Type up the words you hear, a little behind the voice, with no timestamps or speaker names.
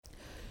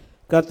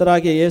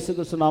கர்த்தராகிய இயேசு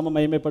கிறிஸ்து நாமம்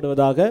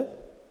மகிமைப்படுவதாக.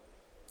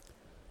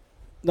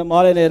 இந்த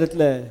மாலை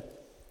நேரத்தில்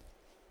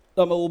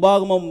நம்ம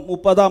உபாகமம்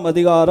 30ஆம்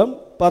அதிகாரம்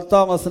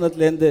 10ஆம்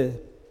வசனத்திலேருந்து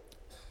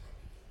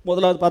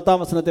முதலாவது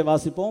 10ஆம் வசனத்தை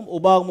வாசிப்போம்.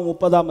 உபாகமம்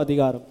 30ஆம்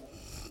அதிகாரம்.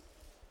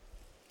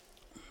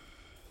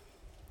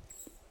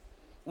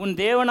 உன்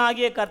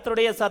தேவனாகிய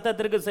கர்த்தருடைய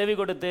சத்தத்திற்கு செவி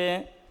கொடுத்து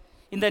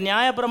இந்த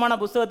நியாயப்பிரமாண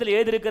புஸ்தகத்தில்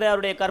எழுதியிருக்கிற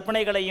அவருடைய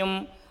கற்பனைகளையும்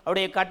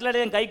அவருடைய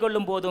கட்டளைகளையும் கை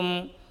கொள்ளும் போதும்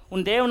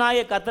உன்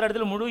தேவனாகிய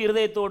கர்த்தரிடத்தில் முழு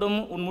இருதயத்தோடும்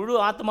உன் முழு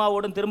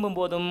ஆத்மாவோடும் திரும்பும்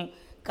போதும்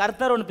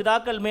கர்த்தர் உன்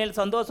பிதாக்கள் மேல்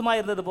சந்தோஷமாக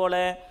இருந்தது போல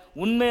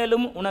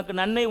உன்மேலும் உனக்கு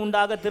நன்மை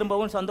உண்டாக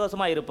திரும்பவும்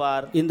சந்தோஷமாக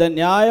இருப்பார். இந்த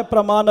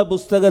நியாயப்பிரமாண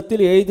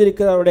புஸ்தகத்தில்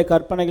எழுதியிருக்கிற அவருடைய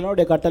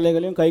கற்பனைகளுடைய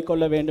கட்டளைகளையும் கை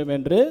கொள்ள வேண்டும்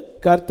என்று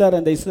கர்த்தர்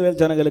அந்த இஸ்ரவேல்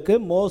ஜனங்களுக்கு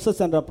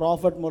மோசஸ் என்ற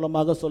ப்ராஃபட்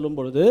மூலமாக சொல்லும்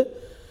பொழுது,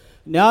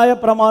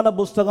 நியாயப்பிரமாண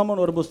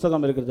புஸ்தகம்னு ஒரு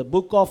புஸ்தகம் இருக்கிறது,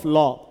 புக் ஆஃப்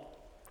லா.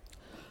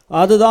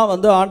 அதுதான்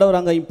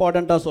ஆண்டவர் அங்கே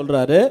இம்பார்ட்டண்ட்டாக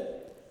சொல்கிறாரு.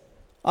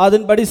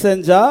 அதன்படி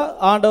செஞ்சால்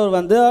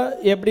ஆண்டவர்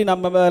எப்படி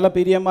நம்ம மேலே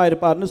பிரியமாக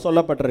இருப்பார்னு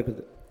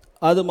சொல்லப்பட்டிருக்குது.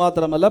 அது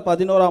மாத்திரமல்ல,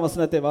 11ஆம்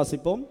வசனத்தை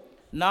வாசிப்போம்.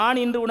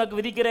 நான் இன்று உனக்கு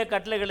விதிக்கிற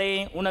கட்டளைகளை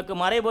உனக்கு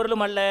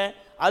மறைபொருளும் அல்ல,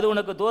 அது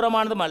உனக்கு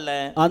தூரமானதும் அல்ல.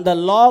 அந்த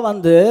லா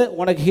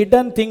உனக்கு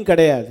ஹிடன் திங்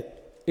கிடையாது.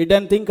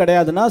 ஹிடன் திங்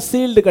கிடையாதுன்னா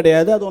சீல்டு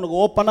கிடையாது, அது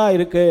உனக்கு ஓப்பனாக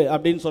இருக்குது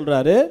அப்படின்னு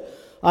சொல்கிறாரு.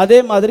 அதே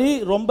மாதிரி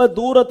ரொம்ப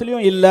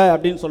தூரத்துலையும் இல்லை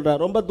அப்படின்னு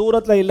சொல்கிறார். ரொம்ப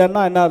தூரத்தில்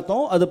இல்லைன்னா என்ன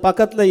அர்த்தம்? அது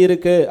பக்கத்தில்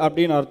இருக்குது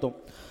அப்படின்னு அர்த்தம்.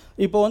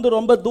 இப்போ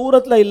ரொம்ப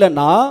தூரத்தில்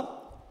இல்லைன்னா,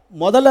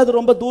 முதல்ல அது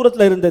ரொம்ப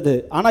தூரத்தில் இருந்தது,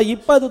 ஆனால்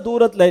இப்போ அது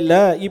தூரத்தில் இல்லை,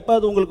 இப்போ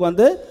அது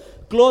உங்களுக்கு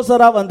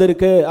க்ளோஸராக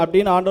வந்திருக்கு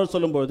அப்படின்னு ஆண்டவர்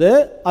சொல்லும்போது,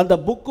 அந்த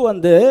புக்கு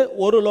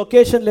ஒரு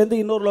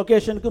லொக்கேஷன்லேருந்து இன்னொரு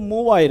லொக்கேஷனுக்கு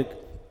மூவ் ஆகிருக்கு.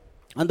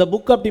 அந்த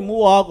புக் அப்படி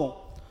மூவ் ஆகும்.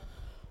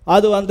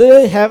 அது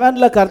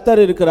ஹெவனில்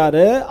கர்த்தர்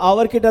இருக்கிறாரு,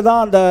 அவர்கிட்ட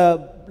தான் அந்த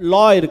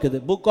லா இருக்குது,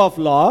 புக்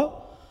ஆஃப் லா.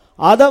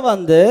 அதை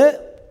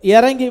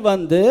இறங்கி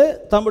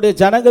தம்முடைய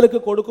ஜனங்களுக்கு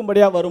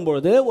கொடுக்கும்படியாக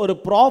வரும்பொழுது ஒரு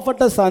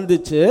ப்ராஃபட்டை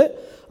சந்தித்து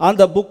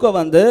அந்த புக்கை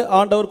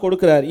ஆண்டவர்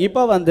கொடுக்குறார்.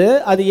 இப்போ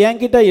அது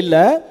என்கிட்ட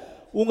இல்லை,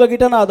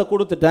 உங்ககிட்ட நான் அதை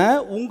கொடுத்துட்டேன்,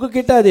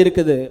 உங்ககிட்ட அது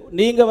இருக்குது,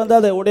 நீங்கள்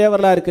அதை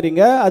உடையவர்களாக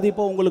இருக்கிறீங்க, அது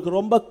இப்போ உங்களுக்கு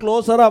ரொம்ப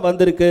க்ளோஸராக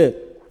வந்திருக்கு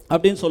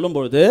அப்படின்னு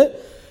சொல்லும்பொழுது,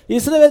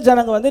 இஸ்ரவேல்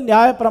ஜனங்க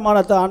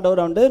நியாயப்பிரமாணத்தை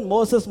ஆண்டவர்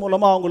மோசஸ்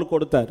மூலமாக அவங்களுக்கு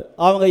கொடுத்தார்.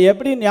 அவங்க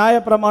எப்படி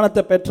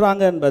நியாயப்பிரமாணத்தை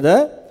பெற்றாங்க என்பதை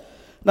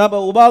நம்ம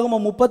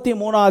உபாகமம்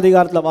 33ஆம்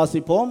அதிகாரத்தில்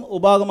வாசிப்போம்.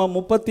 உபாகமம்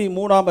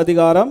 33ஆம்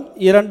அதிகாரம்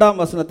 2ஆம்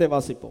வசனத்தை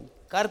வாசிப்போம்.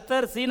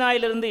 கர்த்தர்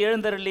சீனாயிலிருந்து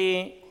எழுந்தருளி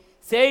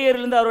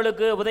சேயரிலிருந்து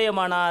அவர்களுக்கு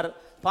உதயமானார்,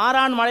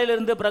 பாரான்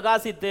மலையிலிருந்து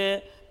பிரகாசித்து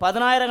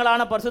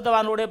 10,000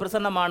 பரிசுத்தவான்களுடைய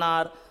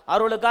பிரசன்னமானார்.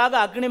 அவர்களுக்காக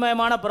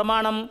அக்னிமயமான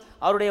பிரமாணம்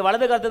அவருடைய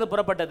வலது கரத்திலிருந்து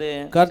புறப்பட்டது.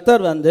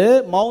 கர்த்தர்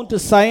மவுண்ட்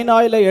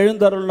சைனாயில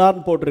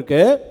எழுந்தருளினார்னு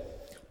போட்டிருக்கு.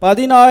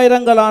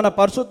 10,000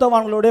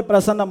 பரிசுத்தவான்களுடைய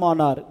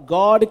பிரசன்னமானார்.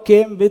 God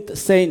came with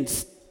saints,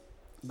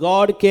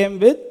 God came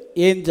with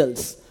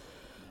angels.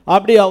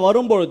 அப்படி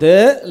வரும்பொழுது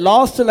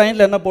லாஸ்ட்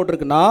லைனில் என்ன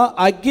போட்டிருக்குன்னா,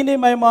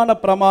 அக்னிமயமான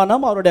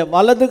பிரமாணம் அவருடைய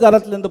வலது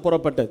கரத்திலிருந்து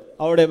புறப்பட்டது.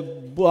 அவருடைய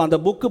அந்த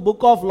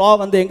புக் ஆஃப் லா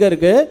எங்கே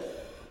இருக்குது?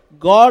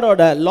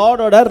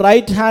 லார்டோட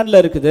ரைட் ஹேண்டில்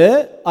இருக்குது.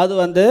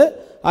 அது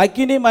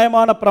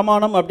அக்னிமயமான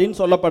பிரமாணம் அப்படின்னு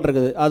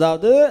சொல்லப்பட்டிருக்குது.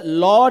 அதாவது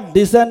லார்ட்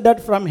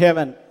டிசெண்டட் ஃப்ரம்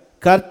ஹெவன்,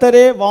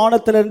 கர்த்தரே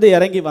வானத்திலிருந்து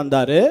இறங்கி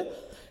வந்தார்.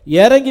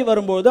 இறங்கி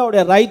வரும்போது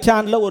அவருடைய ரைட்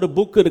ஹேண்டில் ஒரு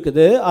புக்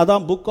இருக்குது,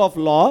 அதான் புக்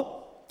ஆஃப் லா.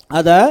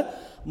 அதை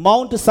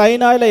மவுண்ட்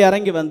சைனாயில்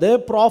இறங்கி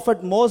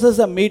ப்ராஃபட்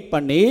மோசஸை மீட்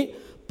பண்ணி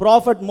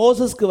ப்ராஃபட்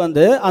மோசஸ்க்கு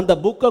அந்த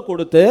புக்கை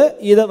கொடுத்து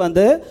இதை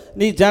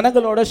நீ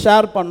ஜனங்களோட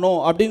ஷேர் பண்ணும்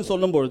அப்படின்னு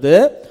சொல்லும்பொழுது,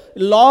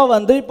 லா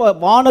இப்போ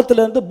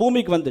வானத்திலேருந்து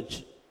பூமிக்கு வந்துடுச்சு.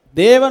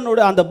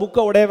 தேவனுடைய அந்த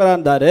புக்கை உடையவராக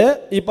இருந்தார்,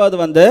 இப்போ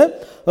அது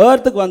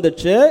ஏர்த்துக்கு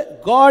வந்துடுச்சு.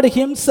 காட்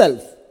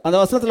ஹிம்செல்ஃப், அந்த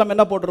வசனத்தில் நம்ம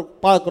என்ன போட்டு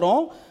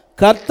பார்க்குறோம்?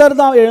 கர்த்தர்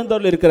தான்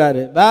எழுந்தருள்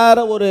இருக்கிறாரு.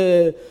 வேற ஒரு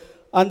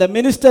அந்த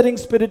மினிஸ்டரிங்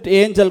ஸ்பிரிட்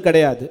ஏஞ்சல்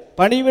கிடையாது,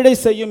 பணிவிடை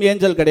செய்யும்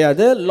ஏஞ்சல்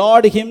கிடையாது.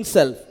 லார்ட்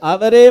ஹிம்செல்ஃப்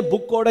அவரே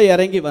புக்கோட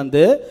இறங்கி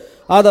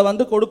அதை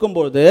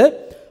கொடுக்கும்போது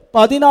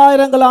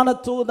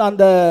 10,000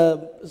 அந்த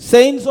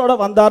செயின்ஸோட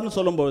வந்தார்னு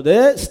சொல்லும்போது,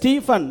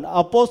 ஸ்டீஃபன்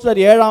அப்போஸ்தலர்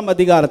 7ஆம்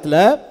அதிகாரத்தில்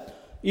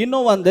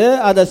இன்னும்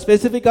அதை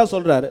ஸ்பெசிஃபிக்காக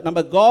சொல்கிறாரு. நம்ம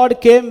காட்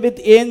கேம்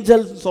வித்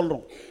ஏஞ்சல்ஸ்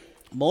சொல்கிறோம்.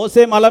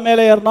 மோசே மலை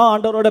மேலே ஏறினா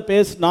ஆண்டவரோட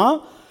பேசினா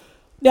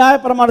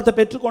நியாயப்பிரமாணத்தை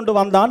பெற்றுக்கொண்டு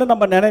வந்தான்னு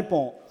நம்ம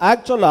நினைப்போம்.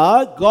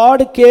 ஆக்சுவலாக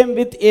காட் கேம்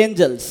வித்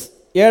ஏஞ்சல்ஸ்.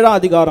 7ஆம்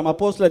அதிகாரம்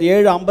அப்போஸ்தலர்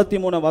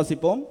 7:53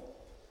 வாசிப்போம்.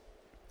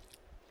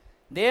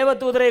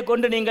 தேவதூதரை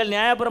கொண்டு நீங்கள்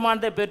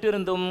நியாயப்பிரமாணத்தை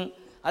பெற்றிருந்தும்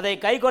அதை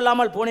கை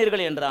கொள்ளாமல்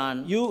போனீர்கள் என்றான்.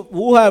 You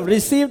who have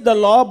received the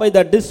law by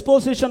the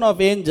disposition of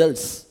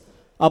angels.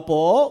 அப்போ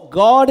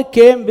God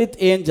came with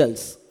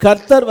angels.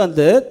 கர்த்தர்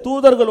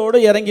தூதர்களோடு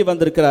இறங்கி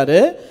வந்திருக்கிறாரு.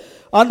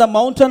 அந்த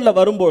மவுண்டனில்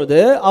வரும்போது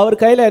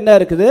அவர் கையில் என்ன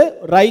இருக்குது?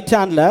 ரைட்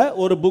ஹேண்டில்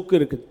ஒரு புக்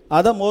இருக்குது,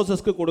 அதை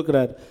மோசஸ்க்கு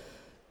கொடுக்குறாரு.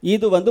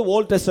 இது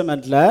ஓல்ட்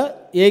டெஸ்டமெண்ட்டில்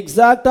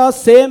எக்ஸாக்டாக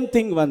சேம்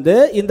திங்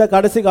இந்த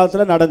கடைசி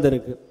காலத்தில்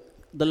நடந்திருக்கு.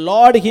 The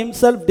Lord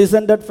himself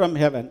descended from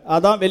heaven.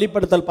 அதான்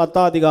வெளிப்படுத்தல்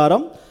 10ஆம்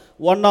அதிகாரம்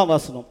 1ஆம்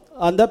வசனம்.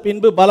 அந்த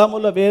பின்பு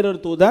பலமுள்ள வேறொரு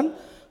தூதன்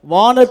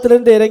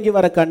வானத்திலிருந்து இறங்கி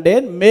வர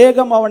கண்டேன்,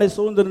 மேகம் அவனை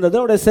சூழ்ந்திருந்தது,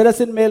 அவருடைய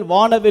சிரசின் மேல்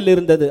வானவில்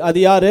இருந்தது. அது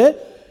யாரு?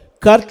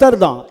 கர்த்தர்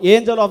தான்.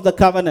 ஏஞ்சல் ஆஃப் த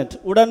கவனன்ட்,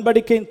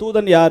 உடன்படிக்கையின்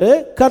தூதன் யாரு?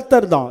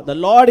 கர்த்தர் தான். The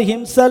Lord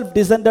himself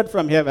descended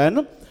from heaven.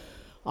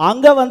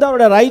 அங்கே வந்து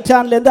அவருடைய ரைட்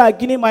ஹேண்ட்லேருந்து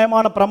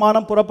அக்னிமயமான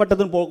பிரமாணம்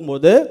புறப்பட்டதுன்னு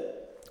போகும்போது,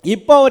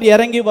 இப்போ அவர்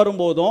இறங்கி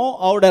வரும்போதும்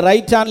அவருடைய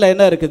ரைட் ஹேண்டில்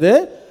என்ன இருக்குது?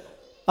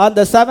 அந்த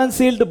 7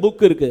 சீல்டு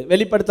புக் இருக்குது.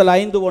 வெளிப்படுத்தல்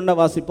 5:1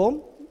 வாசிப்போம்.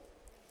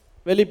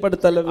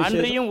 வெளிப்படுத்தல்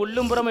அன்றியும்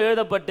உள்ளும் புறம்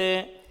எழுதப்பட்டு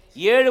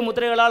 7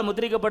 முத்திரைகளால்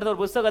முத்திரிக்கப்பட்ட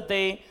ஒரு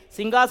புஸ்தகத்தை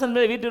சிங்காசனம்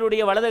மேல்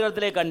வீட்டினுடைய வலது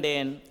கரத்திலே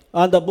கண்டேன்.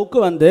 அந்த புக்கு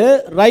வந்து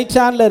ரைட்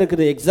ஹேண்டில்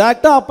இருக்குது.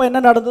 எக்ஸாக்டாக அப்போ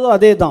என்ன நடந்ததோ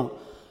அதே தான்.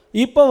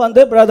 இப்போ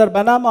வந்து பிரதர்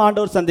பெனாம்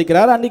ஆண்டவர்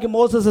சந்திக்கிறார். அன்றைக்கி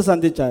மோசஸை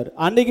சந்தித்தார்.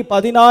 அன்றைக்கி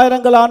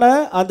 10,000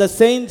 அந்த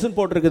செயின்ஸ்ன்னு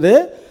போட்டிருக்குது,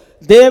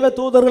 தேவ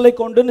தூதர்களை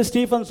கொண்டுன்னு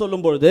ஸ்டீஃபன்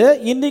சொல்லும்பொழுது,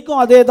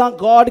 இன்றைக்கும் அதே தான்.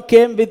 God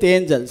came with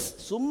angels.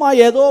 சும்மா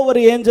ஏதோ ஒரு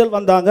ஏஞ்சல்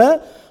வந்தாங்க,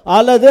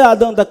 அல்லது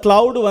அது அந்த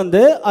கிளவுடு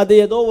வந்து அது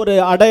ஏதோ ஒரு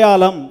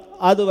அடையாளம்,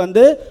 அது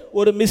வந்து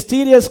ஒரு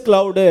மிஸ்டீரியஸ்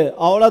கிளவுடு,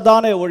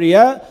 அவ்வளோதானே ஒழிய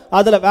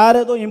அதில் வேற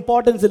ஏதோ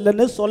இம்பார்ட்டன்ஸ்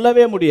இல்லைன்னு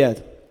சொல்லவே முடியாது.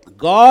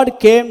 God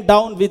came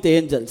down with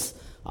angels.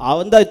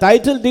 அந்த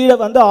டைட்டில் டீடை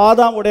வந்து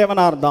ஆதாம்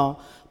உடையவனாக இருந்தான்.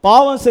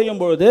 பாவம் செய்யும்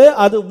பொழுது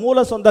அது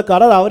மூல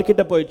சொந்தக்காரர்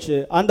அவர்கிட்ட போயிடுச்சு.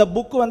 அந்த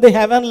புக்கு வந்து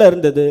ஹெவனில்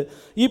இருந்தது.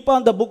 இப்போ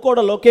அந்த புக்கோட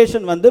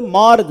லொக்கேஷன் வந்து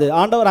மாறுது.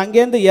 ஆண்டவர்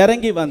அங்கேருந்து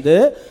இறங்கி வந்து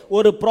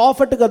ஒரு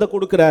ப்ராஃபட்டுக்கு அதை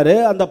கொடுக்குறாரு.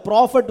 அந்த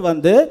ப்ராஃபட்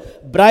வந்து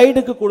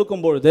பிரைடுக்கு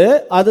கொடுக்கும்பொழுது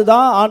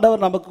அதுதான்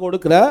ஆண்டவர் நமக்கு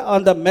கொடுக்குற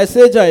அந்த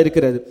மெசேஜாக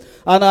இருக்கிறது.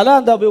 அதனால்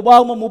அந்த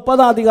உபாகமம்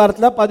 30ஆம்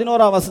அதிகாரத்தில்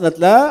 11ஆம்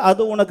வசனத்தில்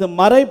அது உனக்கு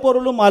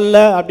மறைப்பொருளும் அல்ல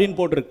அப்படின்னு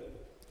போட்டிருக்கு.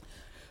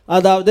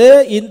 அதாவது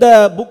இந்த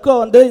புக்கை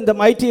வந்து இந்த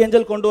மைட்டி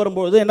ஏஞ்சல் கொண்டு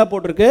வரும்போது என்ன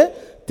போட்டிருக்கு?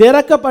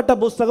 திறக்கப்பட்ட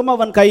புஸ்தகம்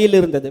அவன் கையில்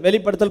இருந்தது.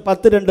 வெளிப்படுத்தல்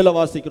 10:2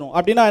 வாசிக்கிறோம்.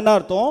 அப்படின்னா என்ன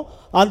அர்த்தம்?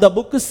 அந்த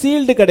புக்கு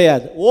சீல்டு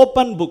கிடையாது,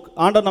 ஓப்பன் புக்.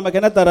 ஆண்டவர் நமக்கு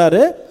என்ன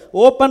தராரு?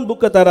 ஓப்பன்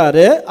புக்கை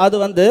தராரு. அது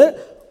வந்து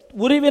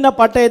உருவின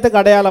பட்டயத்துக்கு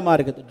அடையாளமாக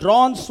இருக்குது,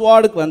 ட்ரான்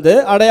ஸ்வாடுக்கு வந்து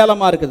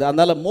அடையாளமாக இருக்குது.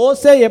 அதனால்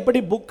மோசே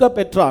எப்படி புக்கை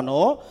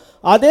பெற்றானோ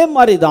அதே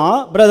மாதிரி தான்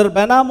பிரதர்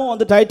பெனாமும்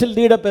வந்து டைட்டில்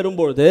டீடை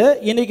பெறும்பொழுது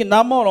இன்னைக்கு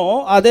நம்மளும்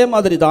அதே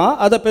மாதிரி தான்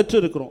அதை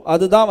பெற்றிருக்கிறோம்.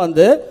 அதுதான்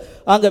வந்து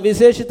அங்கே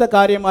விசேஷித்த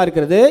காரியமாக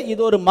இருக்கிறது.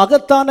 இது ஒரு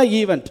மகத்தான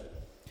ஈவெண்ட்.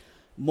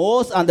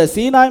 அந்த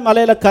சீனாய்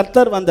மலையில்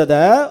கர்த்தர்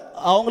வந்ததை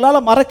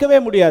அவங்களால மறக்கவே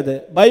முடியாது.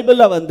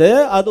 பைபிளில் வந்து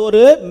அது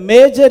ஒரு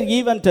மேஜர்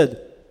ஈவெண்ட். அது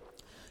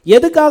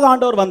எதுக்காக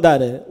ஆண்டவர்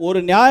வந்தார்?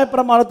 ஒரு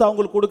நியாயப்பிரமாணத்தை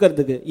அவங்களுக்கு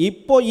கொடுக்கறதுக்கு.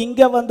 இப்போ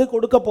இங்கே வந்து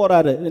கொடுக்க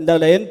போகிறாரு இந்த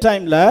எண்ட்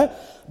டைமில்.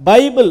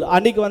 பைபிள்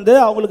அன்றைக்கி வந்து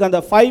அவங்களுக்கு அந்த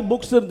 5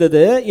 புக்ஸ்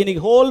இருந்தது.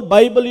 இன்னைக்கு ஹோல்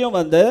பைபிளையும்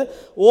வந்து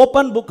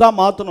ஓப்பன் புக்காக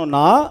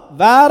மாற்றணும்னா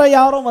வேற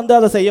யாரும் வந்து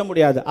அதை செய்ய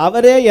முடியாது,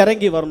 அவரே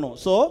இறங்கி வரணும்.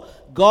 So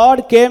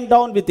God came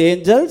down with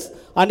angels.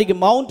 அன்றைக்கி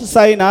மவுண்ட்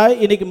சைனாய்,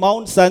 இன்னைக்கு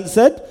மவுண்ட்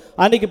சன்செட்.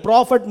 அன்றைக்கி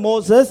ப்ராஃபட்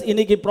மோசஸ்,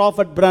 இன்னைக்கு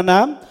ப்ராஃபட்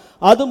பிரனாம்.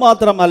 அது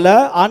மாத்திரமல்ல,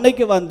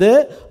 அன்னைக்கு வந்து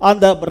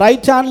அந்த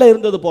ரைட் ஹேண்டில்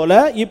இருந்தது போல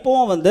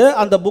இப்போவும் வந்து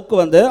அந்த புக்கு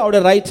வந்து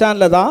அவருடைய ரைட்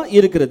ஹேண்டில் தான்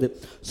இருக்கிறது.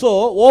 ஸோ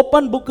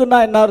ஓப்பன் புக்குன்னா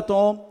என்ன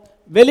அர்த்தம்?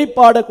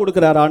 வெளிப்பாடை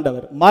கொடுக்குறார்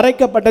ஆண்டவர்.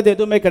 மறைக்கப்பட்டது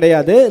எதுவுமே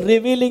கிடையாது.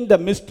 Revealing the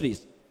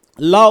mysteries.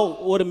 லவ்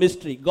ஒரு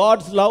மிஸ்ட்ரி.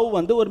 காட்ஸ் லவ்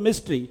வந்து ஒரு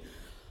மிஸ்ட்ரி.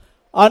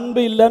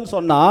 அன்பு இல்லைன்னு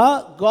சொன்னால்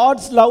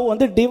காட்ஸ் லவ்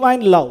வந்து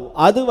டிவைன் லவ்,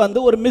 அது வந்து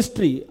ஒரு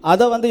மிஸ்ட்ரி.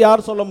 அதை வந்து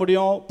யார் சொல்ல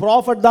முடியும்?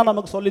 ப்ராஃபட் தான்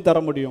நமக்கு சொல்லி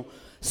தர முடியும்.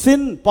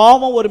 சின்,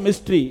 பாவம் ஒரு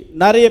மிஸ்ட்ரி.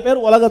 நிறைய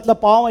பேர்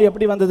உலகத்தில் பாவம்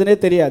எப்படி வந்ததுன்னே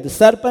தெரியாது.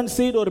 சர்பன்ட்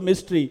சீட் ஒரு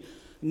மிஸ்ட்ரி.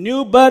 நியூ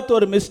பர்த்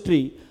ஒரு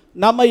மிஸ்ட்ரி.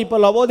 நம்ம இப்போ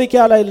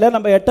லவோதிக்கால இல்லை,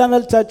 நம்ம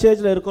எட்டர்னல்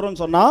சர்ச்சேஜில்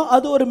இருக்கிறோம்னு சொன்னால்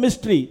அது ஒரு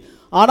மிஸ்ட்ரி.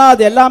 ஆனால்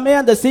அது எல்லாமே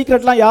அந்த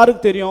சீக்ரெட்லாம்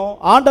யாருக்கு தெரியும்?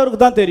 ஆண்டவருக்கு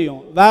தான்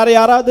தெரியும். வேற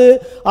யாராவது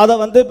அதை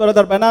வந்து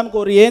பிரதர்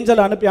பெனாமுக்கு ஒரு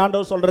ஏஞ்சல் அனுப்பி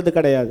ஆண்டவர் சொல்கிறது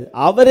கிடையாது.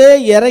 அவரே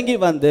இறங்கி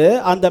வந்து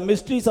அந்த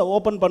மிஸ்ட்ரிஸை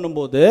ஓப்பன்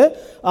பண்ணும்போது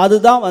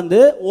அதுதான் வந்து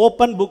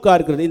ஓப்பன் புக்காக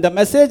இருக்கிறது. இந்த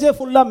மெசேஜே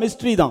ஃபுல்லாக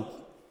மிஸ்ட்ரி தான்.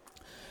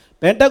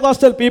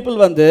 பெண்டகாஸ்டல் பீப்புள்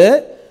வந்து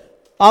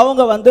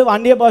அவங்க வந்து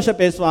அந்நிய பாஷை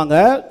பேசுவாங்க.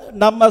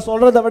 நம்ம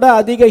சொல்கிறத விட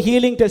அதிக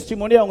ஹீலிங்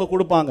டெஸ்டிமோனி அவங்க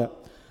கொடுப்பாங்க.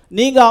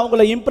 நீங்கள்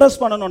அவங்கள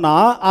இம்ப்ரெஸ் பண்ணணும்னா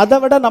அதை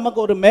விட நமக்கு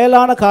ஒரு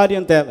மேலான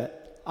காரியம் தேவை.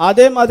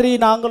 அதே மாதிரி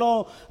நாங்களும்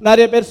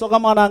நிறைய பேர்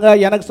சுகமானாங்க,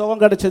 எனக்கு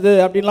சுகம் கிடைச்சது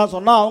அப்படின்லாம்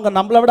சொன்னால் அவங்க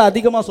நம்மளை விட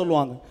அதிகமாக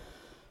சொல்லுவாங்க.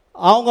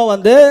 அவங்க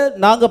வந்து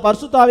நாங்கள்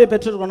பரிசுத்தாவியை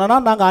பெற்றிருக்கோம்னா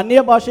நாங்கள்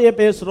அந்நிய பாஷையை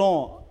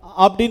பேசுகிறோம்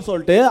அப்படின்னு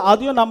சொல்லிட்டு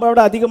அதையும் நம்மளை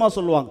விட அதிகமாக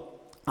சொல்லுவாங்க.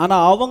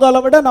 ஆனால் அவங்கள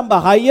விட நம்ம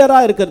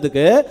ஹையராக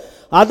இருக்கிறதுக்கு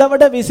அதை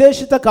விட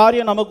விசேஷித்த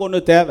காரியம் நமக்கு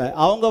ஒன்று தேவை.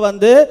 அவங்க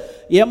வந்து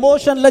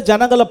எமோஷனில்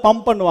ஜனங்களை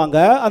பம்ப் பண்ணுவாங்க.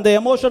 அந்த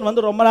எமோஷன்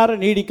வந்து ரொம்ப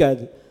நேரம்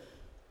நீடிக்காது.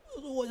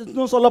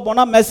 இன்னும் சொல்ல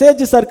போனால்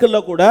மெசேஜ்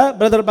சர்க்கிளில் கூட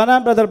பிரதர்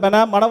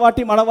பெனாம்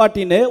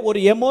மனவாட்டின்னு ஒரு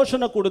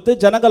எமோஷனை கொடுத்து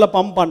ஜனங்களை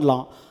பம்ப்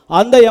பண்ணலாம்.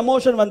 அந்த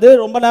எமோஷன் வந்து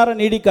ரொம்ப நேரம்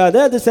நீடிக்காது,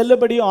 அது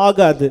செல்லுபடியும்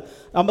ஆகாது.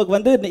 நமக்கு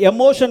வந்து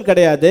எமோஷன்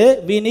கிடையாது,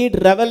 வி நீட்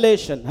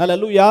ரெவலேஷன்.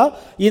 ஹல்லேலூயா.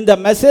 இந்த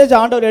மெசேஜ்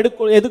ஆண்டவர்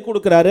எதுக்கு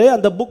கொடுக்குறாரு?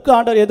 அந்த புக்கு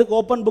ஆண்டவர் எதுக்கு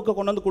ஓப்பன் புக்கை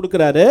கொண்டு வந்து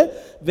கொடுக்குறாரு?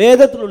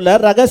 வேதத்தில் உள்ள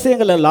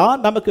ரகசியங்கள் எல்லாம்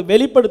நமக்கு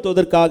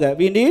வெளிப்படுத்துவதற்காக.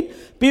 We need,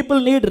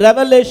 people need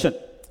revelation.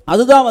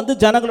 அதுதான் வந்து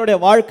ஜனங்களுடைய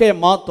வாழ்க்கையை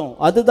மாற்றும்,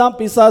 அதுதான்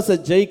பிசாசை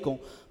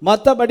ஜெயிக்கும்.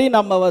 மற்றபடி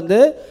நம்ம வந்து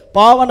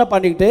பாவனை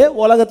பண்ணிக்கிட்டு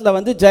உலகத்தில்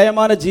வந்து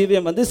ஜெயமான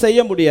ஜீவியம் வந்து செய்ய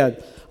முடியாது.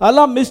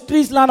 அதெல்லாம்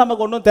மிஸ்ட்ரீஸ்லாம்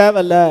நமக்கு ஒன்றும்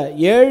தேவையில்லை.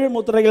 7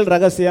 முத்திரைகள்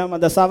ரகசியம்,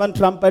 அந்த 7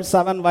 ட்ரம்பட்,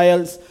 7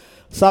 வயல்ஸ்,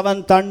 7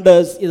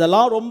 தண்டர்ஸ்,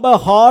 இதெல்லாம் ரொம்ப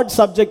ஹார்ட்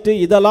சப்ஜெக்ட்.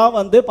 இதெல்லாம்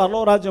வந்து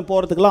பரலோகராஜ்யம்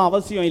போகிறதுக்கெல்லாம்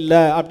அவசியம்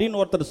இல்லை அப்படின்னு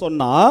ஒருத்தர்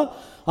சொன்னால்,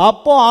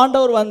 அப்போ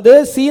ஆண்டவர் வந்து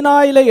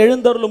சீனாயில்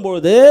எழுந்தருளும்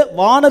பொழுது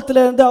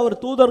வானத்திலேருந்து அவர்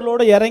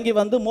தூதர்களோடு இறங்கி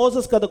வந்து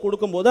மோசஸ்க்கு அதை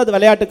கொடுக்கும்போது அது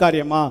விளையாட்டு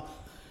காரியமா?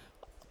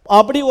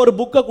 அப்படி ஒரு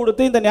புக்கை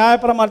கொடுத்து இந்த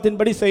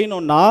நியாயப்பிரமாணத்தின்படி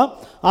செய்யணும்னா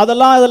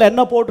அதெல்லாம் அதில்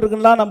என்ன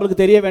போட்டிருக்குன்னா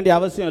நம்மளுக்கு தெரிய வேண்டிய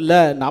அவசியம்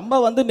இல்லை.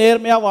 நம்ம வந்து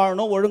நேர்மையாக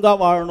வாழணும்,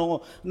 ஒழுங்காக வாழணும்,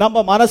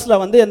 நம்ம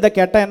மனசில் வந்து எந்த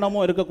கெட்ட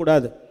எண்ணமும்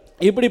இருக்கக்கூடாது.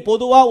 இப்படி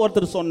பொதுவாக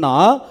ஒருத்தர்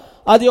சொன்னால்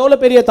அது எவ்வளோ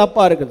பெரிய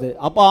தப்பாக இருக்குது.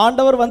 அப்போ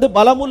ஆண்டவர் வந்து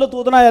பலமுள்ள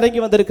தூதனாக இறங்கி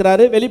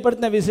வந்திருக்கிறாரு.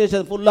 வெளிப்படுத்தின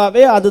விசேஷம்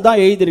ஃபுல்லாகவே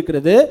அதுதான்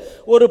எழுதியிருக்கிறது.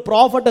 ஒரு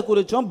ப்ராஃபட்டை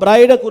குறித்தும்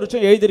பிரைடை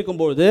குறித்தும்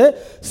எழுதியிருக்கும்போது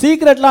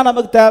சீக்ரெட்லாம்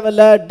நமக்கு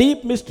தேவையில்லை,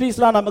 டீப்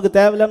மிஸ்ட்ரீஸ்லாம் நமக்கு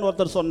தேவையில்லைன்னு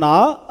ஒருத்தர்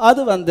சொன்னால்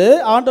அது வந்து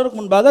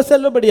ஆண்டவருக்கு முன்பாக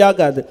செல்லுபடி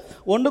ஆகாது.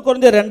 1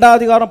 கொரிந்தியர்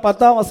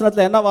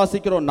 2:10 என்ன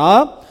வாசிக்கிறோம்னா,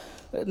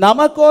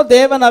 நமக்கோ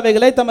தேவன்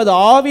அவைகளை தமது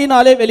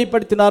ஆவியினாலே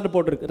வெளிப்படுத்தினார்னு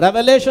போட்டிருக்கு.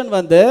 ரெவலேஷன்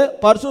வந்து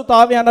பரிசுத்த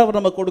ஆவியானவர்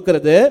நமக்கு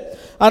கொடுக்கிறது.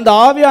 அந்த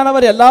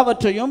ஆவியானவர்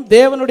எல்லாவற்றையும்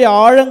தேவனுடைய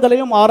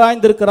ஆழங்களையும்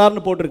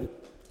ஆராய்ந்திருக்கிறார்னு போட்டிருக்கு.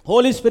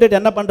 ஹோலி ஸ்பிரிட்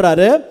என்ன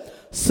பண்றாரு?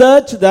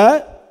 Search the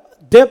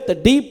depth,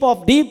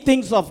 deep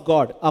things of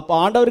God. அப்போ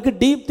ஆண்டவருக்கு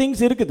டீப்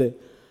திங்ஸ் இருக்குது.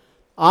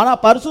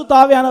 ஆனால்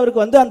பரிசுத்த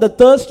ஆவியானவருக்கு வந்து அந்த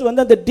தேர்ஸ்ட்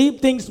வந்து அந்த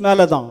டீப் திங்ஸ்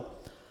மேலே தான்.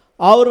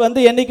 அவர்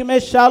வந்து என்றைக்குமே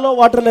ஷாலோ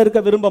வாட்டரில் இருக்க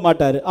விரும்ப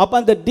மாட்டார். அப்போ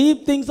அந்த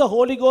டீப் திங்ஸை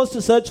ஹோலி கோஸ்ட்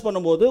சர்ச்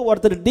பண்ணும்போது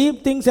ஒருத்தர் டீப்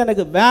திங்ஸ்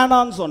எனக்கு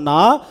வேணான்னு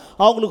சொன்னால்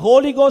அவங்களுக்கு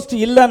ஹோலி கோஸ்ட்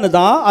இல்லைன்னு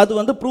தான் அது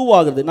வந்து ப்ரூவ்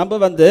ஆகுது. நம்ம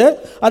வந்து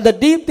அந்த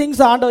டீப்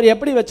திங்ஸ் ஆண்டவர்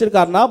எப்படி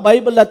வச்சுருக்காருன்னா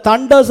பைபிளில்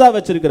தண்டர்ஸாக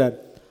வச்சுருக்கிறார்.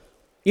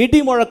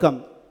 இடி முழக்கம்,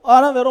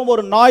 ஆனால் வெறும்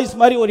ஒரு நாய்ஸ்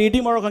மாதிரி ஒரு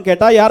இடி முழக்கம்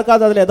கேட்டால்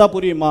யாருக்காவது அதில் எதாவது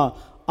புரியுமா?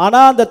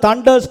 ஆனால் அந்த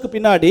தண்டர்ஸ்க்கு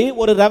பின்னாடி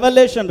ஒரு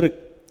ரெவலேஷன்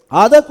இருக்குது.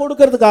 அதை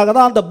கொடுக்கறதுக்காக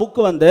தான் அந்த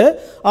புக்கு வந்து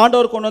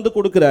ஆண்டவர் கொண்டு வந்து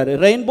கொடுக்குறாரு.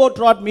 ரெயின்போ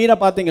ட்ராட் மீனை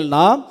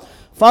பார்த்தீங்கன்னா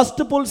ஃபர்ஸ்ட்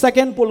புல்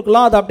செகண்ட்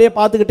புல்க்குலாம் அது அப்படியே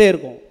பார்த்துக்கிட்டே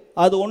இருக்கும்,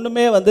 அது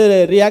ஒன்றுமே வந்து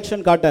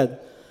ரியாக்ஷன் காட்டாது.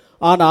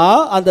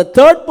 ஆனால் அந்த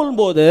தேர்ட் புல்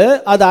போது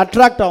அது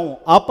அட்ராக்ட் ஆகும்.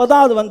 அப்போ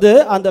தான் அது வந்து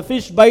அந்த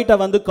ஃபிஷ் பைட்டை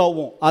வந்து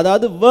கவ்வும்.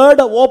 அதாவது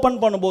வேர்டை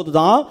ஓப்பன் பண்ணும்போது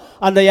தான்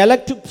அந்த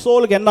எலக்ட்ரிக்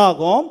சோலுக்கு என்ன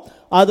ஆகும்,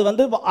 அது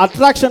வந்து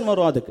அட்ராக்ஷன்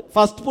வரும். அதுக்கு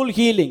first pull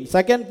healing,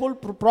 second pull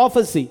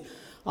prophecy.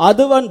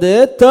 அது வந்து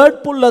தேர்ட்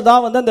புல்ல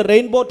தான் வந்து அந்த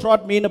ரெயின்போ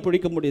ட்ராட் மீனை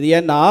பிடிக்க முடியுது.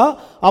 ஏன்னா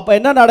அப்போ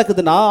என்ன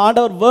நடக்குதுன்னா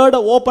ஆண்டவர் வேர்டை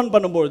ஓப்பன்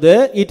பண்ணும்போது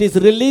இட் இஸ்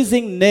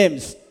ரிலீசிங்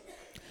நேம்ஸ்.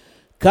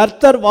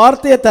 கர்த்தர்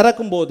வார்த்தையை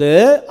திறக்கும் போது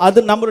அது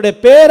நம்மளுடைய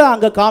பேரை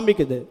அங்கே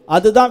காமிக்குது.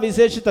 அதுதான்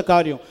விசேஷித்த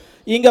காரியம்.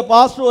 இங்கே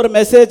பாஸ்டர் ஒரு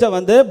மெசேஜை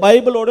வந்து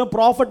பைபிளோடும்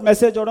ப்ராஃபட்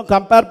மெசேஜோடும்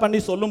கம்பேர்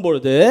பண்ணி சொல்லும்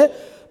பொழுது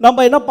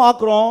நம்ம என்ன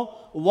பார்க்குறோம்?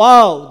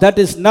 Wow,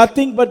 that is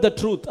nothing but the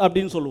truth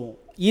அப்படின்னு சொல்லுவோம்.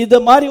 இது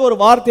மாதிரி ஒரு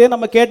வார்த்தையை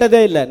நம்ம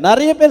கேட்டதே இல்லை.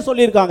 நிறைய பேர்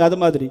சொல்லியிருக்காங்க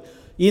அது மாதிரி.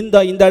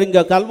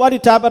 இங்கே கல்வாரி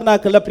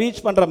டேபர்னாக்கில் ப்ரீச்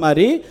பண்ணுற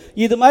மாதிரி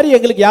இது மாதிரி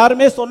எங்களுக்கு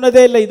யாருமே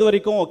சொன்னதே இல்லை, இது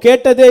வரைக்கும்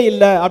கேட்டதே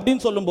இல்லை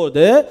அப்படின்னு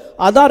சொல்லும்போது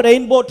அதான்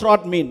ரெயின்போ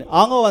ட்ராட் மீன்.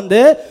 அவங்க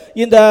வந்து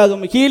இந்த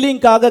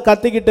ஹீலிங்காக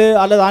கத்திக்கிட்டு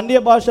அல்லது அந்நிய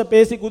பாஷை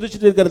பேசி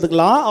குதிச்சுட்டு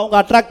இருக்கிறதுக்கெல்லாம் அவங்க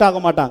அட்ராக்ட் ஆக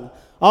மாட்டாங்க.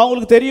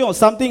 அவங்களுக்கு தெரியும்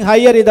சம்திங்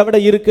ஹையர் இதை விட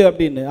இருக்குது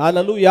அப்படின்னு.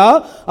 அல்லேலூயா.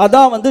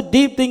 அதான் வந்து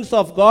deep things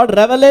of God,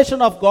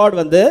 revelation of God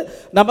வந்து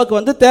நமக்கு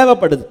வந்து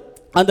தேவைப்படுது.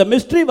 அந்த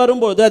மிஸ்ட்ரி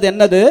வரும்போது அது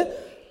என்னது?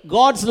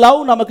 காட்ஸ் லவ்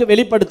நமக்கு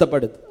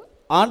வெளிப்படுத்தப்படுது.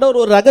 ஆண்டவர்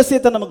ஒரு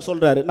ரகசியத்தை நமக்கு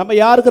சொல்கிறாரு. நம்ம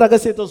யாருக்கு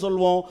ரகசியத்தை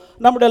சொல்லுவோம்?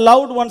 நம்முடைய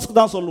லவ்ட் ஒன்ஸ்க்கு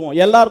தான் சொல்லுவோம்,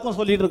 எல்லாருக்கும்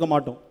சொல்லிட்டு இருக்க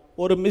மாட்டோம்.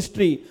 ஒரு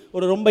மிஸ்ட்ரி,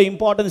 ஒரு ரொம்ப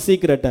இம்பார்ட்டன்ட்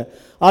சீக்ரெட்டை.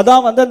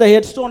 அதான் வந்து அந்த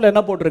ஹெட் ஸ்டோனில்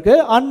என்ன போட்டிருக்கு?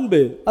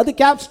 அன்பு. அது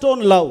கேப்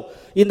ஸ்டோன் லவ்.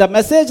 இந்த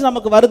மெசேஜ்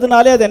நமக்கு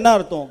வருதுனாலே அது என்ன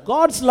அர்த்தம்?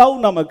 காட்ஸ் லவ்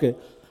நமக்கு.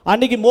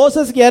 அன்னைக்கு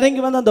மோசஸ்க்கு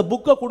இறங்கி வந்து அந்த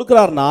புக்கை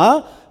கொடுக்குறாருன்னா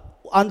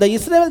அந்த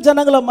இஸ்ரேல்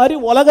ஜனங்களை மாதிரி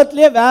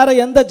உலகத்திலே வேற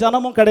எந்த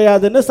ஜனமும்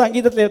கிடையாதுன்னு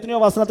சங்கீதத்தில் எத்தனையோ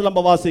வசனத்தில்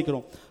நம்ம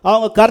வாசிக்கிறோம்.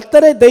 அவங்க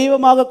கர்த்தரை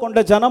தெய்வமாக கொண்ட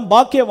ஜனம்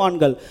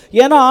பாக்கியவான்கள்.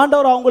 ஏன்னா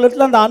ஆண்டவர்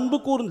அவங்களிடத்துல அந்த அன்பு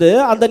கூர்ந்து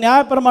அந்த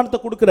நியாயப்பிரமாணத்தை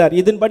கொடுக்குறார்.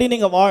 இதன்படி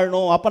நீங்கள்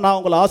வாழணும், அப்போ நான்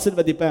உங்களை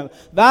ஆசீர்வதிப்பேன்.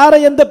 வேற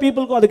எந்த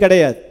பீப்புளுக்கும் அது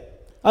கிடையாது.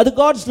 அது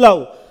காட்ஸ்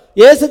லவ்.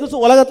 இயேசு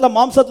கிறிஸ்து உலகத்தில்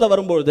மாம்சத்தில்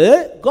வரும்பொழுது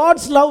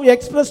God's love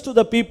express to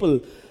the people.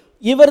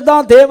 இவர்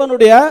தான்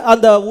தேவனுடைய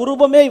அந்த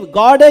உருவமே,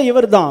 காடே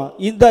இவர் தான்.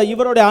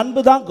 இவருடைய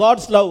அன்பு தான்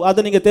காட்ஸ் லவ். அதை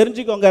நீங்கள்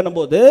தெரிஞ்சுக்கோங்க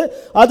போது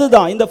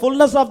அதுதான் இந்த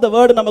ஃபுல்னஸ் ஆஃப் த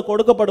வேர்டு நமக்கு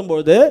கொடுக்கப்படும்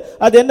போது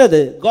அது என்னது?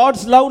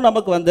 காட்ஸ் லவ்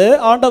நமக்கு வந்து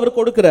ஆண்டவர்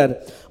கொடுக்கிறார்.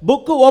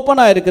 புக்கு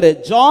ஓப்பன் ஆகிருக்குது.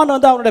 ஜான்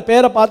வந்து அவனுடைய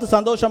பேரை பார்த்து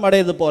சந்தோஷம்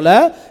அடையது போல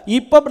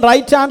இப்போ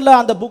ரைட் ஹேண்டில்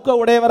அந்த புக்கை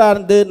உடையவராக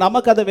இருந்து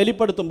நமக்கு அதை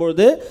வெளிப்படுத்தும்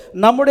பொழுது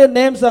நம்முடைய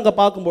நேம்ஸ் அங்கே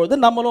பார்க்கும்பொழுது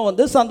நம்மளும்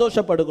வந்து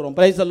சந்தோஷப்படுகிறோம்.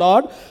 Praise the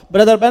Lord.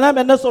 Brother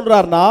Branham என்ன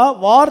சொல்றாருன்னா,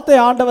 வார்த்தை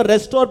ஆண்டவர்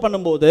ரெஸ்டோர்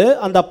பண்ணும்போது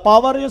அந்த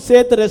பவரையும்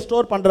சேர்த்து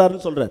ரெஸ்டோர்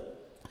பண்றாருன்னு சொல்றார்.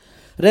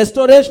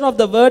 Restoration of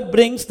the word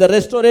brings the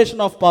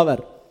restoration of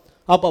power.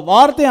 அப்போ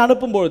வார்த்தையை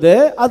அனுப்பும்போது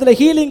அதில்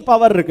ஹீலிங்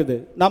பவர் இருக்குது.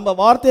 நம்ம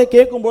வார்த்தையை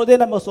கேட்கும்போதே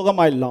நம்ம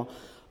சுகமாயிடலாம்.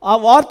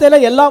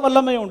 வார்த்தையில் எல்லா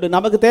வல்லமையும் உண்டு.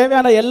 நமக்கு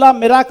தேவையான எல்லா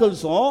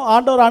மிராக்கிள்ஸும்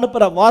ஆண்டவர்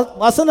அனுப்புகிற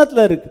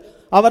வசனத்தில் இருக்கு.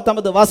 அவர்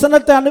தமது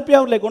வசனத்தை அனுப்பி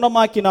அவர்களை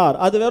குணமாக்கினார்.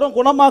 அது வெறும்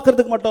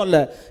குணமாக்குறதுக்கு மட்டும்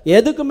இல்லை,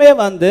 எதுக்குமே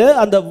வந்து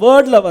அந்த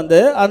வேர்டில் வந்து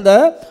அந்த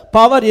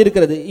பவர்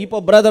இருக்கிறது. இப்போ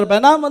பிரதர்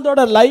பெனாம்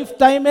வந்தோட லைஃப்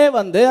டைமே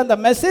வந்து அந்த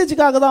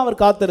மெசேஜுக்காக தான்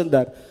அவர்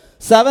காத்திருந்தார்.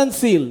 7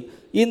 சீல்,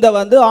 இந்த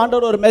வந்து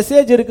ஆண்டவர் ஒரு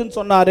மெசேஜ் இருக்குன்னு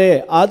சொன்னாரே,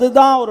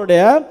 அதுதான்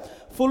அவருடைய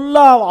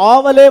ஃபுல்லாக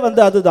ஆவலே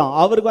வந்து அதுதான்.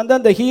 அவருக்கு வந்து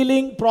அந்த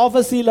ஹீலிங்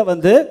ப்ராஃபஸியில்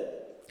வந்து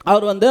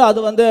அவர் வந்து அது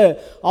வந்து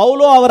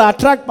அவ்வளோ அவர்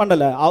அட்ராக்ட்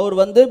பண்ணலை. அவர்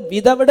வந்து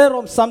இதை விட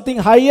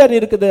சம்திங் ஹையர்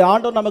இருக்குது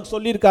ஆண்டவர் நமக்கு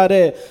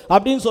சொல்லியிருக்காரு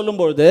அப்படின்னு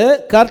சொல்லும்பொழுது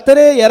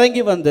கர்த்தரே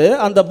இறங்கி வந்து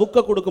அந்த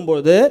புக்கை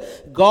கொடுக்கும்பொழுது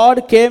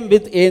காட் கேம்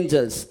வித்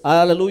ஏஞ்சல்ஸ்.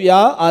 அல்லேலூயா.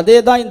 அதே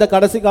தான் இந்த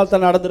கடைசி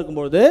காலத்தில்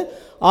நடந்திருக்கும்பொழுது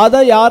அதை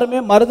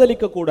யாருமே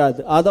மறுதலிக்க கூடாது.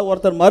 அதை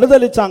ஒருத்தர்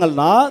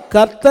மறுதலிச்சாங்கன்னா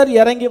கர்த்தர்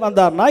இறங்கி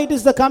வந்தார்னா it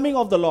is the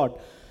coming of the Lord.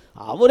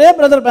 அவரே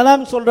பிரதர்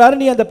பெனாம் சொல்றாரு,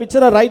 நீ அந்த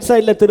பிக்சரை ரைட்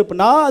சைடில்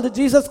திருப்பினா அது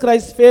ஜீசஸ்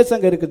கிரைஸ்ட் ஃபேஸ்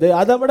அங்கே இருக்குது.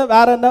 அதை விட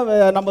வேற என்ன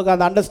நமக்கு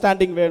அந்த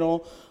அண்டர்ஸ்டாண்டிங் வேணும்?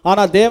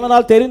 ஆனால்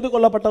தேவனால் தெரிந்து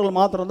கொள்ளப்பட்டவர்கள்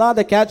மாத்திரம் தான்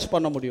அதை கேட்ச்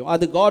பண்ண முடியும்.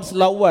 அது காட்ஸ்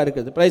லவ்வாக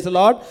இருக்குது. Price the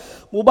Lord.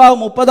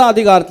 உபாகம் 30ஆம்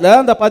அதிகாரத்தில்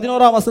அந்த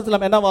 11ஆம் வசனத்தில்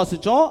நம்ம என்ன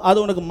வாசித்தோம்? அது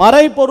உனக்கு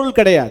மறைபொருள்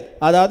கிடையாது,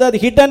 அதாவது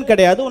அது ஹிடன்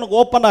கிடையாது, உனக்கு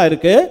ஓப்பனாக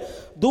இருக்கு,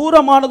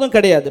 தூரமானதும்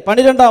கிடையாது.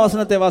 12ஆம்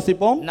வசனத்தை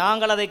வாசிப்போம்.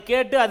 நாங்கள் அதை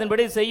கேட்டு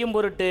அதன்படி செய்யும்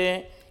பொருட்டு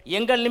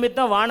எங்கள்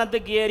நிமித்தம்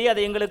வானத்துக்கு ஏறி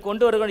அதை எங்களுக்கு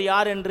கொண்டு வருவது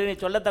யார் என்று நீ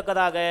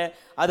சொல்லத்தக்கதாக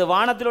அது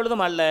வானத்தில்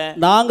உள்ளதும் அல்ல.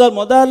 நாங்கள்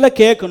முதல்ல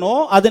கேட்கணும்,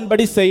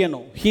 அதன்படி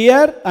செய்யணும்.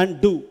 Here and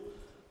two.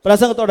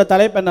 பிரசங்கத்தோட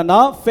தலைப்பு என்னன்னா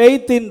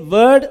faith in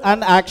word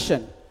and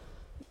action.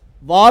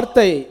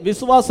 வார்த்தை,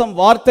 விசுவாசம்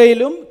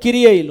வார்த்தையிலும்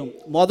கிரியையிலும்.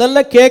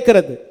 முதல்ல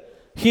கேட்கறது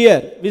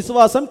ஹியர்.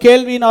 விசுவாசம்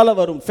கேள்வியினால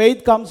வரும்.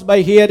 ஃபெய்த் கம்ஸ் பை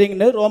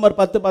ஹியரிங்னு ரோமர்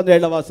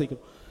 10:17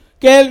 வாசிக்கும்.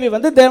 கேள்வி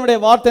வந்து தேவனுடைய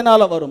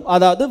வார்த்தையினால வரும்.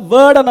 அதாவது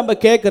வேர்டை நம்ம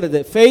கேட்கறது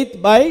ஃபெய்த்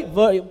பை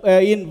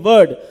இன்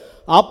வேர்ட்.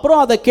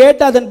 அப்புறம் அதை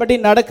கேட்டு அதன்படி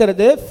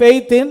நடக்கிறது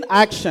ஃபெய்த் இன்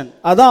ஆக்ஷன்.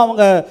 அதான்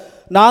அவங்க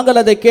நாங்கள்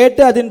அதை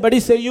கேட்டு அதன்படி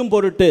செய்யும்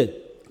பொருட்டு.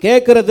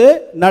 கேட்கறது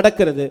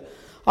நடக்கிறது.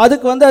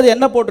 அதுக்கு வந்து அது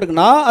என்ன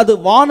போட்டிருக்குன்னா அது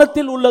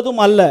வானத்தில்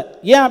உள்ளதும் அல்ல.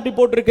 ஏன் அப்படி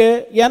போட்டிருக்கு?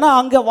 ஏன்னா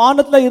அங்கே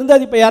வானத்தில் இருந்து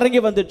அது இப்போ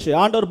இறங்கி வந்துடுச்சு.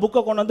 ஆண்டவர்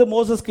புக்கை கொண்டு வந்து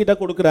மோசஸ் கிட்ட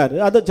கொடுக்குறாரு,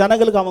 அது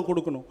ஜனங்களுக்கு அவன்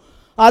கொடுக்கணும்.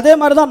 அதே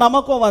மாதிரி தான்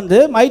நமக்கும் வந்து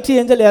மைட்டி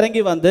ஏஞ்சல்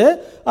இறங்கி வந்து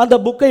அந்த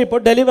புக்கை இப்போ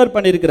டெலிவர்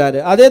பண்ணியிருக்கிறாரு.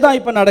 அதே தான்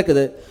இப்போ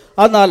நடக்குது.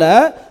 அதனால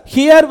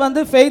ஹியர்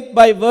வந்து ஃபெய்த்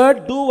பை வேர்ட்,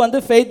 டூ வந்து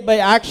ஃபெய்த் பை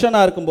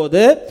ஆக்ஷனாக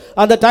இருக்கும்போது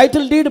அந்த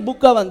டைட்டில் டீட்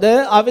புக்கை வந்து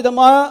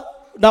அவ்விதமாக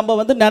நம்ம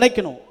வந்து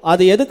நினைக்கணும்.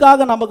 அது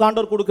எதுக்காக நமக்கு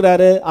ஆண்டவர்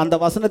கொடுக்குறாரு? அந்த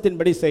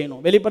வசனத்தின்படி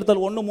செய்யணும்.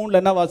 வெளிப்படுத்தல் 1:3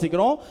 என்ன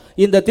வாசிக்கிறோம்?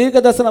 இந்த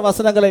தீர்க்கதரிசன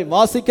வசனங்களை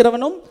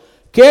வாசிக்கிறவனும்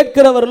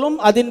கேட்கிறவர்களும்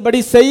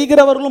அதன்படி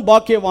செய்கிறவர்களும்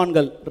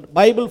பாக்கியவான்கள்.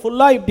 பைபிள்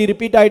ஃபுல்லாக இப்படி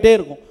ரிப்பீட் ஆகிட்டே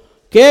இருக்கும்.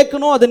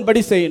 கேட்கணும்,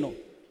 அதன்படி செய்யணும்.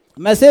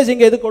 மெசேஜ்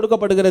இங்கே எது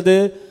கொடுக்கப்படுகிறது?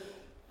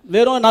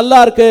 வெறும் நல்லா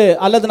இருக்கு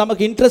அல்லது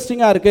நமக்கு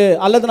இன்ட்ரெஸ்டிங்காக இருக்கு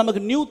அல்லது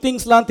நமக்கு நியூ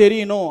திங்ஸ்லாம்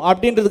தெரியணும்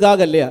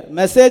அப்படின்றதுக்காக இல்லையா.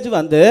 மெசேஜ்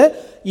வந்து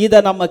இதை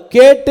நம்ம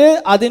கேட்டு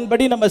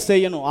அதன்படி நம்ம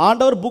செய்யணும்.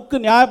 ஆண்டவர்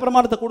புக்கு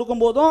நியாயப்பிரமாணத்தை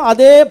கொடுக்கும் போதும்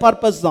அதே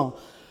பர்பஸ் தான்.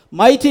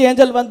 மைட்டி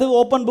ஏஞ்சல் வந்து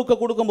ஓப்பன் புக்கை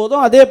கொடுக்கும்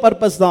போதும் அதே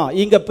பர்பஸ் தான்.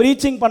 இங்கே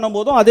ப்ரீச்சிங் பண்ணும்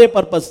போதும் அதே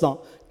பர்பஸ் தான்.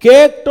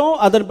 கேட்டும்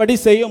அதன்படி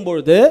செய்யும்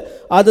பொழுது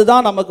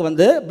அதுதான் நமக்கு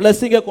வந்து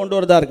பிளெஸிங்கை கொண்டு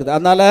வரதா இருக்குது.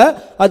 அதனால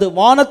அது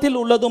வானத்தில்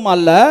உள்ளதும்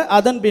அல்ல.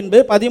 அதன் பின்பு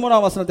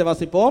 13ஆம் வசனத்தை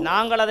வாசிப்போம்.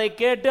 நாங்கள் அதை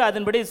கேட்டு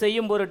அதன்படி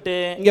செய்யும் பொருட்டு.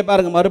 இங்க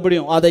பாருங்க,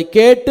 மறுபடியும் அதை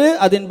கேட்டு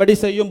அதன்படி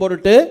செய்யும்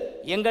பொருட்டு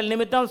எங்கள்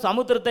நிமித்தம்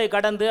சமுத்திரத்தை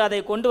கடந்து அதை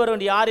கொண்டு வர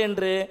வேண்டிய யார்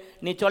என்று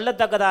நீ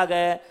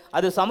சொல்லத்தக்கதாக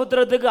அது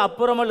சமுத்திரத்துக்கு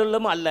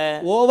அப்புறமும் அல்ல.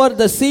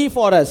 Over the C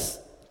for us.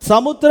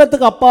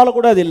 சமுத்திரத்துக்கு அப்பால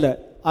கூட அது இல்லை.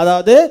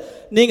 அதாவது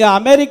நீங்கள்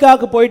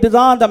அமெரிக்காவுக்கு போயிட்டு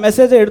தான் அந்த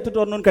மெசேஜை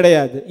எடுத்துகிட்டு வரணும்னு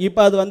கிடையாது.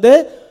 இப்போ அது வந்து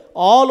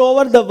ஆல்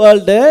ஓவர் த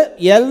வேர்ல்டு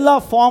எல்லா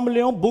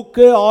ஃபார்ம்லேயும்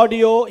புக்கு,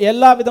 ஆடியோ,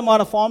 எல்லா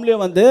விதமான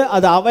ஃபார்ம்லேயும் வந்து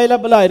அது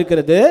அவைலபிளாக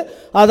இருக்கிறது.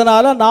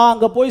 அதனால் நான்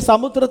அங்கே போய்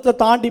சமுத்திரத்தை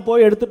தாண்டி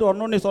போய் எடுத்துகிட்டு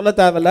வரணும்னு சொல்ல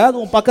தேவையில்லை,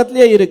 அது உன்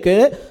பக்கத்துலேயே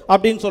இருக்குது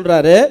அப்படின்னு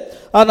சொல்கிறாரு.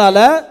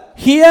 அதனால்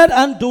ஹியர்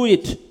அண்ட் டூ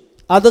இட்,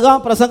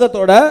 அதுதான்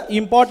பிரசங்கத்தோட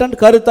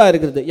இம்பார்ட்டன்ட் கருத்தாக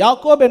இருக்குது.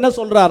 யாக்கோப் என்ன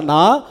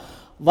சொல்கிறாருன்னா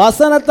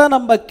வசனத்தை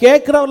நம்ம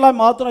கேட்குறவர்களாக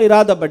மாத்திரம்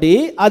இராதபடி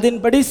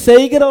அதன்படி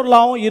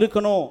செய்கிறவர்களாகவும்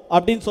இருக்கணும்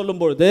அப்படின்னு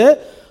சொல்லும்பொழுது,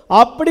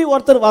 அப்படி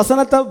ஒருத்தர்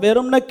வசனத்தை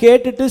வெறும்னு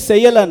கேட்டுட்டு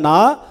செய்யலைன்னா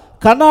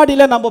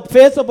கண்ணாடியில் நம்ம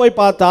ஃபேஸை போய்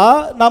பார்த்தா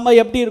நம்ம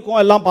எப்படி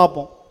இருக்கோம் எல்லாம்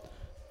பார்ப்போம்.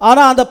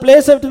 ஆனால் அந்த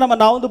பிளேஸை விட்டு நம்ம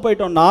நகர்ந்து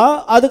போயிட்டோம்னா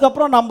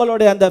அதுக்கப்புறம்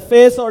நம்மளுடைய அந்த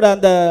ஃபேஸோட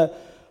அந்த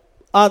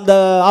அந்த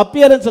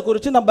அப்பியரன்ஸை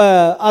குறித்து நம்ம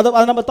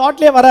அது நம்ம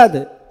தாட்லேயே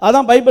வராது.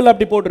 அதான் பைபிள்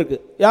அப்படி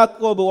போட்டிருக்கு.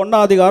 யாக்கோபு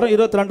 1ஆம் அதிகாரம்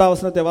 22ஆம்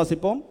வசனத்தை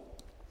வாசிப்போம்.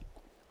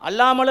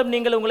 அல்லாமலும்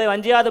நீங்கள் உங்களை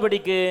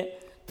வஞ்சியாதபடிக்கு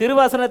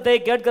திருவசனத்தை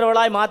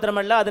கேட்கிறவளாய்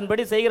மாத்திரமல்ல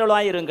அதன்படி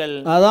செய்கிறவளாய் இருங்கள்.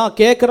 அதான்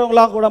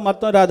கேட்கிறவங்களா கூட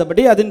மட்டும்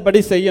இராதபடி அதன்படி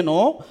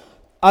செய்யணும்.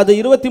 அது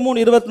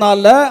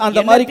 23-24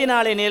 அந்த மாதிரி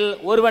நாளினில்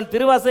ஒருவன்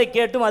திருவசை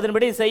கேட்டும்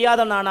அதன்படி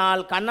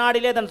செய்யாதவனானால்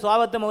கண்ணாடியிலே தன்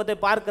சுவாபத்த முகத்தை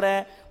பார்க்கிற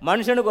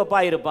மனுஷனுக்கு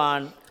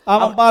ஒப்பாயிருப்பான்.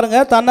 அவன் பாருங்க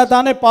தன்னை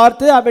தானே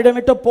பார்த்து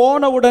அவ்விடமிட்டு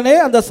போன உடனே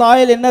அந்த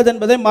சாயல் என்னது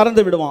என்பதை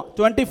மறந்து விடுவான்.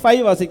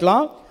 25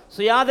 வாசிக்கலாம்.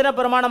 சுயாதீன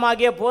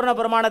பிரமாணமாகிய பூர்ண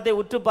பிரமாணத்தை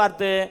உற்று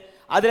பார்த்து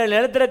அதில்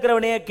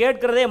நிலைத்திருக்கிறவனே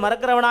கேட்கிறதே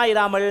மறக்கிறவனாய்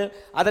இராமல்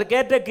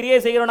அதற்கேற்ற கிரியை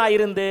செய்கிறவனாய்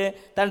இருந்து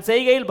தன்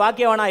செய்கையில்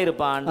பாக்கியவனாய்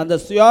இருப்பான். அந்த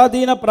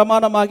சுயாதீன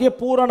பிரமாணமாகிய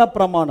பூரண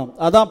பிரமாணம்,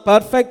 அதான்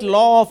பர்ஃபெக்ட்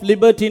லா ஆஃப்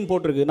லிபர்ட்டின்னு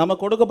போட்டிருக்கு. நம்ம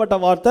கொடுக்கப்பட்ட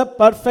வார்த்தை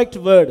perfect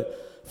word,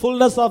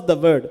 fullness of the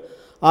word.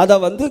 அதை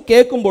வந்து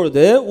கேட்கும்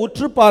பொழுது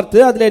உற்று பார்த்து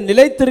அதில்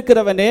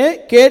நிலைத்திருக்கிறவனே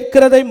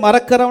கேட்கிறதை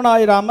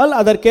மறக்கிறவனாயிராமல்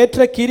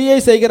அதற்கேற்ற கிரியை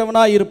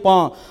செய்கிறவனாய்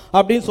இருப்பான்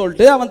அப்படின்னு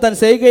சொல்லிட்டு அவன்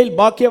தன் செய்கையில்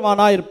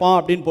பாக்கியவானாக இருப்பான்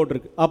அப்படின்னு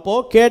போட்டிருக்கு.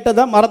 அப்போது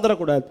கேட்டதை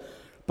மறந்துடக்கூடாது.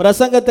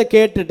 பிரசங்கத்தை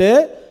கேட்டுட்டு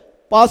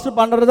பாஸ்டர்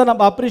பண்ணுறதை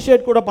நம்ம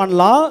அப்ரிஷியேட் கூட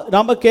பண்ணலாம்.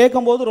 நம்ம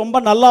கேட்கும்போது ரொம்ப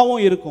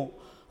நல்லாவும் இருக்கும்.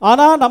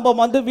 ஆனால் நம்ம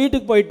வந்து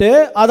வீட்டுக்கு போயிட்டு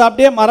அதை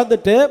அப்படியே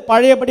மறந்துட்டு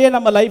பழையபடியே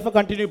நம்ம லைஃப்பை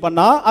கண்டினியூ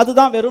பண்ணால்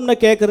அதுதான் வெறும்னு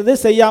கேட்குறது,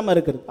 செய்யாமல்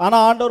இருக்குது.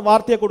 ஆனால் ஆண்டவர்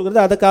வார்த்தையை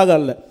கொடுக்குறது அதுக்காக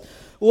அல்ல.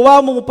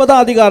 உபாகமம்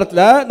 30ஆம்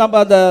அதிகாரத்தில் நம்ம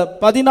அந்த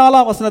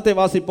 14ஆம் வசனத்தை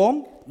வாசிப்போம்.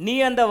 நீ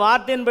அந்த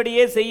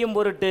வார்த்தையின்படியே செய்யும்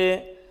பொருட்டு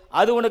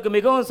அது உனக்கு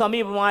மிகவும்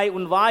சமீபமாய்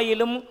உன்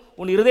வாயிலும்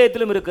உன்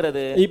இருதயத்திலும்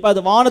இருக்கிறது. இப்போ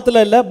அது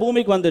வானத்தில் இல்லை,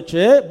 பூமிக்கு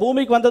வந்துச்சு.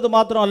 பூமிக்கு வந்தது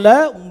மாத்திரம் இல்லை,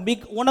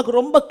 உனக்கு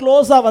ரொம்ப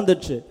க்ளோஸாக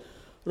வந்துச்சு.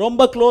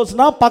 ரொம்ப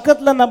க்ளோஸ்னா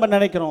பக்கத்தில் நம்ம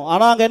நினைக்கிறோம்.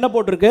 ஆனால் அங்கே என்ன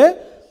போட்டிருக்கு?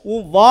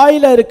 உன்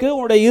வாயில் இருக்கு,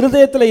 உன்னோட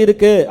இருதயத்தில்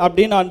இருக்கு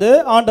அப்படின்னு வந்து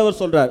ஆண்டவர்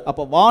சொல்றார்.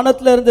 அப்போ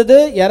வானத்தில் இருந்தது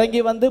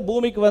இறங்கி வந்து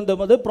பூமிக்கு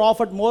வந்தபோது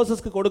ப்ராஃபட்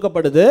மோசஸ்க்கு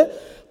கொடுக்கப்படுது.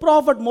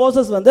 ப்ராஃபட்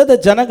மோசஸ் வந்து அந்த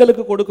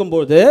ஜனங்களுக்கு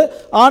கொடுக்கும்போது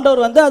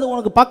ஆண்டவர் வந்து அது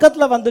உனக்கு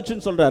பக்கத்தில்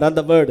வந்துச்சுன்னு சொல்றார்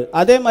அந்த வேர்டு.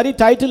 அதே மாதிரி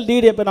டைட்டில்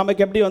டீட் இப்போ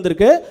நமக்கு எப்படி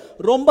வந்திருக்கு?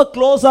 ரொம்ப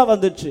க்ளோஸாக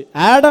வந்துச்சு.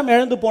 ஆடம்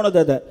எழுந்து போனது.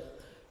 அதை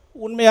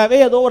உண்மையாகவே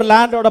ஏதோ ஒரு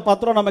லேண்டோட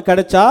பத்திரம் நமக்கு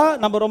கிடைச்சா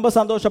நம்ம ரொம்ப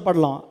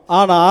சந்தோஷப்படலாம்.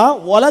 ஆனால்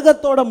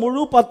உலகத்தோட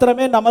முழு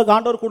பத்திரமே நமக்கு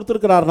ஆண்டவர்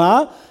கொடுத்துருக்கிறாருன்னா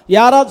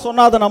யாராவது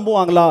சொன்னால் அதை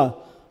நம்புவாங்களா?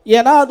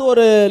 ஏன்னா அது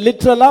ஒரு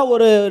லிட்ரலாக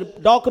ஒரு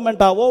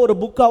டாக்குமெண்ட்டாவோ ஒரு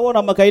புக்காவோ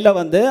நம்ம கையில்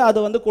வந்து அது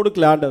வந்து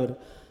கொடுக்கல ஆண்டவர்.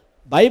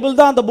 பைபிள்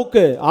தான் அந்த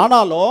புக்கு,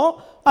 ஆனாலும்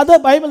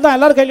அது பைபிள் தான்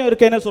எல்லார் கையிலும்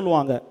இருக்கேன்னு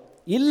சொல்லுவாங்க.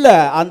 இல்லை,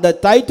 அந்த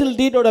டைட்டில்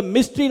டீடோட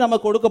மிஸ்ட்ரி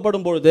நமக்கு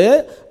கொடுக்கப்படும் பொழுது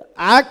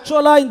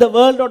ஆக்சுவலாக இந்த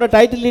வேர்ல்டோட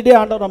டைட்டில் டீடே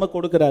ஆண்டவர் நமக்கு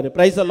கொடுக்குறாரு.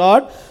 Price the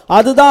Lord.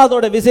 அதுதான்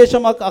அதோட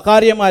விசேஷமாக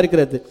காரியமாக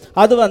இருக்கிறது.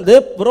 அது வந்து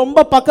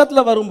ரொம்ப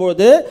பக்கத்தில்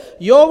வரும்போது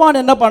யோவான்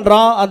என்ன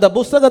பண்ணுறான்? அந்த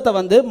புஸ்தகத்தை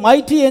வந்து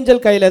மைட்டி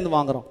ஏஞ்சல் கையிலேருந்து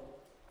வாங்குறான்.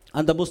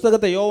 அந்த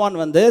புஸ்தகத்தை யோவான்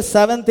வந்து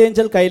 7th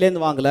ஏஞ்சல்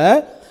கையிலேருந்து வாங்கலை,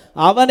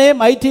 அவனே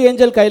மைட்டி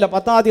ஏஞ்சல் கையில்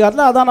 10ஆம்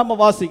அதிகாரத்தில் அதான் நம்ம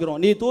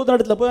வாசிக்கிறோம். நீ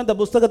தூதனிடத்தில் போய் அந்த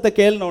புஸ்தகத்தை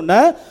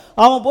கேளுனோடனே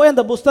அவன் போய்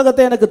அந்த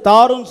புஸ்தகத்தை எனக்கு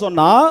தாருன்னு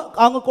சொன்னால்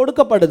அங்கே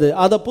கொடுக்கப்படுது.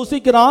 அதை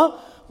புசிக்கிறான்.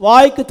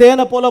 வாய்க்கு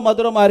தேனை போல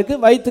மதுரமாக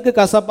இருக்குது, வயிற்றுக்கு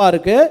கசப்பாக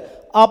இருக்குது.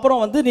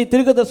 அப்புறம் வந்து நீ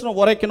தீர்க்கதரிசனம்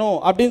உரைக்கணும்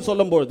அப்படின்னு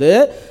சொல்லும்போது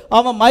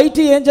அவன்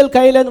மைட்டி ஏஞ்சல்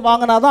கையிலேருந்து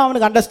வாங்கினா தான்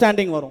அவனுக்கு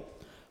அண்டர்ஸ்டாண்டிங் வரும்.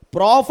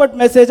 ப்ராஃபட்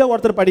மெசேஜை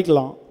ஒருத்தர்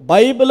படிக்கலாம்,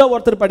 பைபிளை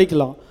ஒருத்தர்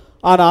படிக்கலாம்,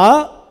 ஆனால்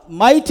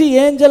மைட்டி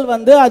ஏஞ்சல்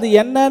வந்து அது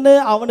என்னன்னு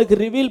அவனுக்கு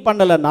ரிவீல்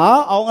பண்ணலைன்னா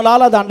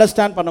அவங்களால அதை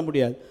அண்டர்ஸ்டாண்ட் பண்ண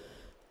முடியாது.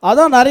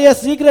 அதான் நிறைய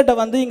சீக்ரெட்டை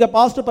வந்து இங்கே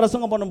பாஸ்ட்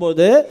பிரசங்கம்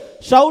பண்ணும்போது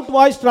shout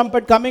voice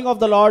trumpet coming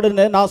of the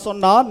லார்டுன்னு நான்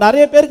சொன்னால்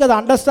நிறைய பேருக்கு அது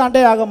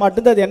அண்டர்ஸ்டாண்டே ஆக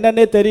மாட்டேங்குது. அது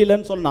என்னன்னே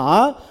தெரியலன்னு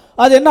சொன்னால்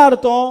அது என்ன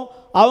அர்த்தம்?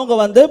 அவங்க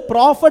வந்து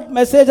ப்ராஃபட்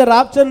மெசேஜை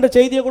ராப்சர்ன்ற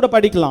செய்தியை கூட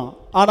படிக்கலாம்,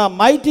 ஆனால்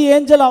மைட்டி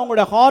ஏஞ்சல்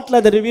அவங்களோட ஹார்ட்டில்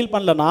அதை ரிவீல்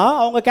பண்ணலன்னா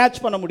அவங்க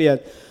கேட்ச் பண்ண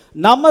முடியாது.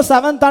 நம்ம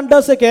 7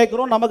 thunders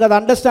கேட்குறோம், நமக்கு அது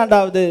அண்டர்ஸ்டாண்ட்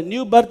ஆகுது.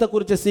 நியூ பர்த்தை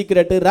குறித்த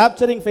சீக்ரெட்டு,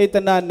 ராப்சரிங்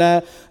ஃபெய்த் என்ன,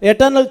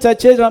 எட்டர்னல்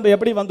சர்ச்சேஜ் நம்ம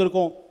எப்படி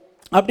வந்திருக்கோம்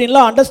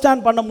அப்படின்லாம்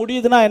அண்டர்ஸ்டாண்ட் பண்ண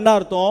முடியுதுன்னா என்ன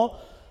அர்த்தம்?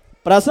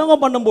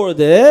 பிரசங்கம்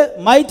பண்ணும்பொழுது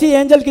மைட்டி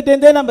ஏஞ்சல்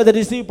கிட்டேருந்தே நம்ம இதை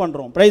ரிசீவ்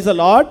பண்ணுறோம். Price the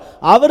Lord.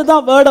 அவர்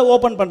தான் வேர்டை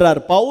ஓப்பன் பண்ணுறார்.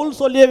 பவுல்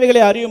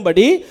சொல்லியவைகளை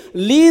அறியும்படி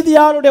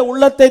லீதியாருடைய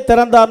உள்ளத்தை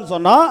திறந்தார்னு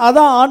சொன்னால்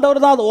அதான்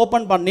ஆண்டவர் தான் அதை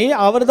ஓப்பன் பண்ணி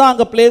அவர் தான்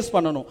அங்கே பிளேஸ்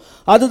பண்ணணும்.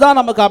 அதுதான்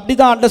நமக்கு அப்படி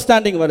தான்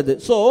அண்டர்ஸ்டாண்டிங் வருது.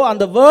 ஸோ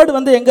அந்த வேர்டு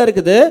வந்து எங்கே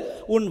இருக்குது?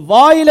 உன்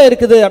வாயில்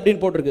இருக்குது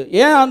அப்படின்னு போட்டிருக்கு.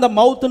 ஏன் அந்த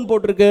மவுத்துன்னு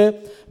போட்டிருக்கு?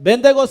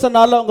 பெந்தேகோஸ்தே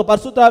நாளில் அவங்க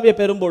பரிசுத்த ஆவியை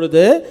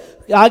பெறும்பொழுது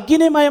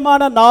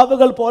அக்னிமயமான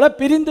நாவுகள் போல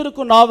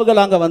பிரிந்திருக்கும்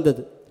நாவுகள் அங்கே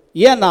வந்தது.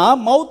 ஏன்னா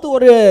மவுத்து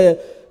ஒரு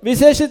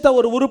விசேஷித்த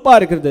ஒரு உறுப்பாக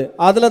இருக்கிறது.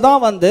 அதில்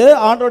தான் வந்து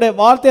ஆண்டோடைய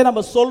வார்த்தையை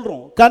நம்ம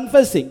சொல்கிறோம்.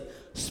 கன்ஃபெஸிங்,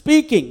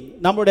 ஸ்பீக்கிங்,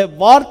 நம்மளுடைய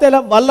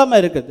வார்த்தையில் வல்லமை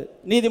இருக்குது.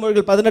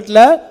 நீதிமொழிகள்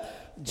 18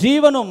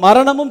 ஜீவனும்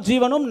மரணமும்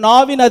ஜீவனும்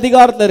நாவின்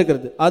அதிகாரத்தில்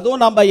இருக்கிறது.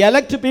 அதுவும் நம்ம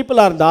எலெக்ட்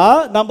பீப்புளாக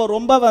இருந்தால் நம்ம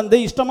ரொம்ப வந்து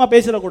இஷ்டமாக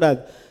பேசிடக்கூடாது.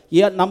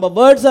 நம்ம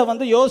வேர்ட்ஸை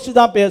வந்து யோசித்து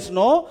தான்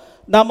பேசணும்.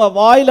 நம்ம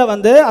வாயில்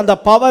வந்து அந்த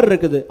பவர்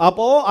இருக்குது.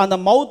 அப்போது அந்த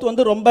மவுத்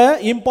வந்து ரொம்ப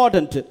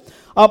இம்பார்ட்டன்ட்டு.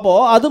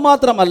 அப்போது அது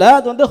மாத்திரமல்ல,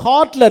 அது வந்து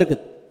ஹார்ட்டில்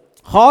இருக்குது.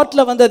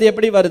 ஹார்ட்டில் வந்து அது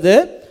எப்படி வருது?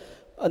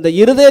 அந்த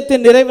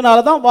இருதயத்தின்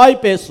நிறைவினால தான் வாய்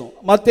பேசும்.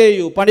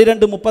 மத்தேயு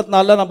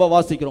 12:34 நம்ம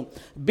வாசிக்கிறோம்.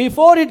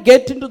 Before it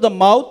get in to the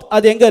மவுத்,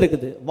 அது எங்கே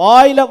இருக்குது?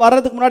 வாயில்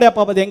வர்றதுக்கு முன்னாடி.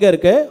 அப்போ அது எங்கே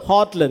இருக்குது?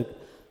 ஹார்ட்டில் இருக்குது.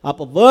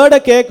 அப்போ வேர்டை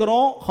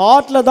கேட்குறோம்,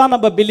 ஹார்ட்டில் தான்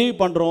நம்ம பிலீவ்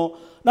பண்ணுறோம்.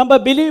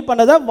 நம்ம பிலீவ்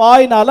பண்ணதை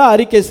வாயினால்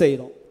அறிக்கை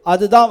செய்கிறோம்.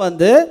 அதுதான்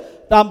வந்து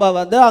நம்ம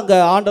வந்து அங்கே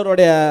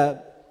ஆண்டவருடைய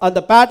அந்த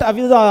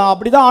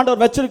அப்படி தான்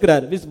ஆண்டவர்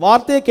வச்சிருக்கிறார்.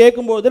 வார்த்தையை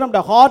கேட்கும்போது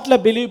நம்ம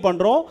ஹார்ட்டில் பிலீவ்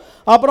பண்ணுறோம்,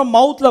 அப்புறம்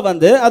மவுத்தில்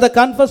வந்து அதை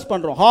கன்ஃபஸ்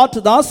பண்ணுறோம். ஹார்ட்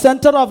தான்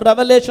சென்டர் ஆஃப்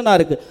ரெவலேஷனாக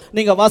இருக்குது.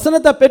 நீங்கள்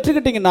வசனத்தை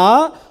பெற்றுக்கிட்டிங்கன்னா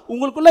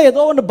உங்களுக்குள்ளே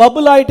ஏதோ ஒன்று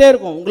பபுள் ஆகிட்டே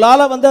இருக்கும்.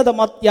 உங்களால் வந்து அதை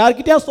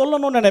யார்கிட்டயா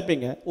சொல்லணும்னு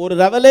நினைப்பீங்க. ஒரு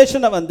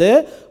ரெவலேஷனை வந்து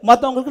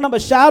மற்றவங்களுக்கு நம்ம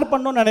ஷேர்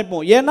பண்ணணும்னு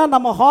நினைப்போம். ஏன்னா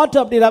நம்ம ஹார்ட்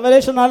அப்படி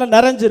ரெவலேஷனால்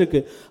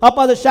நிறைஞ்சிருக்கு. அப்போ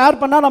அதை ஷேர்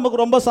பண்ணால்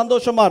நமக்கு ரொம்ப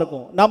சந்தோஷமாக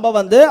இருக்கும். நம்ம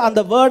வந்து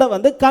அந்த வேர்டை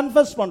வந்து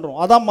கன்ஃபஸ் பண்ணுறோம்.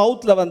 அதான்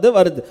மவுத்தில் வந்து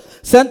வருது,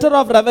 சென்டர்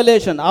ஆஃப்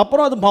ரெவலேஷன்.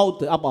 அப்புறம் அது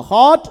மவுத். அப்போ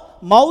ஹார்ட்,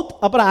 மவுத்,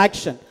 அப்புறம்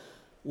ஆக்ஷன்.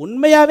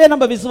 உண்மையாகவே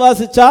நம்ம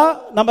விசுவாசிச்சா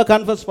நம்ம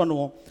கன்ஃபஸ்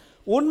பண்ணுவோம்.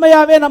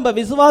 உண்மையாகவே நம்ம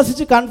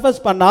விசுவாசித்து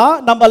கன்ஃபஸ் பண்ணால்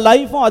நம்ம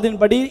லைஃப்பும்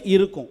அதன்படி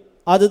இருக்கும்.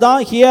 அதுதான்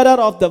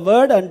hearer of the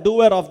word and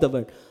doer of the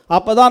word.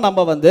 அப்போ தான்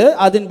நம்ம வந்து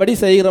அதன்படி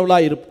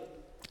செய்கிறவளாக இருப்போம்.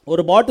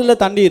 ஒரு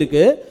பாட்டிலில் தண்ணி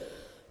இருக்குது.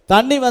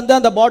 தண்ணி வந்து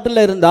அந்த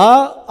பாட்டிலில்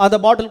இருந்தால் அந்த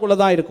பாட்டிலுக்குள்ளே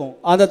தான் இருக்கும்.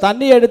 அந்த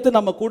தண்ணியை எடுத்து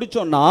நம்ம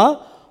குடித்தோன்னா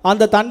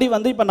அந்த தண்ணி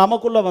வந்து இப்போ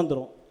நமக்குள்ளே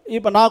வந்துடும்.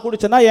 இப்போ நான்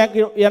குடித்தேன்னா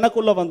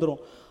எனக்குள்ளே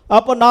வந்துடும்.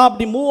 அப்போ நான்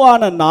அப்படி மூவ்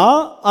ஆனேன்னா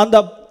அந்த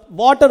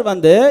வாட்டர்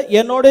வந்து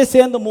என்னோடய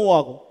சேர்ந்து மூவ்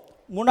ஆகும்.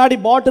 முன்னாடி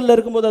பாட்டிலில்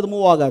இருக்கும்போது அது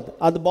மூவ் ஆகாது.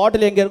 அது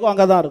பாட்டில் எங்கே இருக்கோ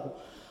அங்கே தான் இருக்கும்.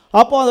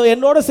 அப்போ அது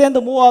என்னோட சேர்ந்து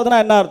மூவ் ஆகுதுன்னா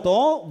என்ன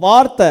அர்த்தம்?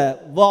 வார்த்தை,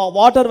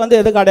 வாட்டர் வந்து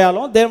எதுக்கு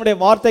அடையாளம்? தேவனுடைய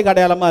வார்த்தைக்கு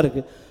அடையாளமாக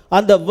இருக்குது.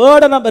 அந்த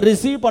வேர்டை நம்ம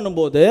ரிசீவ்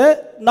பண்ணும்போது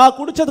நான்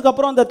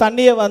குடித்ததுக்கப்புறம் அந்த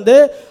தண்ணியை வந்து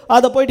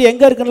அதை போயிட்டு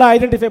எங்கே இருக்குன்னா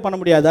ஐடென்டிஃபை பண்ண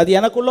முடியாது, அது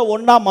எனக்குள்ளே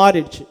ஒன்றா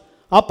மாறிடுச்சு.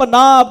 அப்போ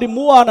நான் அப்படி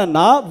மூவ்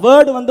ஆனேன்னா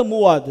வேர்டு வந்து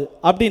மூவ் ஆகுது.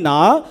 அப்படின்னா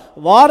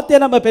வார்த்தையை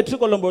நம்ம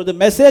பெற்றுக்கொள்ளும்பொழுது,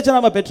 மெசேஜை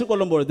நம்ம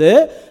பெற்றுக்கொள்ளும்பொழுது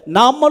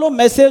நம்மளும்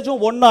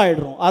மெசேஜும்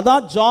ஒன்றாயிடுறோம்.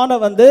 அதான் ஜானை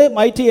வந்து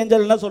மைட்டி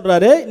ஏஞ்சல் என்ன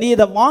சொல்கிறாரு, நீ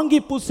இதை வாங்கி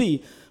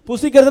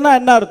புசிக்கிறதுனா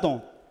என்ன அர்த்தம்?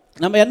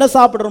 நம்ம என்ன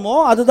சாப்பிட்றோமோ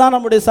அதுதான்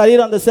நம்முடைய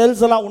சரீரம், அந்த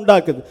செல்ஸ் எல்லாம்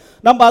உண்டாக்குது.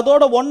 நம்ம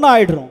அதோட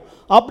ஒன்றாயிடுறோம்.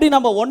 அப்படி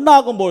நம்ம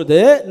ஒன்றாகும்போது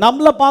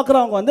நம்மளை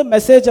பார்க்குறவங்க வந்து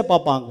மெசேஜை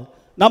பார்ப்பாங்க.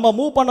 நம்ம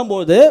மூவ்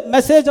பண்ணும்போது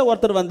மெசேஜை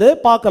ஒருத்தர் வந்து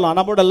பார்க்கலாம்.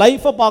 நம்மளோட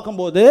லைஃப்பை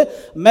பார்க்கும்போது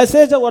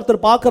மெசேஜை ஒருத்தர்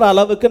பார்க்குற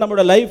அளவுக்கு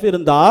நம்மளோட லைஃப்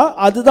இருந்தால்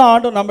அதுதான்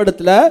ஆண்டவர் நம்ம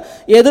இடத்துல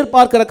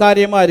எதிர்பார்க்கிற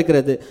காரியமாக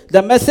இருக்கிறது.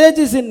 The message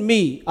is in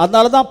me.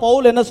 அதனால தான்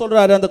பவுல் என்ன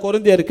சொல்கிறாரு அந்த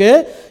கொரிந்தியருக்கு,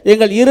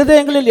 எங்கள்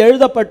இருதயங்களில்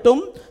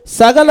எழுதப்பட்டும்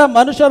சகல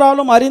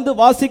மனுஷராலும் அறிந்து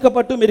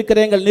வாசிக்கப்பட்டும் இருக்கிற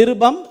எங்கள்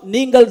நிருபம்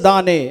நீங்கள்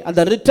தானே.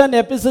 அந்த ரிட்டன்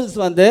எபிசல்ஸ்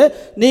வந்து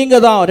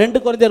நீங்கள் தான்.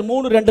 2 கொரிந்தியர்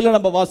 3:2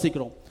 நம்ம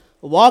வாசிக்கிறோம்.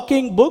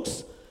 Walking books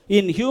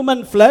in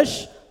human flush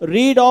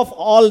read of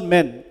all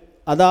men.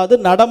 அதாவது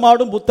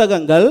நடமாடும்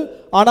புத்தகங்கள்,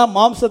 ஆனால்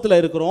மாம்சத்தில்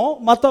இருக்கிறோம்,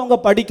 மற்றவங்க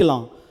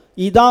படிக்கலாம்.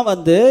 இதான்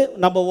வந்து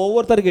நம்ம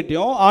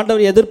ஒவ்வொருத்தர்கிட்டையும்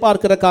ஆண்டவர்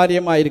எதிர்பார்க்கிற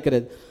காரியமாக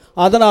இருக்கிறது.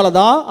 அதனால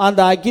தான் அந்த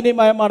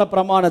அக்னிமயமான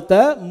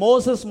பிரமாணத்தை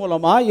மோசஸ்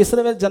மூலமாக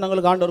இஸ்ரவேல்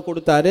ஜனங்களுக்கு ஆண்டவர்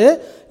கொடுத்தாரு.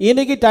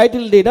 இன்னைக்கு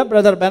டைட்டில் டீடை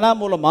பிரதர் பெனா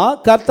மூலமாக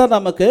கர்த்தர்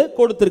நமக்கு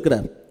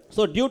கொடுத்துருக்கிறார்.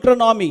 ஸோ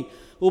டியூட்ரனாமி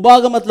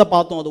உபாகமத்தில்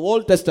பார்த்தோம், அது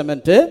ஓல்ட்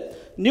டெஸ்டமெண்ட்டு.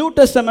 நியூ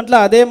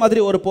டெஸ்டமெண்ட்டில் அதே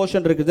மாதிரி ஒரு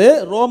போர்ஷன் இருக்குது.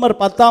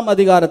 ரோமர் 10ஆம்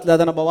அதிகாரத்தில்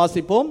அதை நம்ம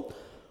வாசிப்போம்.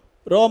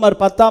 ரோமர்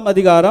 10ஆம்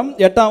அதிகாரம்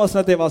 8ஆம்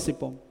வசனத்தை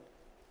வாசிப்போம்.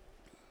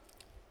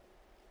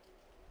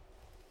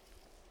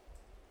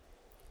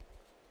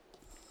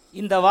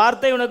 இந்த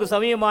வார்த்தை உனக்கு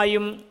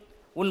சமயமாயும்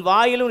உன்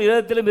வாயிலும்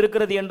இதயத்திலும்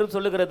இருக்கிறது என்று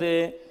சொல்லுகிறது.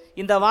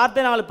 இந்த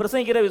வார்த்தை நாங்கள்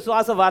பிரசங்கிக்கிற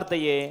விசுவாச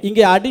வார்த்தையே.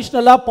 இங்கே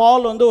அடிஷ்னலா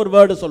பால் வந்து ஒரு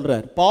வேர்டு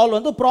சொல்றார். பால்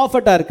வந்து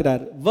ப்ராஃபட்டா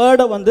இருக்கிறார்,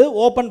 வேர்டை வந்து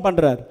ஓபன்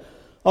பண்றார்.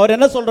 அவர்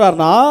என்ன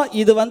சொல்றாருன்னா,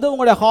 இது வந்து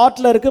உங்களுடைய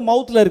ஹார்ட்ல இருக்கு,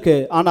 மவுத்ல இருக்கு,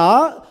 ஆனா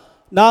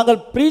நாங்கள்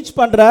ப்ரீச்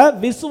பண்ற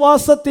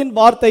விசுவாசத்தின்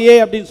வார்த்தையே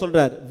அப்படின்னு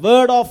சொல்றார்.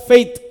 Word of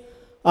faith.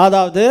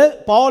 அதாவது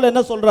பவுல்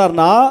என்ன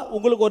சொல்றாருன்னா,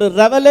 உங்களுக்கு ஒரு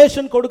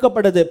ரெவலேஷன்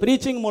கொடுக்கப்படுது,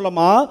 ப்ரீச்சிங்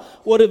மூலமா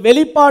ஒரு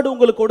வெளிப்பாடு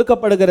உங்களுக்கு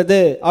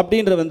கொடுக்கப்படுகிறது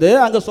அப்படின்ற வந்து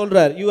அங்க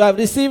சொல்றார். You have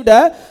received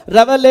a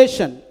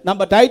revelation.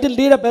 நம்ம டைட்டில்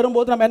டீடை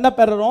பெறும்போது நம்ம என்ன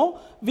பெறுறோம்?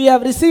 we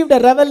have received a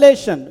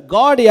revelation.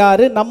 God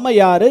யாரு, நம்ம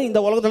யாரு, இந்த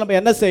உலகத்தில் நம்ம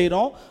என்ன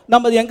செய்கிறோம்,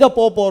 நம்ம எங்கே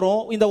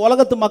போகிறோம், இந்த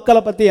உலகத்து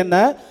மக்களை பற்றி என்ன,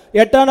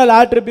 எட்டர்னல்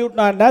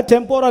ஆட்ரிபியூட்னா என்ன,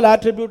 டெம்போரல்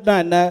ஆட்ரிபியூட்னா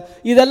என்ன,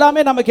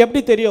 இதெல்லாமே நமக்கு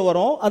எப்படி தெரிய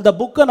வரும்? அந்த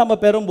புக்கை நம்ம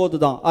பெறும்போது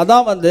தான்.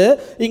 அதான் வந்து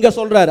இங்கே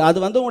சொல்கிறாரு, அது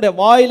வந்து உங்களுடைய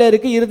வாயில்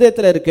இருக்குது,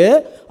 இருதயத்தில்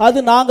இருக்குது, அது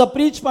நாங்கள்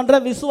ப்ரீச்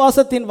பண்ணுற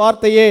விசுவாசத்தின்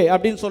வார்த்தையே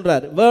அப்படின்னு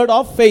சொல்கிறார். Word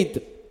of faith.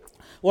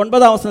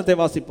 9ஆம் வசனத்தை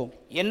வாசிப்போம்.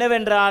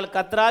 என்னவென்றால்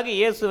கர்த்தராகிய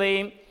இயேசுவை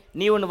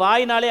நீ உன்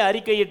வாயினாலே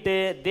அறிக்கையிட்டு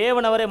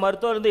தேவன் அவரை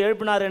மருத்துவருந்து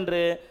எழுப்பினார் என்று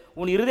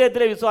உன்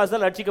இருதயத்திலே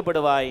விசுவாசத்தால்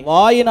ரட்சிக்கப்படுவாய்.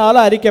 வாயினால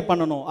அறிக்கை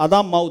பண்ணணும்,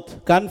 அதான் மவுத்.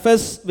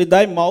 Confess with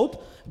thy mouth,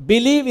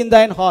 believe in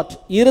thine heart.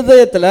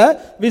 இருதயத்தில்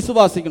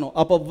விசுவாசிக்கணும்.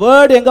 அப்போ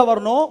வேர்டு எங்கே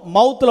வரணும்?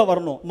 மவுத்தில்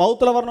வரணும்.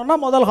 மவுத்தில் வரணும்னா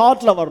முதல்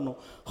ஹார்ட்டில் வரணும்.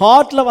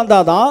 ஹார்ட்டில்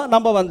வந்தால் தான்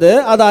நம்ம வந்து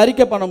அதை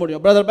அறிக்கை பண்ண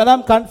முடியும். பிரதர்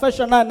பெனாம்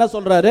கன்ஃபெஷன்னா என்ன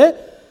சொல்கிறாரு?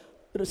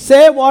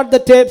 say what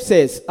the tape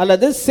says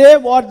அல்லது say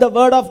what the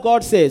word of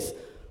God says.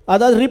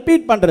 அதாவது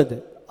ரிப்பீட் பண்ணுறது.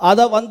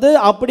 அதை வந்து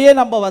அப்படியே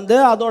நம்ம வந்து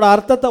அதோட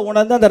அர்த்தத்தை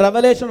உணர்ந்து அந்த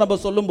ரெவலேஷன் நம்ம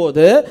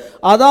சொல்லும்போது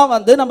அதான்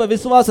வந்து நம்ம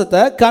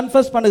விசுவாசத்தை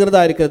கன்ஃபெஸ்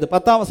பண்ணுகிறதா இருக்கிறது.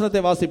 10ஆம்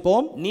வசனத்தை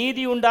வாசிப்போம்.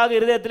 நீதி உண்டாக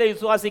இருதயத்திலே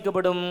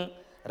விசுவாசிக்கப்படும்,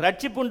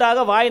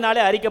 ரட்சிப்புண்டாக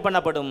வாயினாலே அறிக்கை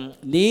பண்ணப்படும்.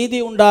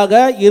 நீதி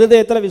உண்டாக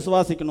இருதயத்தில்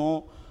விசுவாசிக்கணும்,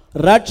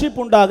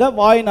 ரட்சிப்புண்டாக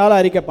வாயினால்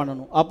அறிக்கை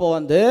பண்ணணும். அப்போ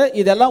வந்து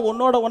இதெல்லாம்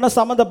ஒன்னோட ஒன்று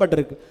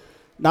சம்மந்தப்பட்டிருக்கு.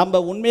 நம்ம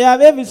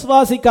உண்மையாகவே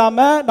விசுவாசிக்காம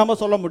நம்ம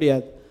சொல்ல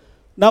முடியாது.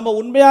 நம்ம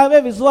உண்மையாகவே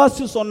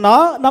விசுவாசி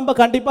சொன்னால் நம்ம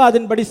கண்டிப்பாக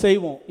அதன்படி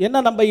செய்வோம்.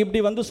 என்ன நம்ம இப்படி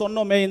வந்து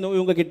சொன்னோமே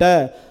இவங்க கிட்ட,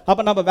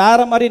 அப்போ நம்ம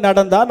வேற மாதிரி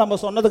நடந்தால் நம்ம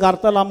சொன்னதுக்கு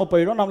அர்த்தம் இல்லாமல்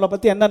போயிடும், நம்மளை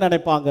பற்றி என்ன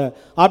நினைப்பாங்க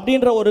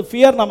அப்படின்ற ஒரு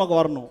ஃபியர் நமக்கு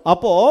வரணும்.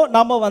 அப்போது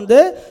நம்ம வந்து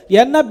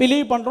என்ன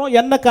பிலீவ் பண்ணுறோம்,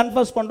 என்ன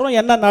கன்ஃபஸ் பண்ணுறோம்,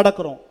 என்ன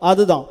நடக்கிறோம்,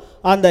 அதுதான்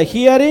அந்த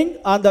ஹியரிங்,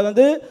 அந்த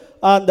வந்து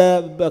அந்த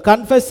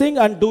கன்ஃபெஸிங்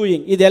அண்ட்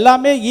டூயிங், இது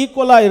எல்லாமே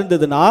ஈக்குவலாக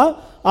இருந்ததுன்னா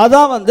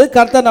அதான் வந்து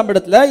கர்த்தர் நம்ம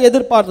இடத்துல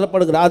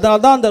எதிர்பார்க்கப்படுகிறார். அதனால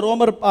தான் அந்த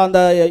ரோமர் அந்த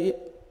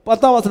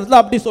 10ஆம் வசனத்தில்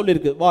அப்படி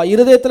சொல்லியிருக்கு,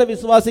 இருதயத்தில்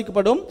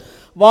விசுவாசிக்கப்படும்,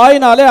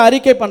 வாயினாலே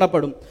அறிக்கை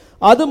பண்ணப்படும்.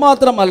 அது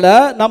மாத்திரமல்ல,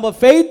 நம்ம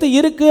ஃபெய்த்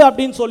இருக்கு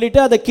அப்படின்னு சொல்லிட்டு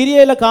அதை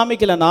கிரியையில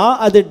காமிக்கலன்னா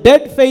அது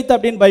டெட் ஃபெய்த்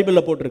அப்படின்னு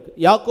பைபிளில் போட்டிருக்கு.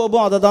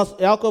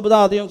 யாக்கோபு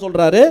தான் அதையும்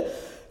சொல்றாரு.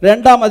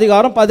 2ஆம்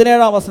அதிகாரம்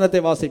 17ஆம்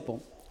வசனத்தை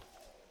வாசிப்போம்.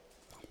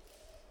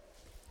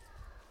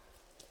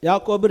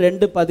 யாக்கோபு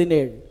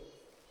 2:17.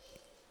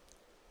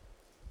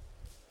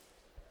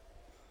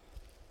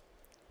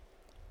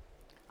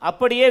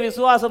 அப்படியே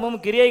விசுவாசமும்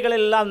கிரியைகள்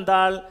எல்லாம்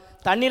இருந்தால்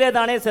தண்ணீரே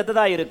தானே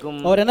செத்ததா இருக்கும்.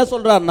 அவர் என்ன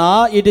சொல்றாருன்னா,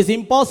 it is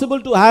impossible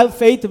to have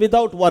faith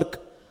without work.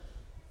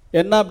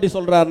 என்ன அப்படி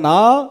சொல்றாருன்னா,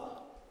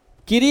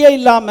 கிரியை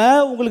இல்லாம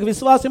உங்களுக்கு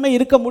விசுவாசமே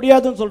இருக்க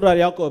முடியாதுன்னு சொல்றாரு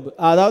யாக்கோபு.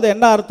 அதாவது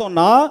என்ன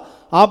அர்த்தம்னா,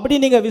 அப்படி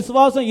நீங்க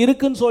விசுவாசம்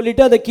இருக்குன்னு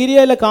சொல்லிட்டு அதை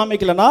கிரியையில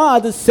காமிக்கலனா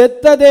அது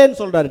செத்ததேன்னு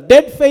சொல்றாரு.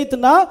 Dead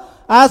ஃபெய்த்னா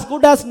as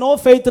good as no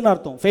faithன்னு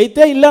அர்த்தம்,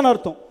 ஃபெய்த்தே இல்லைன்னு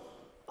அர்த்தம்.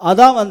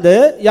 அதான் வந்து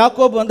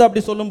யாக்கோபு வந்து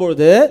அப்படி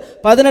சொல்லும்போது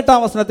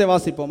 18ஆம் வசனத்தை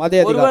வாசிப்போம்.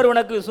 அதே ஒருவர்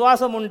உனக்கு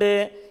விசுவாசம் உண்டு,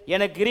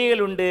 எனக்கு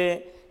கிரியைகள் உண்டு,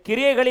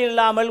 கிரியைகளில்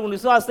இல்லாமல் உன்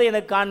விசுவாசத்தை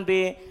எனக்கு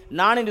காண்பி,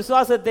 நான் என்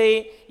விசுவாசத்தை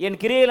என்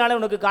கிரியைகளால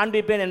உனக்கு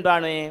காண்பிப்பேன்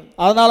என்பானே.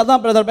 அதனால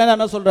தான் பிரதர் பேன்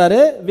என்ன சொல்றாரு,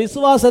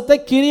 விசுவாசத்தை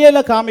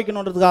கிரியையில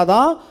காமிக்கணுன்றதுக்காக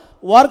தான்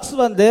ஒர்க்ஸ்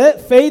வந்து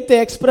ஃபெய்த்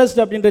எக்ஸ்பிரஸ்ட்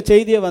அப்படின்ற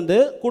செய்தியை வந்து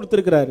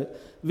கொடுத்துருக்கிறாரு.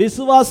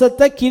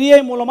 விசுவாசத்தை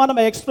கிரியை மூலமாக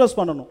நம்ம எக்ஸ்பிரஸ்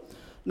பண்ணணும்.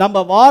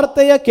 நம்ம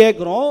வார்த்தையை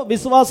கேட்குறோம்,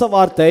 விசுவாச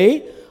வார்த்தை,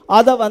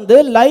 அதை வந்து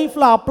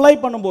லைஃப்பில் அப்ளை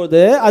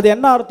பண்ணும்போது அது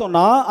என்ன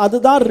அர்த்தம்னா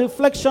அதுதான்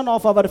ரிஃப்ளெக்ஷன்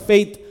ஆஃப் அவர்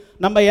ஃபெய்த்.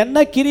 நம்ம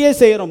என்ன கிரியை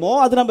செய்கிறோமோ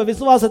அது நம்ம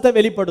விசுவாசத்தை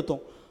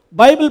வெளிப்படுத்தும்.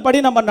 பைபிள் படி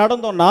நம்ம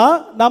நடந்தோம்னா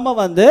நம்ம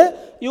வந்து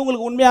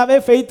இவங்களுக்கு உண்மையாகவே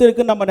ஃபெய்த்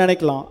இருக்குன்னு நம்ம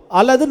நினைக்கலாம்.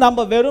 அல்லது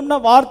நம்ம வெறும்னா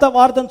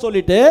வார்த்தைன்னு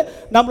சொல்லிட்டு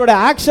நம்மளோட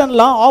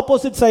ஆக்ஷன்லாம்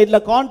ஆப்போசிட்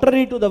சைடில்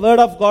contrary to the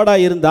word of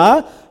காடாக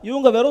இருந்தால்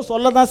இவங்க வெறும்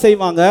சொல்ல தான்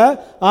செய்வாங்க,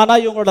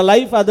 ஆனால் இவங்களோட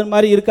லைஃப் அது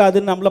மாதிரி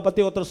இருக்காதுன்னு நம்மளை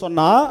பற்றி ஒருத்தர்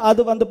சொன்னால்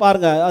அது வந்து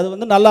பாருங்கள், அது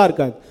வந்து நல்லா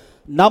இருக்காது.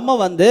 நம்ம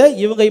வந்து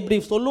இவங்க இப்படி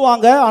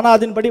சொல்லுவாங்க ஆனால்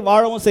அதன்படி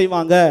வாழவும்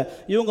செய்வாங்க,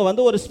 இவங்க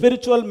வந்து ஒரு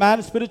ஸ்பிரிச்சுவல்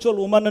மேன் ஸ்பிரிச்சுவல்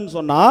உமன்னு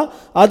சொன்னால்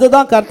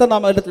அதுதான் கர்த்தர்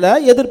நம்ம இடத்துல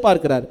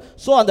எதிர்பார்க்கிறார்.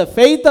 ஸோ அந்த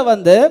ஃபெய்த்தை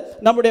வந்து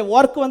நம்முடைய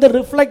ஒர்க் வந்து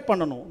ரிஃப்ளெக்ட்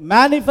பண்ணணும்,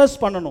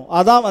 மேனிஃபெஸ்ட் பண்ணணும்.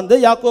 அதான் வந்து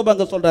யாக்கோபு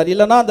அங்கே சொல்கிறார்.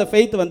 இல்லைனா அந்த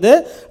ஃபெய்த் வந்து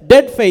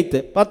டெட் ஃபெய்த்.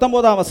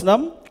 19ஆம்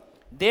வசனம்,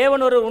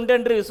 தேவன் ஒரு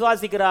உண்டென்று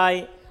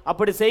விசுவாசிக்கிறாய்,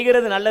 அப்படி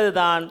செய்கிறது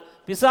நல்லதுதான்,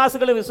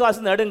 பிசாசுகளும்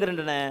விசுவாசம்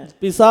நடுங்குகின்றன.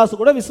 பிசாசு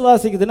கூட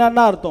விசுவாசிக்குதுன்னா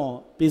என்ன அர்த்தம்,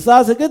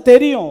 பிசாசுக்கு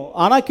தெரியும்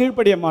ஆனால்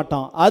கீழ்ப்படிய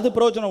மாட்டான், அது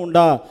பிரயோஜனம்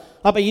உண்டா?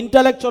 அப்போ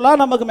இன்டலெக்சுவலாக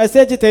நமக்கு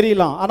மெசேஜ்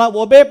தெரியலாம், ஆனால்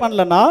ஒபே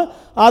பண்ணலன்னா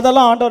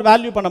அதெல்லாம் ஆண்டவர்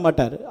வேல்யூ பண்ண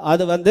மாட்டார்.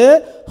 அது வந்து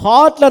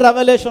ஹார்ட்டில்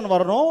ரெவலேஷன்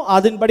வரணும்,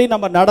 அதன்படி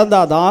நம்ம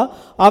நடந்தாதான்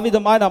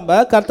அவ்விதமாக நம்ம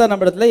கர்த்தர்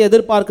நம்ம இடத்துல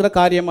எதிர்பார்க்கிற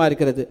காரியமாக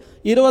இருக்கிறது.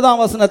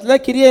 20ஆம்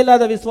வசனத்தில் கிரியை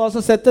இல்லாத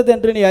விசுவாசம் செத்தது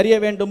என்று நீ அறிய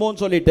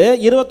வேண்டுமோன்னு சொல்லிட்டு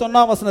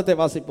 21ஆம் வசனத்தை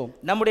வாசிப்போம்.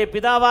 நம்முடைய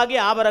பிதாவாகி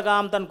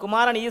ஆபிரகாம் தன்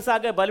குமாரன்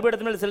ஈசாக்கை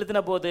பலிபீடத்தின் மேல்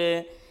செலுத்தின போது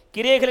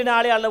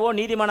கிரியைகளினாலே அல்லவோ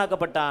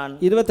நீதிமானாக்கப்பட்டான்.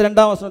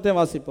 22ஆம் வசனத்தை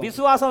வாசிப்போம்.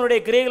 விசுவாசம்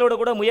அவருடைய கிரியைகளோடு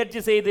கூட முயற்சி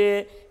செய்து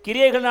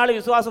கிரியைகளினாலே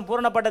விசுவாசம்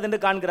பூரணப்பட்டது என்று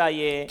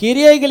காண்கிறாயே.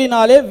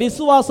 கிரியைகளினாலே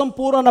விசுவாசம்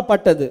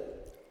பூரணப்பட்டது.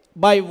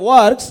 By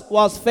works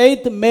was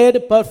faith made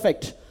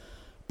perfect.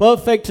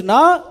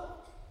 Perfectனா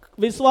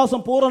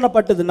விசுவாசம்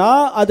பூரணப்பட்டதுன்னா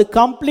அது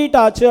கம்ப்ளீட்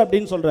ஆச்சு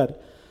அப்படின்னு சொல்றாரு.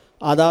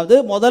 அதாவது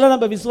முதல்ல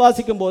நம்ம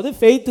விசுவாசிக்கும் போது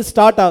ஃபெய்த்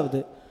ஸ்டார்ட்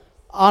ஆகுது,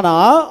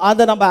 ஆனால்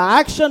அதை நம்ம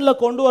ஆக்ஷனில்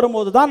கொண்டு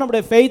வரும்போது தான்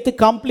நம்முடைய ஃபெய்த்து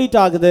கம்ப்ளீட்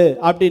ஆகுது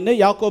அப்படின்னு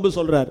யாக்கோபு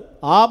சொல்கிறார்.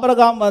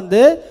 ஆபிரகாம்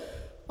வந்து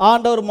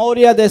ஆண்டவர்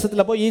மௌரியா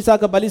தேசத்தில் போய்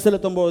ஈசாக்கை பலி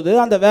செலுத்தும் போது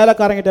அந்த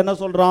வேலைக்காரங்கிட்ட என்ன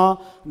சொல்கிறான்,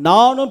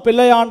 நானும்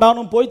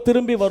பிள்ளையாண்டானும் போய்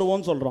திரும்பி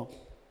வருவோன்னு சொல்கிறான்.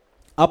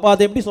 அப்போ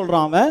அதை எப்படி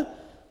சொல்கிறான் அவன்,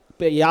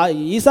 இப்போ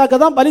ஈசாக்கை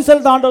தான் பலி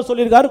செலுத்த ஆண்டவர்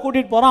சொல்லியிருக்காரு,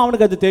 கூட்டிகிட்டு போகிறான்,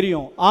 அவனுக்கு அது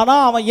தெரியும்.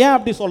 ஆனால் அவன் ஏன்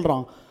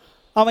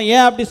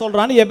அப்படி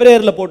சொல்கிறான்னு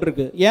எபிரேயரில்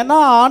போட்டிருக்கு. ஏன்னா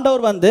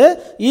ஆண்டவர் வந்து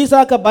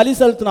ஈசாக்கை பலி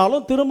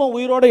செலுத்தினாலும் திரும்ப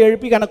உயிரோடு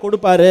எழுப்பி எனக்கு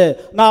கொடுப்பாரு,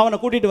 நான் அவனை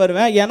கூட்டிகிட்டு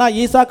வருவேன், ஏன்னா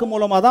ஈசாக்கு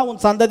மூலமாக தான்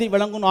உன் சந்ததி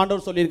விளங்கும்னு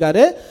ஆண்டவர்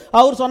சொல்லியிருக்காரு.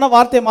 அவர் சொன்ன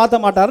வார்த்தையை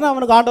மாற்ற மாட்டாருன்னு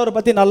அவனுக்கு ஆண்டவரை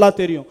பற்றி நல்லா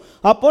தெரியும்.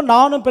 அப்போ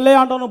நானும்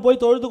பிள்ளையாண்டவனும்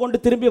போய் தொழுது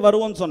கொண்டு திரும்பி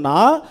வருவோன்னு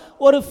சொன்னால்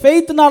ஒரு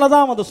ஃபெய்த்னால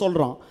தான் அவன் அதை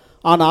சொல்கிறான்.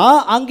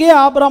 ஆனால் அங்கேயே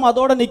ஆபிரகாம்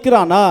அதோட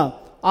நிற்கிறானா,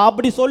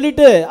 அப்படி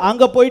சொல்லிட்டு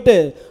அங்கே போயிட்டு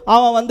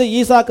அவன் வந்து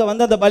ஈசாக்கை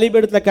வந்து அந்த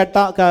பலிபீடத்தில்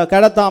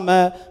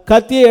கிடத்தாமல்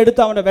கத்தியை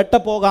எடுத்து அவனை வெட்ட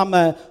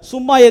போகாமல்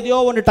சும்மா எதையோ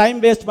ஒன்று டைம்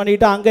வேஸ்ட்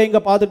பண்ணிட்டு அங்கே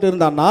இங்கே பார்த்துட்டு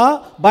இருந்தான்னா,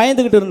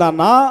 பயந்துக்கிட்டு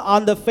இருந்தான்னா,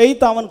 அந்த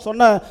ஃபெய்த் அவன்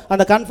சொன்ன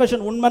அந்த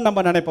கன்ஃபெஷன் உண்மைன்னு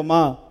நம்ம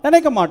நினைப்போமா?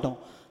 நினைக்க மாட்டோம்.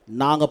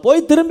 நாங்கள்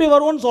போய் திரும்பி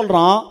வருவோன்னு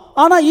சொல்கிறான்,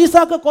 ஆனால்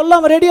ஈசாக்கை கொல்ல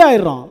அவன் ரெடி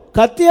ஆயிடுறான்,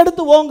 கத்தி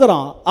எடுத்து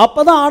ஓங்குறான். அப்போ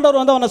தான்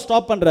ஆண்டவர் வந்து அவனை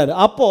ஸ்டாப் பண்ணுறாரு.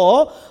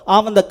 அப்போது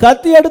அவன் அந்த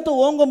கத்தி எடுத்து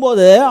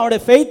ஓங்கும்போது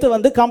அவனுடைய ஃபெய்த்து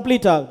வந்து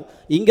கம்ப்ளீட் ஆகுது.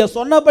 இங்கே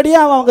சொன்னபடியே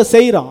அவங்க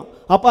செய்கிறான்.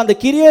 அப்போ அந்த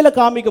கிரியையில்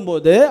காமிக்கும்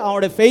போது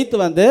அவனுடைய ஃபெய்த்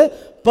வந்து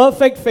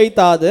பர்ஃபெக்ட்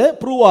ஃபெய்த் ஆகுது,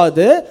 ப்ரூவ்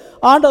ஆகுது.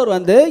 ஆண்டவர்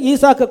வந்து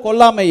ஈசாக்கை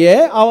கொல்லாமையே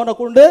அவனை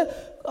கொண்டு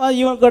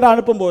இவன்கிட்ட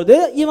அனுப்பும்போது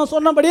இவன்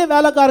சொன்னபடியே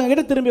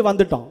வேலைக்காரங்கிட்ட திரும்பி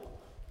வந்துட்டான்.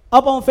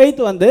 அப்போ அவன்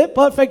ஃபெய்த் வந்து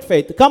பர்ஃபெக்ட்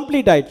ஃபெய்த்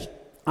கம்ப்ளீட் ஆயிடுச்சு.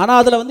 ஆனால்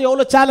அதில் வந்து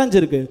எவ்வளோ சேலஞ்ச்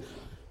இருக்குது.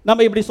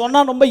 நம்ம இப்படி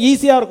சொன்னால் ரொம்ப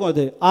ஈஸியாக இருக்கும்.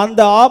 அது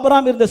அந்த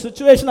ஆபிரகாம் இருந்த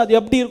சுச்சுவேஷன் அது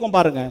எப்படி இருக்கும்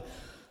பாருங்கள்.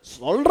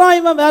 சொல்கிறான்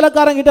இவன்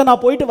வேலைக்காரங்கிட்ட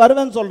நான் போயிட்டு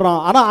வருவேன்னு சொல்கிறான்,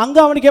 ஆனால் அங்கே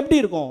அவனுக்கு எப்படி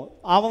இருக்கும்,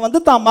 அவன் வந்து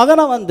தான்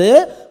மகனை வந்து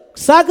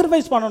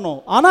சாக்ரிஃபைஸ் பண்ணணும்,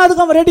 ஆனால்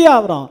அதுக்கு அவன் ரெடி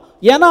ஆகிறான்.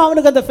 ஏன்னா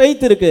அவனுக்கு அந்த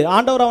ஃபெய்த் இருக்குது,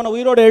 ஆண்டவர் அவனை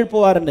உயிரோடு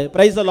எழுப்புவாருன்னு.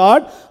 Praise the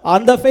Lord.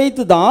 அந்த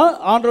ஃபெய்த் தான்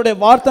ஆண்டவருடைய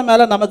வார்த்தை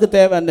மேலே நமக்கு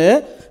தேவைன்னு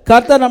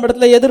கர்த்தர் நம்ம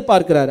இடத்துல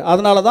எதிர்பார்க்கிறார்.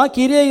 அதனால தான்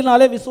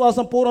கிரியையினாலே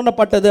விசுவாசம்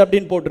பூரணப்பட்டது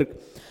அப்படின்னு போட்டிருக்கு.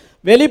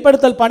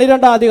 வெளிப்படுத்தல்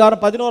 12ஆம்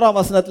அதிகாரம் 11ஆம்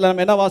வசனத்தில்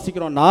நம்ம என்ன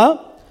வாசிக்கிறோம்னா,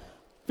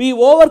 we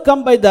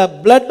overcome by the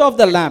blood of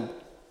the lamb.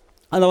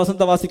 அந்த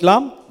வசனத்தை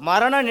வாசிக்கலாம்.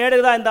 மரணம்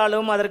நேடுதா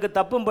இருந்தாலும் அதற்கு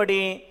தப்பும்படி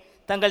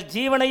தங்கள்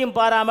ஜீவனையும்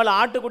பாராமல்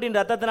ஆட்டுக்குட்டியின்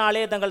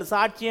ரத்தத்தினாலே தங்கள்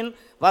சாட்சியின்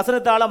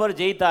வசனத்தால் அவர்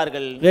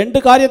ஜெயித்தார்கள். ரெண்டு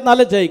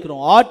காரியத்தினால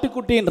ஜெயிக்கிறோம்.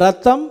 ஆட்டுக்குட்டியின்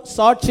ரத்தம்,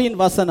 சாட்சியின்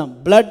வசனம்.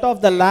 blood of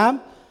the lamb,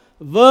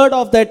 word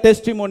of the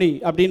testimony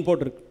அப்படின்னு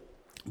போட்டிருக்கு.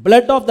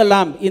 blood of the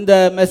lamb. இந்த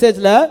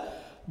மெசேஜில்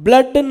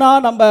பிளட்னா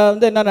நம்ம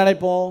வந்து என்ன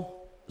நினைப்போம்,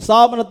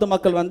 சாபனத்து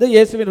மக்கள் வந்து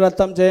இயேசுவின்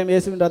ரத்தம் ஜெயம்,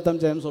 இயேசுவின்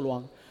ரத்தம் ஜெயம்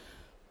சொல்லுவாங்க.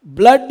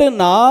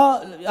 பிளட்னா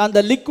அந்த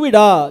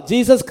லிக்விடா,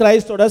 ஜீசஸ்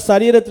கிரைஸ்டோட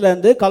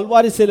சரீரத்திலேருந்து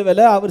கல்வாரி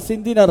சிலுவையில் அவர்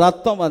சிந்தின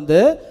ரத்தம் வந்து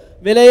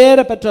விலையேற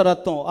பெற்ற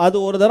ரத்தம். அது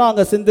ஒரு தரம்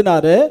அங்கே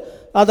சிந்தினார்.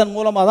 அதன்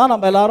மூலமாக தான்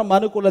நம்ம எல்லாரும்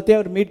மனு குலத்தை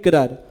அவர்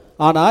மீட்கிறார்.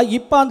 ஆனால்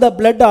இப்போ அந்த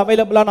பிளட்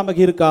அவைலபிளாக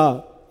நமக்கு இருக்கா?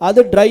 அது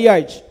ட்ரை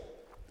ஆயிடுச்சு.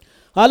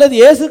 அல்லது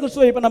இயேசு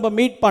கிறிஸ்துவை இப்போ நம்ம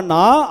மீட்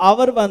பண்ணால்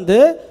அவர்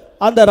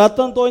அந்த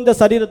ரத்தம் தோய்ந்த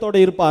சரீரத்தோடு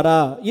இருப்பாரா?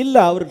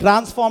 இல்லை, அவர்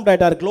டிரான்ஸ்ஃபார்ம்ட்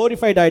ஆகிட்டார்,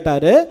 க்ளோரிஃபைட்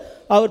ஆகிட்டார்,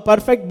 அவர்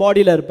பர்ஃபெக்ட்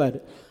பாடியில் இருப்பார்.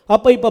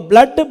 அப்போ இப்போ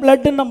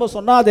பிளட்டுன்னு நம்ம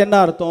சொன்னால் அது என்ன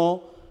அர்த்தம்?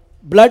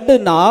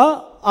 பிளட்டுன்னா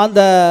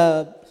அந்த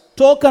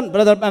டோக்கன்.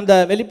 பிரதர், அந்த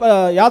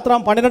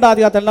யாத்திராம் 12ஆம்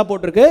அதிகாரத்தில் என்ன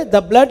போட்டிருக்கு?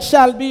 The blood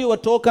shall be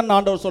your token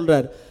ஆண்டவர்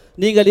சொல்கிறார்.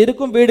 நீங்கள்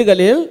இருக்கும்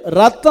வீடுகளில்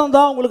ரத்தம்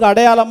தான் உங்களுக்கு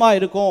அடையாளமாக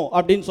இருக்கும்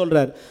அப்படின்னு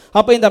சொல்கிறார்.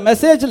 அப்போ இந்த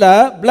மெசேஜில்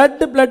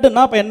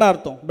பிளட்டுன்னா இப்போ என்ன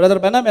அர்த்தம்?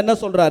 பிரதர் பெனம் என்ன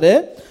சொல்கிறாரு?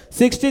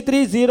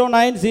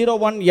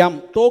 630901M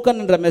டோக்கன்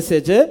என்ற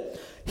message,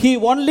 he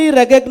only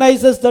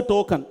recognises the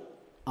token.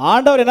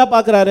 ஆண்டவர் என்ன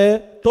பார்க்குறாரு?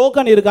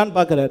 டோக்கன் இருக்கான்னு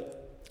பார்க்குறாரு.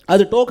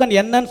 அது டோக்கன்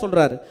என்னன்னு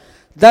சொல்கிறாரு.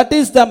 That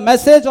is the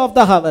message of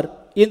the hour.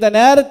 இந்த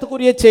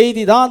நேரத்துக்குரிய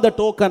செய்தி தான் அந்த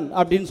டோக்கன்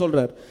அப்படின்னு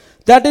சொல்கிறார்.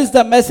 That is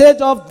the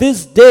message of this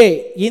day.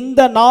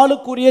 இந்த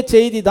நாளுக்குரிய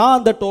செய்தி தான்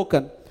அந்த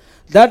token.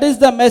 That is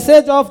the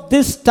message of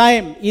this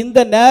time. இந்த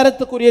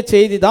நேரத்துக்குரிய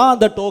செய்தி தான்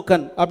அந்த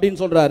டோக்கன்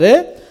அப்படின்னு சொல்றாரு.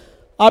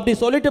 அப்படி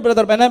சொல்லிட்டு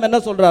பிரதர் பெனம் என்ன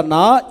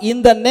சொல்றாருன்னா, in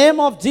the name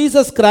of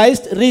Jesus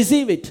Christ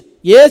receive it.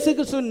 இயேசு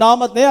கிறிஸ்துவின்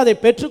நாமத்திலே அதை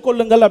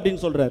பெற்றுக்கொள்ளுங்கள்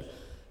அப்படின்னு சொல்றார்.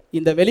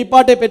 இந்த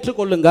வெளிப்பாட்டை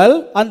பெற்றுக்கொள்ளுங்கள்,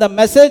 அந்த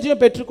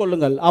மெசேஜையும்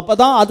பெற்றுக்கொள்ளுங்கள்.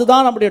 அப்பதான்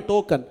அதுதான் நம்முடைய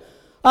டோக்கன்.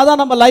 அதான்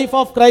நம்ம லைஃப்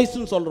ஆஃப்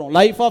கிரைஸ்ட்னு சொல்கிறோம்.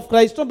 Life of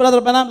கிரைஸ்ட்டும்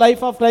brother பெனாம்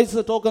life of Christ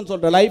token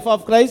சொல்கிறேன். Life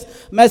of Christ,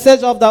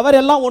 message of the அவர்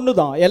எல்லாம் ஒன்று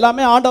தான்,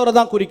 எல்லாமே ஆண்டவரை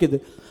தான் குறிக்குது.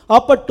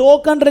 அப்போ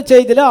டோக்கன்ற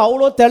செய்தியில்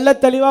அவ்வளோ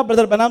தெளிவாக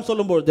பிரதர் பெனாம்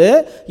சொல்லும்போது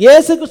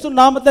இயேசு கிறிஸ்து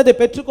நாமத்தை அதை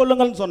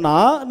பெற்றுக்கொள்ளுங்கள்னு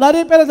சொன்னால்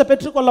நிறைய பேர் அதை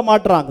பெற்றுக்கொள்ள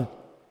மாட்டுறாங்க.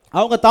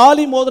 அவங்க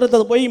தாலி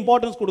மோதிரத்தை போய்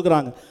இம்பார்ட்டன்ஸ்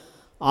கொடுக்குறாங்க.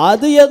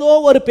 அது ஏதோ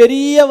ஒரு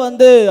பெரிய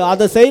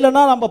அதை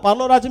செய்யலைன்னா நம்ம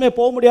பரலோராஜ்யமே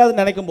போக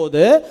முடியாதுன்னு நினைக்கும்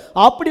போது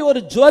அப்படி ஒரு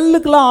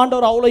ஜுவல்லுக்கெல்லாம்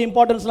ஆண்டவர் அவ்வளோ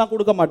இம்பார்ட்டன்ஸ்லாம்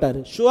கொடுக்க மாட்டார்,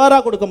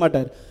 ஷுவராக கொடுக்க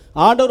மாட்டார்.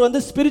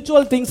 ஆண்டவர்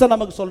ஸ்பிரிச்சுவல் திங்ஸை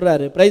நமக்கு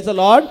சொல்கிறாரு. Praise the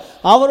Lord.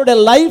 அவருடைய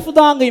லைஃப்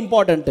தான் அங்கே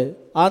இம்பார்ட்டன்ட்டு,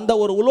 அந்த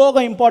ஒரு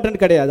உலோகம்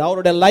இம்பார்ட்டன்ட் கிடையாது,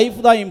 அவருடைய லைஃப்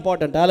தான்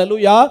இம்பார்ட்டன்ட்.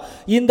 ஹல்லேலூயா.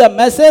 இந்த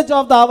மெசேஜ்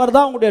ஆஃப் த அவர்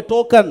தான் உங்களுடைய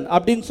டோக்கன்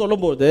அப்படின்னு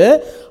சொல்லும்போது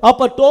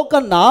அப்போ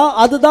டோக்கன்னா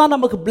அதுதான்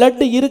நமக்கு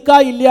பிளட் இருக்கா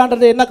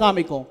இல்லையான்றதை என்ன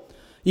காமிக்கும்?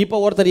 இப்போ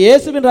ஒருத்தர்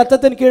இயேசுவின்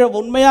ரத்தத்தின் கீழே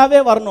உண்மையாகவே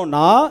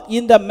வரணும்னா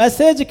இந்த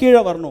மெசேஜ்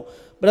கீழே வரணும்.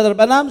 பிரதர்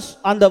பெனாம்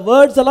அந்த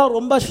வேர்ட்ஸ் எல்லாம்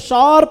ரொம்ப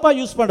ஷார்ப்பாக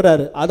யூஸ்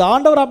பண்ணுறாரு. அது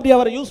ஆண்டவர் அப்படி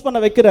அவரை யூஸ் பண்ண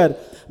வைக்கிறார்.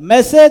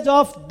 மெசேஜ்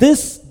ஆஃப்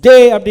திஸ் டே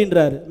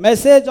அப்படின்றாரு,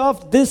 மெசேஜ் ஆஃப்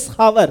திஸ்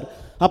ஹவர்.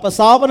 அப்போ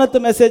சாபனத்து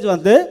message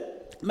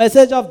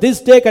message of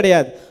this day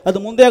கிடையாது, அது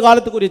முந்தைய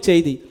காலத்துக்குரிய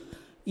செய்தி.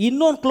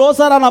 இன்னும்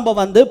க்ளோஸராக நம்ம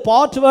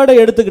பார்ட் வேர்டை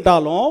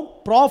எடுத்துக்கிட்டாலும்,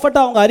 ப்ராஃபட்டை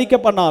அவங்க அறிக்கை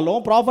பண்ணாலும்,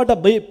 ப்ராஃபட்டை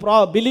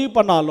பிலீவ்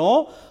பண்ணாலும்,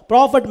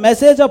 ப்ராஃபட்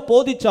மெசேஜை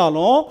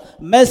போதிச்சாலும்,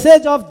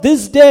 மெசேஜ் ஆஃப்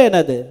திஸ் டே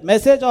என்னது?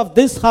 மெசேஜ் ஆஃப்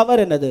திஸ்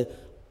ஹவர் என்னது?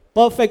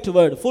 Perfect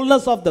word,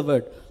 fullness of the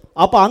word.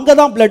 அப்போ அங்கே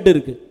தான் பிளட்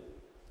இருக்குது.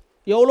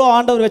 எவ்வளோ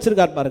ஆண்டவர்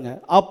வச்சிருக்கார் பாருங்க.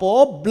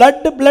 அப்போது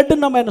பிளட்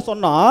நம்ம என்ன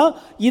சொன்னால்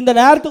இந்த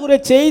நேரத்துக்குரிய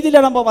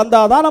செய்தியில் நம்ம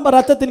வந்தால் தான் நம்ம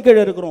ரத்தத்தின்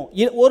கீழே இருக்கிறோம்.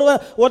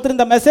 ஒருத்தர்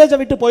இந்த மெசேஜை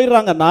விட்டு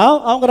போயிடுறாங்கன்னா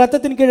அவங்க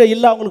ரத்தத்தின் கீழே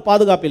இல்லை, அவங்களுக்கு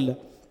பாதுகாப்பு இல்லை.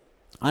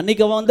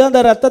 அன்றைக்கி அந்த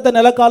ரத்தத்தை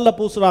நிலக்காலில்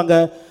பூசுகிறாங்க,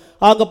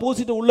 அங்கே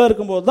பூசிட்டு உள்ளே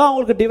இருக்கும்போது தான்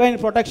அவங்களுக்கு டிவைன்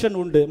ப்ரொடெக்ஷன்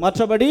உண்டு.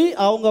 மற்றபடி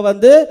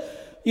அவங்க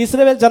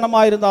இஸ்ரவேல்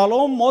ஜனமாக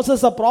இருந்தாலும்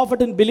மோசஸ்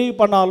ப்ராஃபட்னு பிலீவ்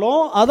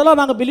பண்ணாலும் அதெல்லாம்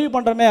நாங்கள் பிலீவ்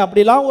பண்ணுறோமே,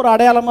 அப்படிலாம் ஒரு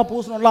அடையாளமாக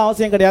பூசணும்லாம்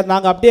அவசியம் கிடையாது,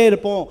 நாங்கள் அப்படியே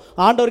இருப்போம்,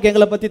 ஆண்டவருக்கு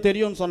எங்களை பற்றி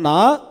தெரியும்னு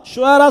சொன்னால்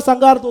ஷுவராக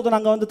சங்கார தூதன்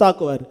அங்கே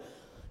தாக்குவார்.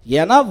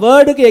 ஏன்னா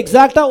வேர்டுக்கு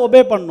எக்ஸாக்டாக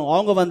ஒபே பண்ணணும்.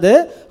 அவங்க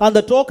அந்த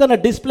டோக்கனை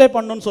டிஸ்பிளே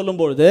பண்ணணும்னு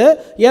சொல்லும்பொழுது,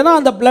 ஏன்னா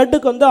அந்த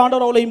பிளட்டுக்கு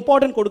ஆண்டவர் அவ்வளோ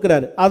இம்பார்ட்டன்ட்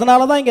கொடுக்குறாரு.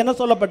 அதனால தான் இங்கே என்ன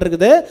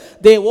சொல்லப்பட்டிருக்குது?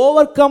 தே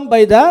over come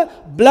by the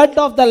blood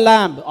of the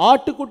lamb.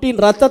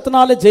 ஆட்டுக்குட்டியின்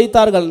ரத்தத்தினால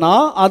ஜெயித்தார்கள்னா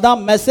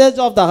அதான்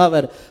message of the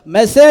hour.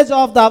 Message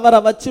of the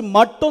ஹவரை வச்சு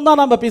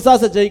மட்டும்தான் நம்ம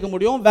பிசாசை ஜெயிக்க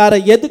முடியும், வேற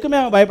எதுக்குமே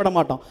அவன் பயப்பட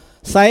மாட்டான்.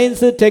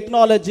 Science,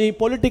 technology,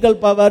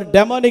 political power,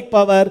 டெமோனிக்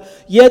power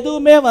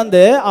எதுவுமே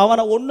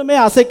அவனை ஒன்றுமே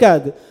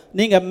அசைக்காது.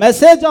 நீங்கள்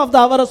மெசேஜ் ஆஃப் த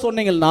அவரை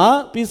சொன்னீங்கன்னா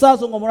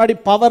பிசாசு உங்கள் முன்னாடி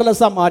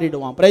பவர்லெஸ்ஸாக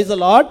மாறிடுவான். Price the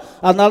Lord.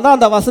 அதனால தான்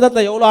அந்த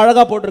வசனத்தை எவ்வளோ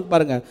அழகாக போட்டிருக்கு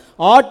பாருங்க.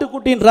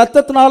 ஆட்டுக்குட்டியின்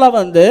ரத்தத்தினால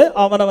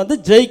அவனை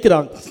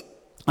ஜெயிக்கிறாங்க.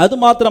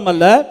 அது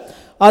மாத்திரமல்ல,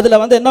 அதில்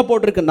என்ன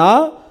போட்டிருக்குன்னா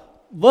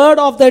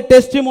வேர்ட் ஆஃப் த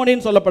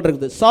டெஸ்டிமோனின்னு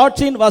சொல்லப்பட்டிருக்குது.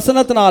 சாட்சியின்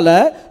வசனத்தினால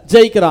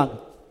ஜெயிக்கிறாங்க.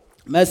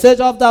 மெசேஜ்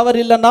ஆஃப் த அவர்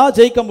இல்லைன்னா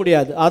ஜெயிக்க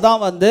முடியாது,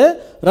 அதான்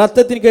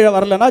ரத்தத்தின் கீழே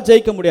வரலன்னா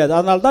ஜெயிக்க முடியாது.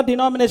 அதனால தான்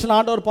டினாமினேஷன்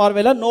ஆண்டவர்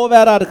பார்வையில்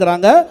நோவேராக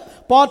இருக்கிறாங்க,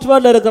 பார்ட்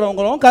வேர்டில்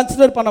இருக்கிறவங்களும்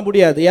கன்சிடர் பண்ண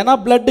முடியாது, ஏன்னா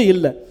பிளட்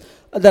இல்லை.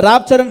 அந்த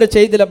ராப்சர் என்ற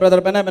செய்தியில்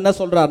பிரதர் பெனம் என்ன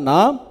சொல்கிறாருன்னா,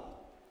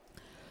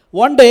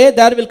 one day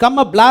there will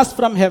come a blast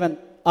from heaven.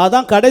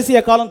 அதான்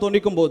கடைசி காலம்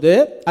தோன்றிக்கும் போது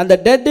அந்த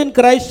dead in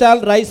Christ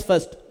shawl rice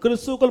first.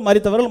 கிறிஸ்துக்குள்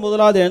மரித்தவர்கள்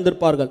முதலாவது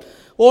எழுந்திருப்பார்கள்.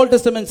 ஓல்ட்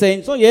டெஸ்டமென்ட்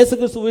செயின்ஸும் இயேசு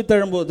கிறிஸ்து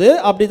உயிர்த்தெழும்போது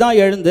அப்படி தான்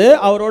எழுந்து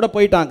அவரோட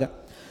போயிட்டாங்க.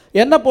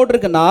 என்ன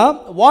போட்டிருக்குன்னா,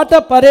 what a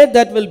parade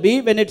that will be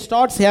when it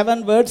starts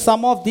heavenward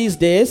some of these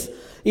days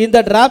in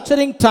that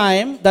rapturing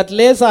time that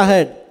lays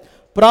ahead,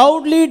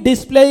 proudly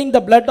displaying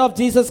the blood of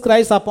Jesus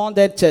Christ upon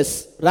their chests.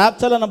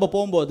 ராப்சரில் நம்ம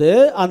போகும்போது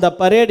அந்த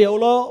parade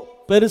எவ்வளோ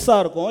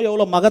பெருசாக இருக்கும்,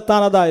 எவ்வளோ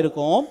மகத்தானதாக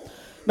இருக்கும்.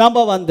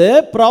 நம்ம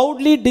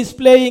proudly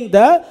displaying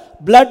the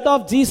blood of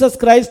Jesus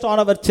Christ on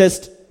our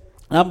chest.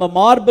 நம்ம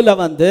மார்பில்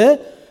வந்து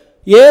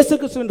இயேசு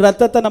கிறிஸ்துவின்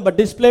ரத்தத்தை நம்ம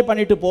டிஸ்ப்ளே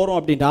பண்ணிட்டு போகிறோம்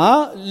அப்படின்னா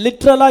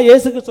லிட்ரலாக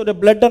இயேசு கிறிஸ்துவோட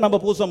பிளட்டை நம்ம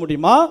பூச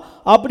முடியுமா?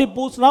 அப்படி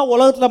பூசினா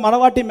உலகத்தில்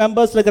மனவாட்டி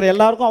மெம்பர்ஸில் இருக்கிற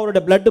எல்லாருக்கும்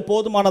அவருடைய பிளட்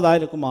போதுமானதாக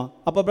இருக்குமா?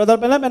 அப்போ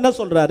பிரதர் பெனம் என்ன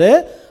சொல்கிறாரு?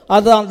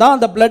 அதான் தான்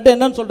அந்த பிளட்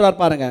என்னன்னு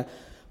சொல்கிறார் பாருங்க.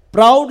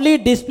 proudly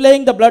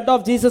displaying the blood of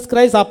Jesus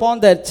Christ upon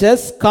their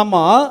chest,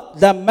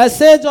 the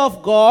message of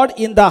God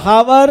in the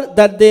hour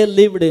that they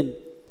lived in.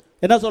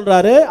 என்ன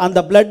சொல்றாரு? அந்த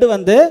blood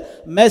வந்து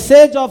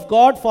message of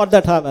God for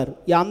that hour.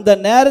 அந்த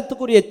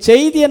நேரத்துக்குரிய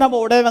செய்தியை நம்ம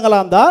உடையவங்களா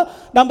இருந்தா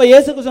நம்ம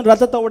இயேசு கிறிஸ்துவின்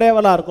ரத்தத்தை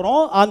உடையவங்களா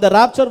இருக்கிறோம். அந்த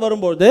ராப்சர்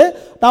வரும்போது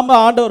நம்ம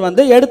ஆண்டவர்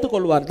வந்து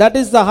எடுத்துக்கொள்வார். That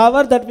is the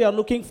hour that we are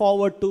looking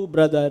forward to,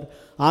 brother.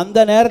 அந்த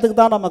நேரத்துக்கு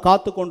தான் நம்ம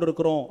காத்து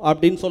கொண்டிருக்கிறோம்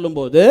அப்படின்னு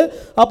சொல்லும்போது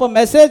அப்போ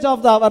message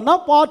of the ஹவர்னா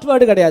part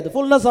word கிடையாது,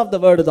 ஃபுல்னஸ் ஆஃப் த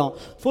வேர்டு தான்.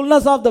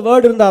 ஃபுல்னஸ் ஆஃப் த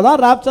வேர்டு இருந்தால் தான்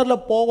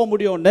ராப்சரில் போக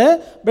முடியும்னு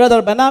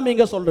பிரதர் பெனாம்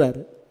இங்கே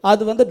சொல்கிறாரு.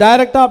 அது வந்து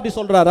டைரெக்டாக அப்படி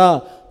சொல்கிறாரா?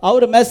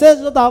 அவர் மெசேஜ்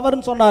ஆஃப் த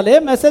ஹவர்னு சொன்னாலே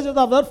message of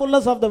the hour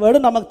fullness of the word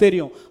நமக்கு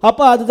தெரியும்.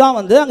 அப்போ அதுதான்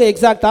வந்து அங்கே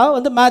எக்ஸாக்டாக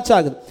வந்து மேட்ச்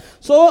ஆகுது.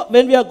 So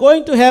when we are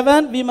going to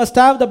heaven we must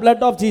have the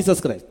blood of Jesus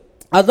Christ.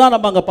 அதுதான்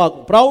நம்ம அங்கே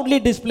பார்க்கணும். Proudly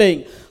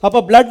displaying. அப்போ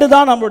பிளட்டு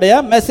தான் நம்மளுடைய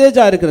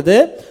மெசேஜாக இருக்கிறது.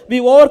 We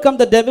over come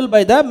the devil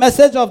by the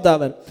message of the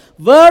our.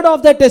 Word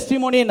of the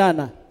testimony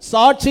என்ன?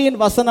 சாட்சியின்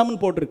வசனம்னு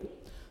போட்டிருக்கு.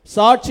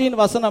 சாட்சியின்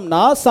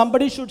வசனம்னா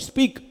somebody should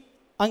speak.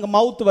 அங்கே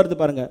மவுத் வருது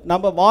பாருங்க.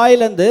 நம்ம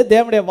வாயிலேருந்து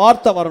தேவனுடைய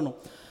வார்த்தை வரணும்.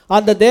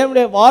 அந்த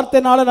தேவனுடைய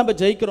வார்த்தைனால நம்ம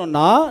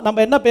ஜெயிக்கிறோம்னா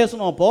நம்ம என்ன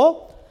பேசணும்? அப்போ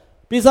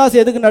பிசாசு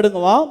எதுக்கு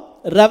நடுங்குவான்?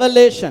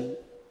 ரெவலேஷன்.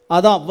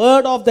 அதான்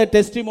word of the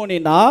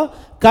டெஸ்டிமோனினா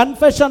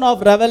confession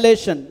of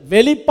revelation.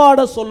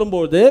 வெளிப்பாட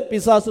சொல்லும்போது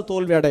பிசாசு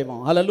தோல்வி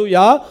அடைவான்.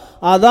 ஹல்லேலூயா.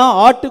 அதான்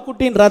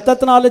ஆட்டுக்குட்டியின்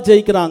ரத்தத்தினால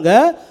ஜெயிக்கிறாங்க,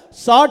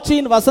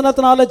 சாட்சியின்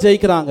வசனத்தினால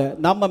ஜெயிக்கிறாங்க.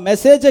 நம்ம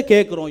மெசேஜை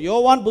கேட்குறோம்.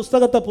 யோவான்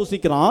புஸ்தகத்தை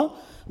புசிக்கிறான்,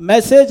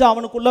 மெசேஜ்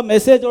அவனுக்குள்ள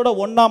மெசேஜோட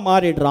ஒன்றா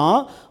மாறிடுறான்.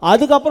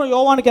 அதுக்கப்புறம்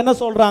யோவானுக்கு என்ன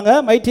சொல்கிறாங்க?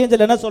 மைட்டி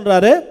ஏஞ்சல் என்ன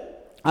சொல்கிறாரு?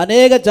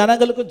 அநேக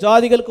ஜனங்களுக்கும்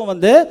ஜாதிகளுக்கும்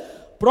வந்து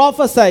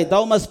prophesy, thou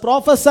must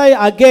prophesy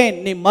again.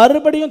 நீ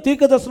மறுபடியும்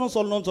தீர்க்கதரிசனம்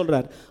சொல்லணும்னு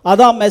சொல்றார்.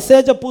 அதான்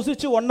மெசேஜை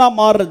புசிச்சு ஒன்றா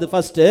மாறுறது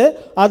ஃபர்ஸ்ட்.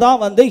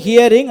 அதான் வந்து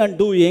ஹியரிங் அண்ட்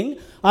டூயிங்.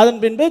 அதன்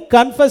பின்பு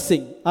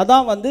கன்ஃபஸிங்.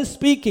 அதான் வந்து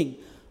ஸ்பீக்கிங்.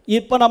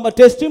 இப்போ நம்ம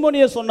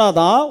டெஸ்டிமோனியை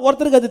சொன்னாதான்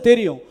ஒருத்தருக்கு அது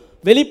தெரியும்.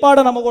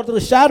 வெளிப்பாடை நம்ம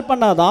ஒருத்தருக்கு ஷேர்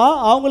பண்ணாதான்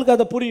அவங்களுக்கு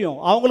அதை புரியும்.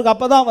 அவங்களுக்கு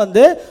அப்போ தான்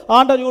வந்து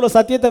ஆண்டவர் இவ்வளோ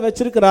சத்தியத்தை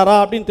வச்சிருக்கிறாரா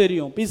அப்படின்னு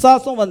தெரியும்.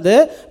 பிசாசும் வந்து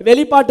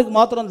வெளிப்பாட்டுக்கு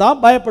மாத்திரம் தான்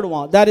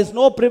பயப்படுவான். There is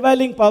no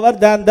prevailing power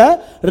than the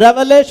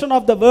revelation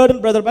of the word.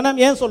 Brother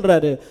பெனம் ஏன்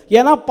சொல்றாரு?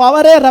 ஏன்னா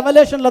பவரே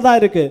ரெவலேஷன்ல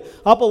தான் இருக்கு.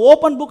 அப்போ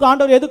ஓப்பன் புக்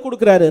ஆண்டவர் எதுக்கு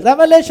கொடுக்குறாரு?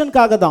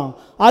 ரெவலேஷனுக்காக தான்.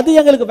 அது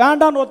எங்களுக்கு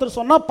வேண்டான்னு ஒருத்தர்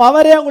சொன்னால்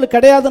பவரே அவங்களுக்கு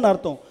கிடையாதுன்னு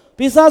அர்த்தம்.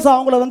 பிசாசு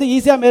அவங்கள வந்து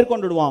ஈஸியாக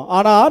மேற்கொண்டுடுவான்.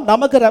 ஆனால்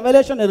நமக்கு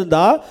ரெவலேஷன்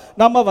இருந்தால்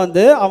நம்ம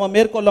வந்து அவன்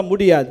மேற்கொள்ள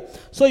முடியாது.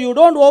 So you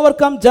don't over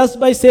come just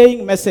by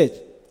saying message.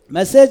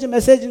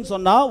 மெசேஜ்னு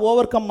சொன்னால்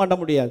ஓவர் கம் பண்ண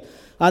முடியாது.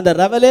 அந்த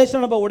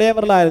ரெவலேஷன் நம்ம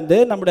உடையவர்களாக இருந்து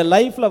நம்முடைய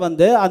லைஃப்பில்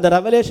வந்து அந்த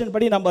ரெவலேஷன்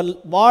படி நம்ம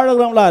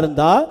வாழ்கிறவங்களாக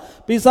இருந்தால்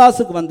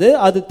பிசாசுக்கு வந்து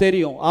அது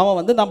தெரியும். அவன்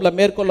வந்து நம்மளை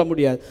மேற்கொள்ள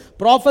முடியாது.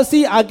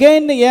 ப்ராஃபஸி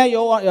அகெயின் ஏன்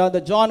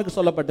அந்த ஜானுக்கு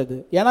சொல்லப்பட்டது?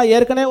 ஏன்னா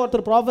ஏற்கனவே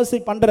ஒருத்தர்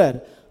ப்ராஃபஸி பண்ணுறார்.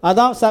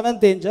 அதான்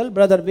 7th angel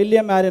brother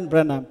William Aryan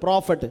பிரனம்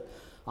prophet.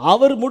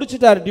 அவர்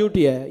முடிச்சிட்டார்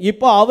டியூட்டியை.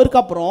 இப்போ அவருக்கு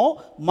அப்புறம்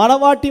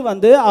மனவாட்டி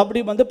வந்து அப்படி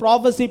வந்து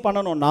ப்ராஃபஸி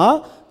பண்ணணும்னா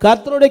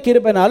கர்த்தருடைய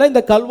கிருபையினால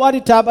இந்த கல்வாரி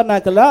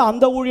டேபர்நாக்கில்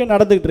அந்த ஊழியம்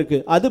நடந்துகிட்டு இருக்கு.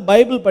 அது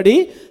பைபிள் படி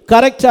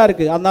கரெக்டாக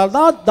இருக்கு. அதனால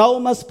தான் thou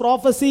must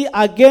prophesy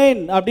again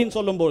அப்படின்னு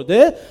சொல்லும்போது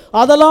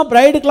அதெல்லாம்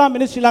பிரைடுக்கெலாம்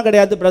மினிஸ்ட்ரிலாம்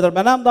கிடையாது. பிரதர்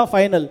பெனாம் தான்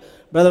ஃபைனல்.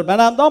 பிரதர்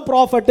பெனாம் தான்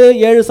ப்ராஃபட்டு.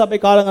 7 சபை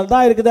காலங்கள்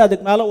தான் இருக்குது,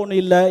 அதுக்கு மேலே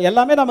ஒன்றும் இல்லை.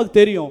 எல்லாமே நமக்கு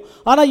தெரியும்.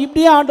 ஆனால்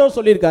இப்படியே ஆண்டவர்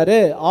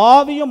சொல்லியிருக்காரு,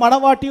 ஆவியும்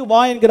மனவாட்டியும்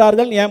வா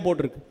என்கிறார்கள் ஏன்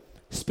போட்டிருக்கு?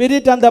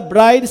 Spirit and the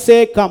bright say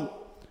come.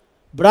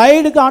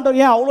 பிரைடுக்கு ஆண்டவர்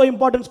ஏன் அவ்வளோ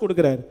இம்பார்ட்டன்ஸ்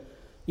கொடுக்குறாரு?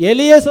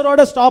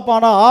 எலியேசரோட ஸ்டாப்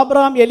ஆனால்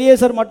ஆபிரகாம்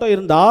எலியேசர் மட்டும்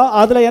இருந்தால்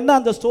அதில் என்ன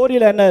அந்த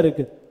ஸ்டோரியில் என்ன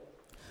இருக்குது?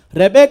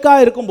 ரெபேக்கா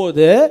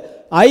இருக்கும்போது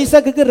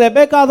ஐசக்குக்கு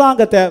ரெபேக்கா தான்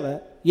அங்கே தேவை.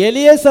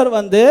 எலியேசர்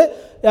வந்து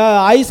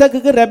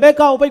ஐசக்குக்கு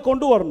ரெபேக்காவை போய்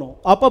கொண்டு வரணும்.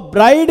 அப்போ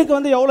பிரைடுக்கு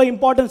வந்து எவ்வளோ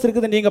இம்பார்ட்டன்ஸ்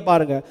இருக்குது நீங்கள்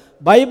பாருங்கள்.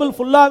 பைபிள்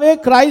ஃபுல்லாகவே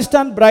கிரைஸ்ட்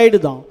அண்ட் பிரைடு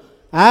தான்,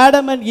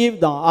 ஆடம் அண்ட் ஈவ்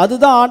தான்.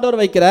 அதுதான் ஆண்டவர்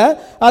வைக்கிற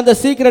அந்த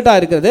சீக்ரெட்டாக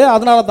இருக்கிறது.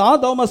 அதனால தான்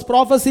thou must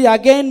prophesy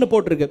again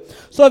போட்டிருக்கு.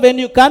 So when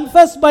you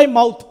confess by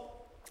mouth,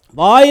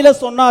 வாயில்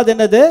சொன்னால் அது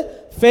என்னது?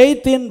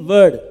 faith in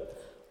word.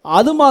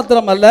 அது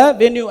மாத்திரமல்ல,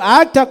 when you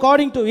act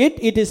according to it,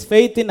 it is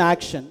faith in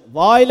action.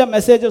 வாயில்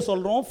மெசேஜை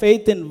சொல்கிறோம்,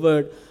 faith in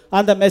word.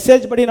 அந்த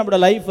மெசேஜ் படி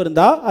நம்மளோட லைஃப்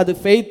இருந்தால் அது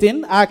faith in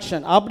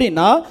action.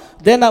 அப்படின்னா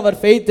then our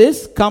faith is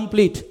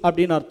complete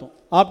அப்படின்னு அர்த்தம்.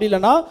 அப்படி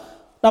இல்லைன்னா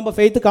நம்ம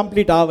ஃபெய்த்து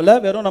கம்ப்ளீட் ஆகலை,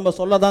 வெறும் நம்ம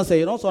சொல்ல தான்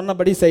செய்கிறோம்,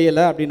 சொன்னபடி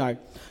செய்யலை அப்படின்னு.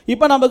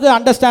 இப்போ நமக்கு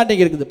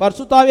அண்டர்ஸ்டாண்டிங் இருக்குது,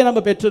 பரிசுத்தாவியை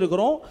நம்ம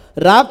பெற்றிருக்கிறோம்,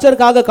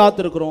 ராப்சருக்காக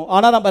காத்திருக்கிறோம்.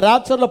 ஆனால் நம்ம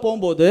ராப்சரில்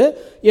போகும்போது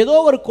ஏதோ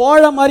ஒரு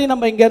கோழை மாதிரி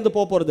நம்ம இங்கேருந்து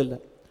போக போகிறது இல்லை.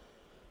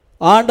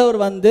 ஆண்டவர்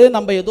வந்து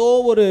நம்ம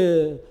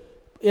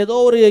ஏதோ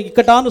ஒரு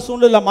இக்கட்டான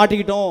சூழ்நிலை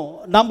மாட்டிக்கிட்டோம்,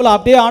 நம்மளை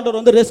அப்படியே ஆண்டவர்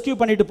வந்து ரெஸ்கியூ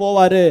பண்ணிட்டு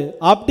போவார்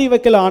அப்படி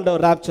வைக்கல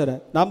ஆண்டவர் ராப்சரை.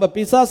 நம்ம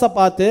பிசாசை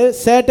பார்த்து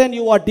சேட்டன்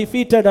யூ ஆர்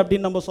டிஃபீட்டட்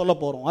அப்படின்னு நம்ம சொல்ல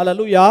போகிறோம்.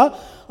 ஹல்லேலூயா.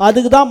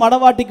 அதுக்கு தான்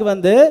மனவாட்டிக்கு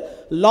வந்து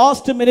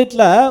லாஸ்ட்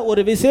மினிட்ல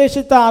ஒரு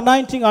விசேஷித்த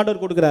அனாயிண்டிங்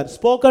ஆண்டவர் கொடுக்குறார்,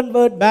 ஸ்போக்கன்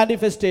வேர்ட்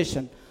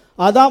மேனிஃபெஸ்டேஷன்.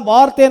 அதான்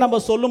வார்த்தையை நம்ம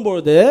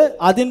சொல்லும்பொழுது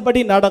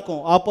அதன்படி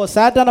நடக்கும். அப்போ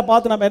சாத்தானை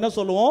பார்த்து நம்ம என்ன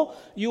சொல்லுவோம்?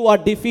 யூ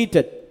ஆர்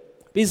டிஃபீட்டட்,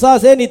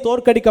 பிசாசே நீ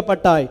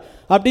தோற்கடிக்கப்பட்டாய்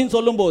அப்படின்னு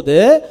சொல்லும்போது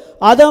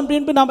அதை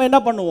அப்படின்னு நம்ம என்ன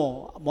பண்ணுவோம்?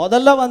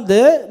 முதல்ல வந்து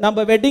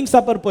நம்ம வெட்டிங்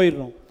சப்பர்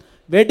போயிடுறோம்.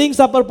 வெட்டிங்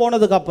சப்பர்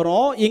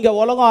போனதுக்கப்புறம் இங்கே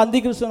உலகம் அந்தி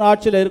கிறிஸ்துவின்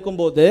ஆட்சியில்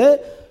இருக்கும்போது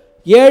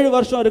 7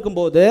 வருஷம்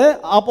இருக்கும்போது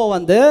அப்போ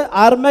வந்து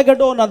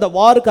அர்மெகடோன் அந்த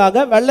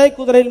வாருக்காக வெள்ளை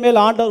குதிரையின்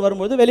மேல் ஆண்டவர்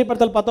வரும்போது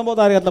வெளிப்படுத்தல்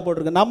 19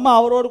 போட்டிருக்கு. நம்ம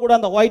அவரோடு கூட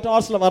அந்த white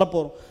ஹார்ஸில்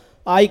வரப்போகிறோம்.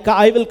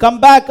 I will come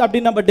back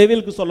அப்படின்னு நம்ம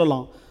டெவிலுக்கு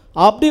சொல்லலாம்.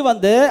 அப்படி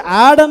வந்து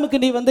ஆடமுக்கு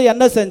நீ வந்து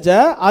என்ன செஞ்ச,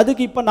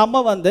 அதுக்கு இப்போ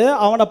நம்ம வந்து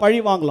அவனை பழி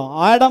வாங்கலாம்.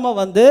 ஆடமை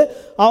வந்து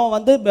அவன்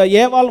வந்து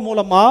ஏவாள்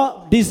மூலமாக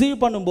டிசீவ்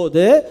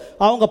பண்ணும்போது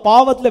அவங்க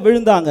பாவத்தில்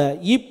விழுந்தாங்க.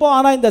 இப்போ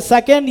ஆனால் இந்த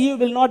second you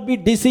will not be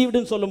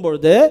டிசீவ்டுன்னு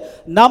சொல்லும்பொழுது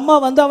நம்ம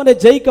வந்து அவனை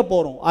ஜெயிக்க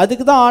போகிறோம்.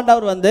 அதுக்கு தான்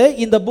ஆண்டவர் வந்து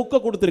இந்த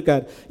புக்கை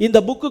கொடுத்துருக்கார். இந்த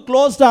புக்கு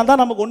க்ளோஸ்டாக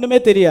இருந்தால் நமக்கு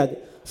ஒன்றுமே தெரியாது.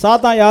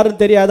 சாத்தான்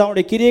யாருன்னு தெரியாது,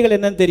 அவனுடைய கிரியைகள்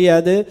என்னன்னு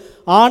தெரியாது,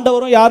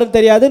 ஆண்டவரும் யாருன்னு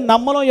தெரியாது,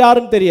 நம்மளும்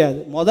யாருன்னு தெரியாது.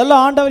 முதல்ல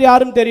ஆண்டவர்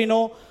யாருன்னு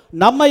தெரியணும்,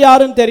 நம்ம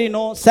யாருன்னு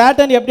தெரியணும்,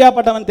 சாட்டன்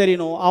எப்படியாப்பட்டவன்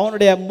தெரியணும்.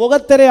 அவனுடைய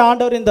முகத்திரை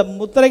ஆண்டவர் இந்த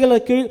முத்திரைகளை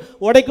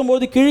உடைக்கும்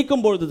பொழுது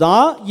கிழிக்கும் பொழுது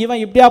தான்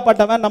இவன்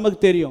இப்படியாப்பட்டவன் நமக்கு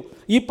தெரியும்.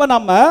 இப்போ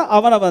நம்ம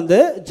அவனை வந்து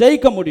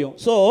ஜெயிக்க முடியும்.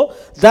 So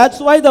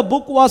that's why the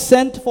book was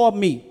send for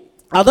me.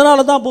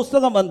 அதனால தான்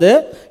புஸ்தகம் வந்து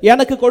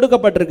எனக்கு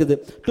கொடுக்கப்பட்டிருக்குது.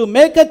 To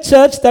make a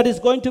search that is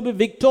going to be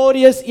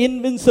victorious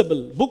invincible.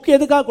 Book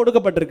எதுக்காக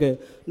கொடுக்கப்பட்டிருக்கு?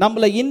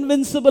 நம்மளை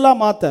இன்வின்சிபிளாக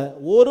மாற்ற,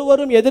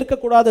 ஒருவரும்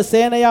எதிர்க்கக்கூடாத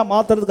சேனையாக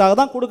மாற்றுறதுக்காக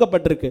தான்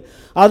கொடுக்கப்பட்டிருக்கு.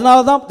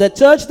 அதனால தான் the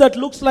church that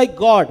looks like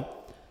God.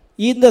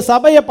 இந்த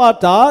சபையை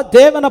பார்த்தா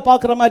தேவனை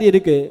பார்க்குற மாதிரி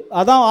இருக்கு.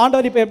 அதான்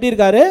ஆண்டவர் இப்போ எப்படி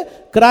இருக்காரு?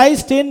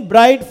 கிரைஸ்ட் இன்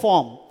பிரைட்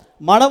ஃபார்ம்,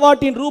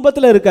 மணவாட்டின்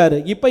ரூபத்தில் இருக்காரு.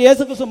 இப்போ இயேசு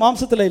கிறிஸ்து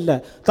மாம்சத்தில் இல்லை,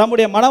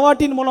 தம்முடைய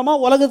மணவாட்டின்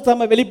மூலமாக உலகத்தை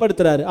நம்ம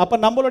வெளிப்படுத்துறாரு. அப்போ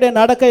நம்மளுடைய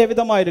நடக்க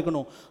எவ்விதமாக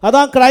இருக்கணும்?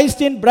 அதான்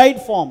கிரைஸ்ட் இன்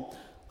பிரைட் ஃபார்ம்.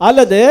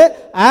 அல்லது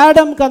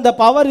ஆடம்க்கு அந்த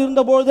பவர்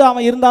இருந்தபொழுது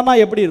அவன் இருந்தான்னா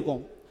எப்படி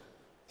இருக்கும்?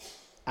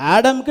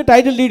 ஆடம்க்கு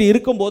டைட்டில் டீட்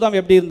இருக்கும்போது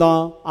அவன் எப்படி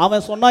இருந்தான்?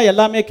 அவன் சொன்னால்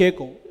எல்லாமே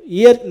கேட்கும்,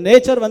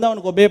 நேச்சர் வந்து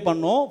அவனுக்கு ஒபே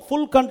பண்ணும்,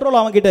 ஃபுல்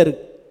கண்ட்ரோல் அவன்கிட்ட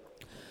இருக்கு.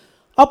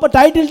 அப்போ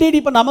டைட்டில் டீட்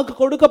இப்போ நமக்கு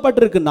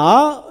கொடுக்கப்பட்டிருக்குன்னா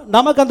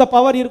நமக்கு அந்த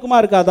பவர் இருக்குமா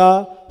இருக்காதா?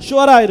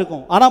 ஷுவராக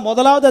இருக்கும். ஆனால்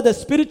முதலாவது அதை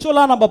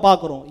ஸ்பிரிச்சுவலாக நம்ம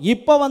பார்க்குறோம்.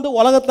 இப்போ வந்து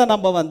உலகத்தில்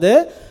நம்ம வந்து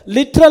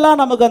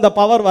லிட்ரலாக நமக்கு அந்த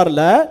பவர்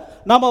வரல.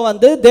 நம்ம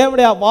வந்து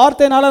தேவனுடைய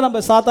வார்த்தையினால நம்ம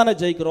சாத்தானை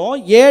ஜெயிக்கிறோம்.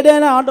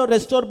 ஏடேன ஆண்டவர்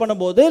ரெஸ்டோர்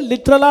பண்ணும்போது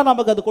லிட்ரலாக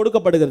நமக்கு அது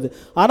கொடுக்கப்படுகிறது.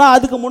 ஆனால்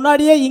அதுக்கு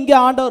முன்னாடியே இங்கே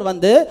ஆண்டவர்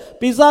வந்து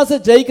பிசாசை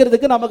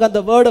ஜெயிக்கிறதுக்கு நமக்கு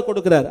அந்த வேர்டை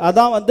கொடுக்குறார்.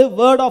 அதான் வந்து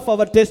வேர்ட் ஆஃப்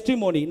அவர்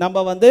டெஸ்டிமோனி.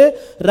 நம்ம வந்து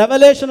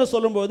ரெவலேஷனை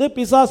சொல்லும்போது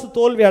பிசாசு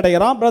தோல்வி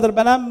அடைகிறான். பிரதர்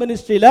பெனாம்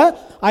மினிஸ்ட்ரியில்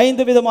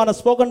 5 விதமான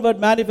ஸ்போக்கன்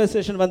வேர்ட்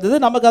மேனிஃபெஸ்டேஷன் வந்தது,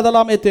 நமக்கு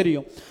அதெல்லாமே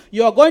தெரியும்.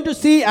 You are going to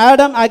see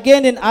Adam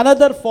again in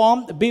another form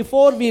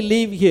before we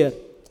leave here.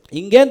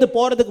 இங்கேருந்து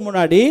போகிறதுக்கு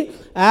முன்னாடி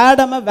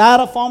ஆடமை வேற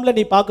ஃபார்மில்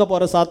நீ பார்க்க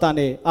போகிற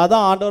சாத்தானே.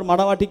 அதான் ஆண்டவர்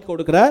மணவாட்டிக்கு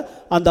கொடுக்குற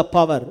அந்த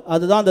பவர்.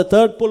 அதுதான் அந்த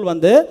தேர்ட் புல்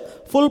வந்து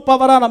ஃபுல்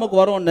பவராக நமக்கு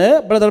வரும்னு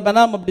பிரதர்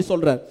பெனாம் அப்படி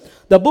சொல்கிறார்.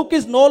 The book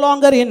is no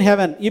longer in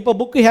heaven. இப்போ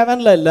புக்கு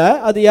ஹெவனில் இல்லை,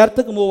 அது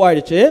எர்த்துக்கு மூவ்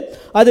ஆயிடுச்சு.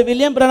 அது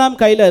வில்லியம் பிரணாம்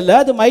கையில் இல்லை,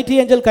 அது மைட்டி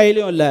ஏஞ்சல்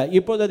கையிலையும் இல்லை.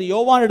 இப்போது அது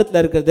யோவான்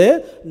இடத்துல இருக்குது.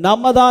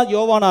 நம்ம தான்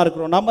யோவானாக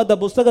இருக்கிறோம். நம்ம அந்த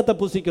புஸ்தகத்தை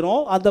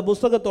புசிக்கிறோம், அந்த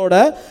புஸ்தகத்தோட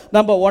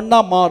நம்ம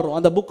ஒன்றா மாறுறோம்.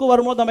 அந்த புக்கு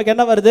வரும்போது நமக்கு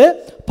என்ன வருது?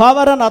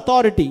 Power and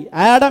authority.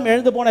 ஆடம்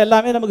எழுந்து போன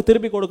எல்லாமே நமக்கு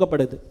திருப்பி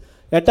கொடுக்கப்படுது.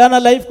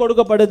 எட்டர்னல் லைஃப்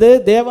கொடுக்கப்படுது,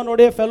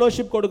 தேவனுடைய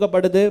ஃபெலோஷிப்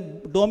கொடுக்கப்படுது,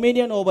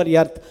 டொமினியன் ஓவர்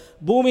எர்த்,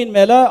 பூமியின்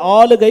மேலே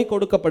ஆளுகை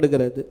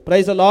கொடுக்கப்படுகிறது.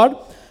 Price the Lord.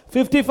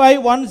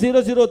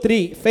 55:1003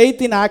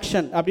 faith in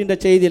action அப்படின்ற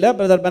செய்தியில்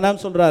பிரதர்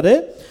பெனாம் சொல்கிறாரு,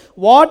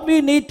 what we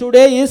need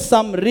today is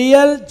some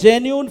real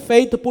genuine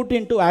faith put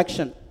in to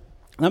action.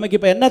 நமக்கு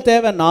இப்போ என்ன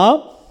தேவைன்னா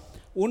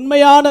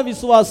உண்மையான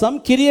விசுவாசம்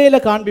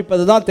கிரியையில்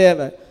காண்பிப்பது தான்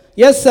தேவை.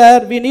 Yes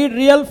sir, we need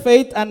real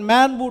faith and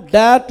man would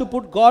dare to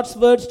put God's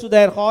words to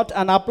their heart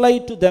and apply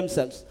to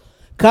themselves.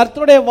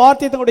 கர்த்தருடைய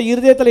வார்த்தையை தன்னுடைய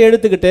இருதயத்தில்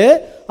எடுத்துக்கிட்டு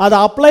அதை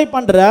அப்ளை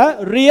பண்ணுற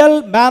ரியல்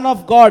மேன்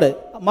ஆஃப் காட்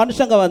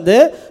மனுஷங்க வந்து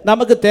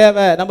நமக்கு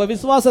தேவை. நம்ம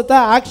விசுவாசத்தை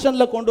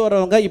ஆக்ஷனில் கொண்டு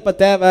வரவங்க இப்போ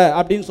தேவை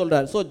அப்படின்னு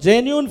சொல்கிறார். ஸோ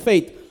ஜென்யூன்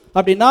ஃபெய்த்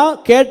அப்படின்னா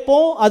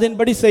கேட்போம்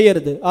அதன்படி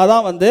செய்யறது,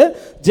 அதான் வந்து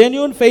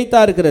ஜென்யூன்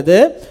ஃபெய்த்தாக இருக்கிறது.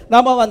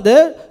 நம்ம வந்து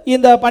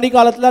இந்த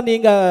பனிக்காலத்தில்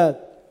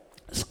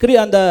நீங்கள்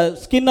அந்த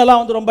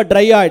ஸ்கின்னெல்லாம் வந்து ரொம்ப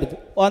ட்ரை ஆகிடுது,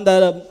 அந்த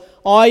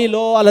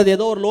ஆயிலோ அல்லது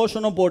ஏதோ ஒரு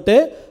லோஷனோ போட்டு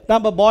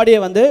நம்ம பாடியை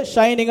வந்து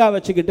ஷைனிங்காக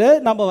வச்சுக்கிட்டு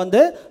நம்ம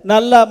வந்து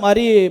நல்ல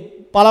மாதிரி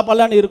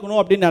பலன்னு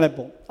இருக்கணும் அப்படின்னு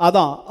நினைப்போம்.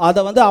 அதான் அதை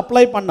வந்து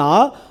அப்ளை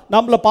பண்ணால்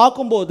நம்மளை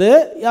பார்க்கும்போது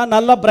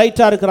நல்லா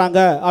பிரைட்டாக இருக்கிறாங்க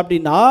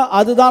அப்படின்னா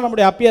அதுதான்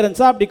நம்முடைய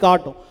அப்பியரன்ஸாக அப்படி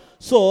காட்டும்.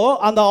 ஸோ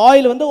அந்த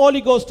ஆயில் வந்து ஹோலி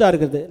கோஸ்டாக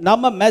இருக்குது.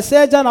 நம்ம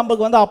மெசேஜாக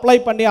நமக்கு வந்து அப்ளை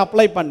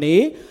பண்ணி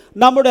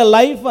நம்மளுடைய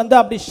லைஃப் வந்து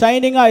அப்படி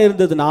ஷைனிங்காக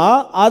இருந்ததுன்னா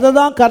அதை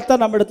தான்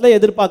கர்த்தர் நம்ம இடத்துல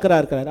எதிர்பார்க்குறா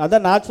இருக்கிறார்.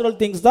 அதான் நேச்சுரல்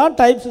திங்ஸ் தான்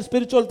டைப்ஸ்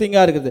ஸ்பிரிச்சுவல்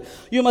திங்காக இருக்குது.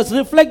 You must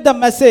reflect the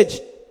message.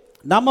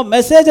 நம்ம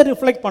மெசேஜை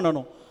ரிஃப்ளெக்ட்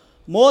பண்ணணும்.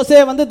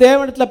 மோசே வந்து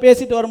தேவனிடத்தில்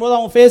பேசிட்டு வரும்போது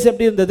அவன் ஃபேஸ்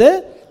எப்படி இருந்தது?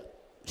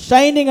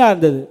 ஷைனிங்காக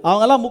இருந்தது.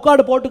 அவங்கெல்லாம்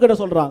முக்காடு போட்டுக்கிட்ட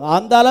சொல்கிறாங்க,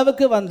 அந்த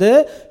அளவுக்கு வந்து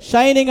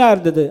ஷைனிங்காக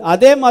இருந்தது.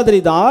 அதே மாதிரி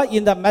தான்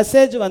இந்த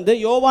மெசேஜ் வந்து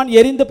யோவான்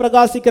எரிந்து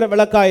பிரகாசிக்கிற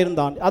விளக்காக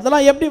இருந்தான்.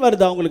 அதெல்லாம் எப்படி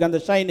வருது அவங்களுக்கு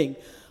அந்த ஷைனிங்?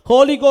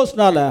 ஹோலி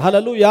கோஸ்ட்னால.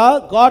 ஹல்லேலூயா.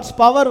 காட்ஸ்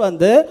பவர்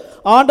வந்து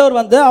ஆண்டவர்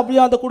வந்து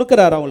அப்படியே அந்த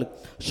கொடுக்குறாரு அவங்களுக்கு.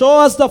 ஷோ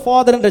அஸ் த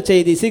ஃபாதர் என்ற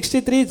செய்தி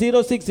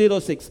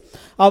 63:06:06.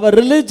 அவர்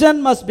religion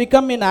must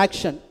become in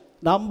action.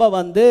 நம்ம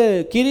வந்து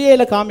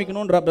கிரியையில்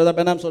காமிக்கணுன்ற பிரதர்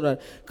பெனாம் சொல்றார்.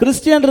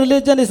 Christian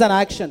religion is an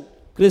action.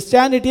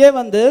 கிறிஸ்டியானிட்டியே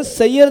வந்து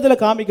செய்யறதுல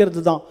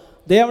காமிக்கிறது தான்.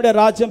 தேவனுடைய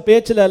ராஜ்யம்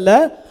பேச்சில் அல்ல,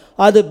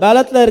 அது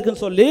பலத்தில்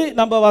இருக்குன்னு சொல்லி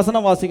நம்ம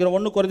வசனம் வாசிக்கிறோம்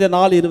 1 கொரிந்தியர்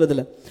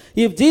 4:20.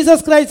 If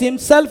Jesus Christ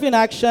himself in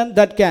action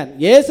that can.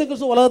 இயேசு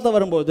கிறிஸ்து உலகத்தில்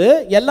வரும்போது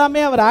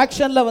எல்லாமே அவர்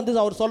ஆக்ஷனில் வந்து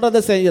அவர்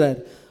சொல்கிறத செய்கிறார்.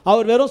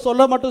 அவர் வெறும்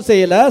சொல்ல மட்டும்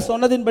செய்யலை,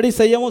 சொன்னதின்படி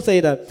செய்யவும்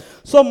செய்கிறார்.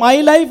 So my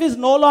life is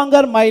no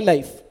longer my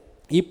life.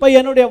 இப்போ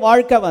என்னுடைய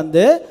வாழ்க்கை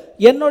வந்து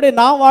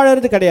நான்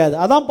வாழறது கிடையாது.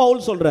 அதான்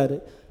பவுல் சொல்கிறாரு,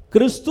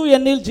 கிறிஸ்து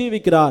என்னில்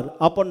ஜீவிக்கிறார்.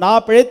 அப்போ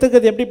நான்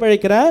பிழைத்திருக்கிறது எப்படி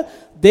பிழைக்கிறேன்?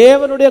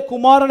 தேவனுடைய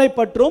குமாரனை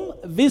பற்றும்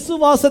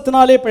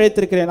விசுவாசத்தினாலே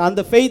பிழைத்திருக்கிறேன்.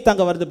 அந்த ஃபெய்த்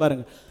அங்கே வருது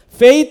பாருங்க.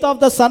 Faith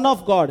of the Son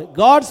of God,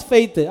 God's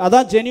faith,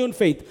 அதான் ஜென்யூன்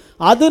ஃபெய்த்.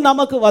 அது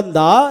நமக்கு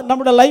வந்தால்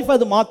நம்மளோட லைஃப்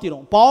அது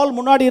மாற்றிடும். பவுல்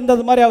முன்னாடி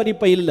இருந்தது மாதிரி அவர்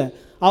இப்போ இல்லை.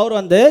 அவர்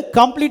வந்து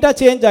கம்ப்ளீட்டாக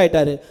சேஞ்ச்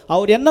ஆகிட்டாரு.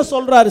 அவர் என்ன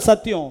சொல்கிறாரு?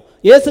 சத்தியம்.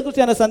 இயேசு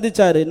கிறிஸ்து என்னை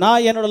சந்திச்சாரு,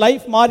 நான் என்னோட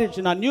லைஃப்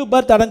மாறிடுச்சு, நான் நியூ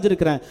பர்த்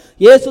அடைஞ்சிருக்கிறேன்.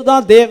 இயேசு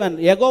தான் தேவன்,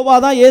 யெகோவா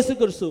தான் இயேசு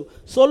கிறிஸ்து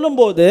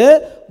சொல்லும்போது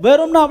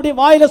வெறும்னா அப்படி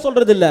வாயில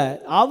சொல்றது இல்லை.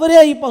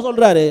 அவரே இப்போ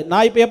சொல்றாரு,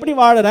 நான் இப்போ எப்படி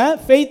வாழறேன்?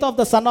 Faith of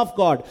the Son of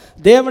God,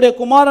 தேவனுடைய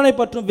குமாரனை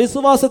பற்றும்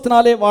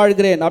விசுவாசத்தினாலே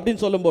வாழ்கிறேன்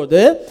அப்படின்னு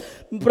சொல்லும்போது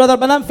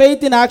brother Branham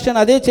faith in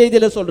action அதே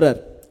செய்தியில் சொல்றார்.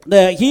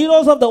 The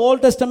heroes of the Old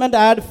Testament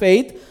had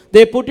faith,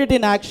 they put it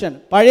in action.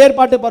 பழைய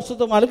ஏற்பாட்டு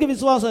பரிசுத்தவான்களுக்கு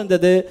விசுவாசம்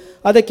இருந்தது,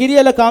 அதை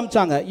கிரியையில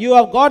காமிச்சாங்க. You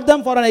have got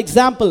them for an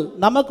example.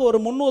 நமக்கு ஒரு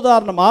முன்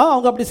உதாரணமா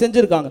அவங்க அப்படி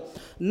செஞ்சிருக்காங்க.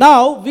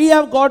 Now we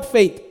have got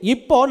faith.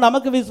 இப்போ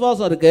நமக்கு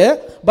விசுவாசம் இருக்கு,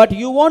 but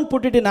you won't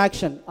put it in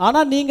action.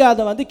 ஆனா நீங்க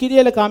அதை வந்து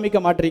கிரியையில காமிக்க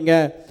மாட்டீங்க.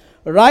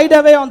 Ride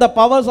away on the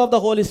powers of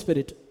the Holy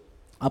Spirit.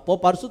 அப்போ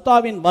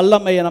பரிசுத்தாவின்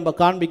வல்லமையை நம்ம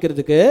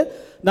காண்பிக்கிறதுக்கு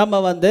நம்ம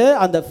வந்து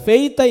அந்த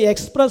ஃபெய்த்தை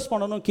எக்ஸ்பிரஸ்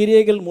பண்ணணும்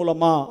கிரியைகள்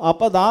மூலமா.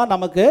 அப்போ தான்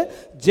நமக்கு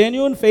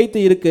ஜென்யூன் ஃபெய்த்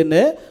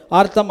இருக்குன்னு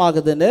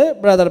அர்த்தமாகுதுன்னு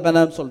பிரதர்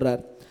பெனாம்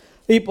சொல்றார்.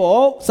 இப்போ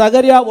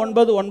சகரியா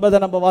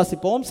 9:9 நம்ம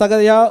வாசிப்போம்.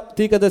 சகரியா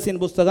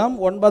தீர்க்கதரிசியின் புஸ்தகம்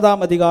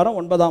 9ஆம் அதிகாரம்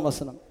 9ஆம்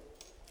வசனம்.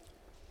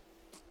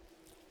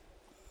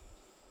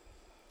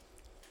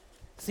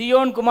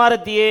 சியோன்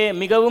குமாரத்தியே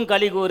மிகவும்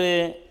கலிகூறு,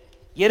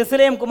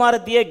 எருசலேம்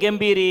குமாரத்தியே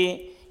கெம்பீரி,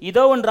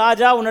 இதோ உன்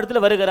ராஜா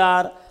உன்னிடத்தில்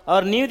வருகிறார்,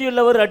 அவர்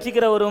நீதியுள்ளவர்,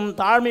 ரட்சிக்கிறவரும்,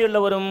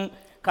 தாழ்மையுள்ளவரும்,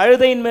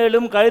 கழுதையின்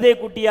மேலும் கழுதை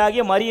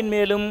குட்டியாகிய மரியின்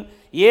மேலும்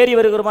ஏறி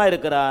வருகிறமா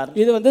இருக்கிறார்.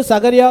 இது வந்து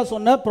சகரியா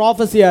சொன்ன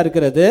ப்ராஃபஸியா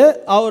இருக்கிறது.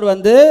 அவர்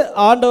வந்து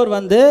ஆண்டவர்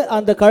வந்து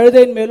அந்த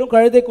கழுதையின் மேலும்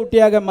கழுதை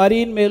குட்டியாக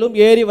மரியின் மேலும்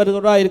ஏறி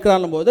வருகிறா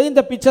இருக்கிறான் போது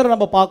இந்த பிக்சரை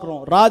நம்ம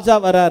பார்க்குறோம். ராஜா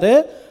வராரு,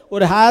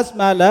 ஒரு ஹேஸ்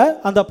மேலே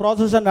அந்த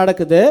ப்ராசஸன்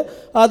நடக்குது.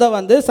 அதை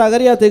வந்து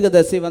சகரியா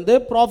தீர்க்கதரிசி வந்து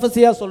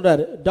ப்ராஃபஸியா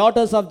சொல்றாரு.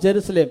 டாட்டர்ஸ் ஆஃப்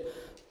ஜெருசலேம்,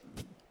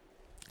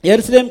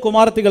 எருசலேம்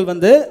குமாரத்திகள்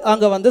வந்து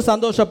அங்கே வந்து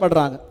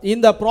சந்தோஷப்படுறாங்க.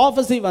 இந்த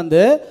ப்ராஃபஸி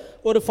வந்து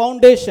ஒரு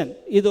ஃபவுண்டேஷன்,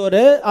 இது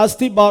ஒரு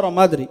அஸ்திபாரம்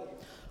மாதிரி.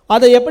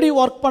 அதை எப்படி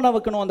ஒர்க் பண்ண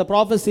வைக்கணும் அந்த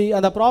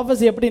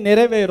ப்ராஃபஸி எப்படி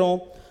நிறைவேறும்?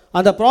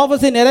 அந்த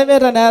ப்ராஃபஸி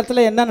நிறைவேற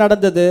நேரத்தில் என்ன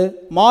நடந்தது?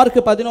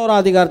 மார்க்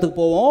 11ஆம்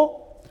அதிகாரத்துக்கு போவோம்.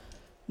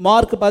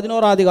 மார்க்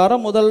 11ஆம்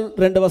அதிகாரம் முதல்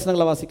 2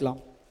 வசனங்களை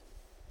வாசிக்கலாம்.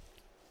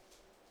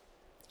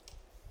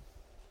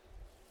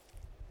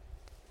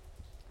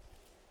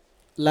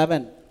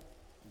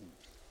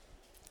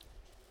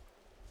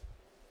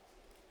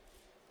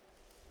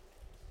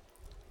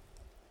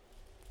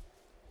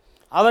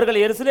 அவர்கள்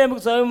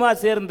எருசலேமுக்கு சமீபமாக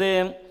சேர்ந்து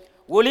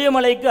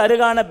ஒலியமலைக்கு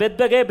அருகான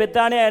பெத்பகே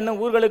பெத்தானியா என்னும்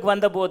ஊர்களுக்கு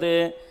வந்தபோது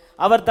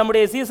அவர்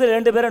தம்முடைய சீசர்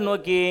 2 பேரை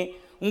நோக்கி,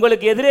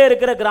 உங்களுக்கு எதிரே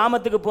இருக்கிற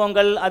கிராமத்துக்கு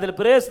போங்கள், அதில்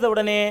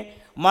பிரவேசித்தவுடனே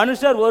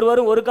மனுஷர்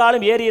ஒருவரும் ஒரு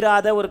காலம்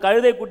ஏறிராத ஒரு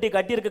கழுதை குட்டி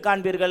கட்டியிருக்க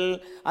காண்பீர்கள்,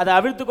 அதை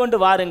அவிழ்த்து கொண்டு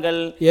வாருங்கள்.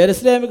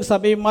 எருசலேமுக்கு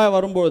சமீபமாக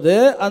வரும்போது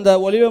அந்த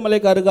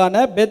ஒலிவமலைக்கு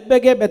அருகான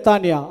பெத்பகே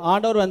பெத்தானியா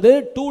ஆண்டவர் வந்து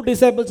 2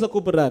 டிசைபிள்ஸை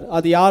கூப்பிடுறாரு.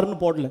 அது யாருன்னு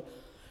போடல.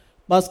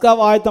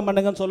 பஸ்காவை ஆயத்தம்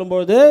பண்ணுங்கன்னு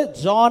சொல்லும்போது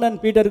ஜான் அண்ட்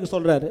பீட்டருக்கு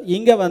சொல்றாரு.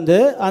 இங்கே வந்து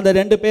அந்த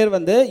 2 பேர்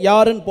வந்து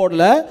யாருன்னு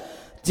போடல.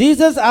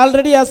 Jesus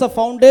already has a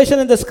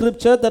foundation in the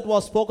scripture that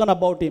was spoken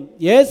about him.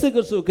 இயேசு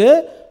கிறிஸ்துவுக்கு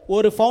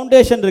ஒரு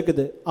ஃபவுண்டேஷன்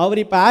இருக்குது.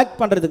 அவர் இப்போ ஆக்ட்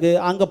பண்ணுறதுக்கு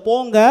அங்கே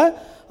போங்க,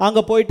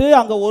 அங்கே போயிட்டு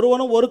அங்கே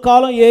ஒருவனும் ஒரு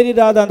காலம்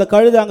ஏறிடாத அந்த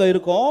கழுது அங்கே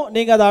இருக்கும்,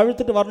 நீங்கள் அதை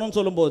அழுத்துட்டு வரணும்னு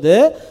சொல்லும்போது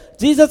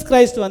ஜீசஸ்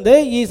கிரைஸ்ட் வந்து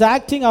is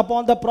acting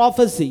upon the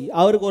prophecy.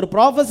 அவருக்கு ஒரு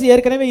ப்ராஃபஸி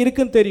ஏற்கனவே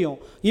இருக்குன்னு தெரியும்,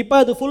 இப்போ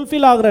அது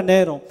ஃபுல்ஃபில் ஆகிற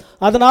நேரம்.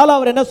 அதனால்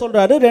அவர் என்ன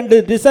சொல்கிறாரு, 2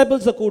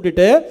 டிசைபிள்ஸை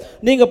கூட்டிட்டு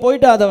நீங்கள்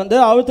போயிட்டு அதை வந்து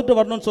அழுத்துட்டு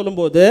வரணும்னு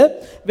சொல்லும்போது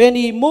when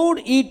he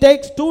moved he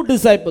takes 2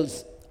 disciples.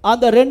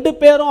 அந்த 2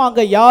 பேரும்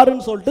அங்கே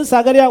யாருன்னு சொல்லிட்டு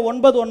சகரியா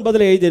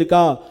 9:9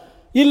 எழுதியிருக்கா?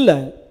 இல்லை.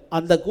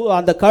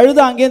 அந்த கழுது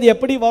அங்கேருந்து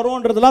எப்படி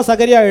வரும்ன்றதுலாம்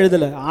சகரியா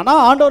எழுதலை. ஆனால்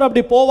ஆண்டவர்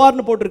அப்படி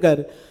போவார்னு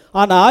போட்டிருக்காரு.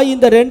 ஆனால்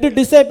இந்த 2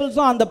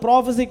 டிசைபிள்ஸும் அந்த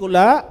ப்ராஃபஸிக்குள்ள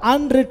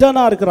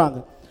அன்ரிட்டனாக இருக்கிறாங்க.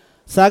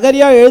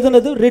 சகரியா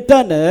எழுதுனது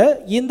ரிட்டர்னு,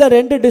 இந்த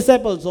 2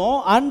 டிசைபிள்ஸும்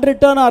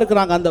அன்ரிட்டனாக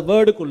இருக்கிறாங்க அந்த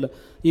வேர்டுக்குள்ள.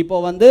 இப்போ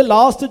வந்து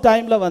லாஸ்ட்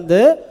டைமில் வந்து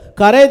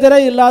கரைதிரை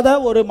இல்லாத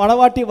ஒரு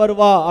மணவாட்டி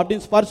வருவா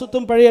அப்படின்னு,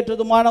 பரிசுத்தம்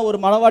பிழையற்றதுமான ஒரு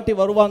மணவாட்டி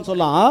வருவான்னு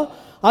சொல்லலாம்.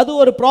 அது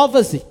ஒரு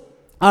ப்ராஃபஸி.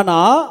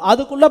 ஆனால்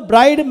அதுக்குள்ள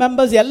பிரைடு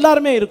மெம்பர்ஸ்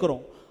எல்லாருமே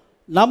இருக்கிறோம்.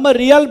 நம்ம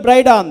ரியல்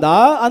பிரைடாக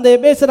இருந்தால் அந்த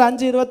எபேசர்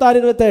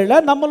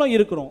 5:26-27 நம்மளும்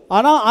இருக்கிறோம்.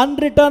 ஆனால்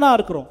அன்ரிட்டனாக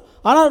இருக்கிறோம்.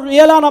 ஆனால்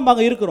ரியலாக நம்ம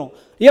அங்கே இருக்கிறோம்.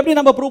 எப்படி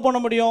நம்ம ப்ரூவ் பண்ண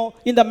முடியும்?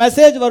 இந்த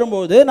மெசேஜ்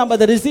வரும்போது நம்ம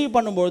அதை ரிசீவ்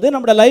பண்ணும்போது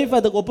நம்மளோட லைஃப்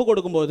அதுக்கு ஒப்பு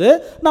கொடுக்கும்போது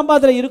நம்ம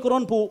அதில்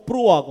இருக்கிறோன்னு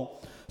ப்ரூவ் ஆகும்.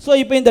 ஸோ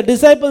இப்போ இந்த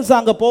டிசைபிள்ஸ்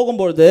அங்கே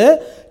போகும்போது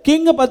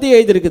கிங்கை பற்றி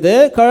எழுதியிருக்குது,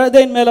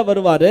 கழுதையின் மேலே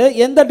வருவார்.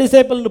 எந்த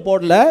டிசைபிள்னு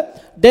போடல,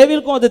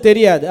 டெவிலுக்கும் அது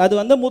தெரியாது, அது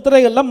வந்து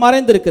முத்திரைகள்லாம்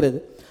மறைந்திருக்கிறது.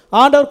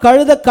 ஆண்டவர்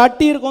கழுதை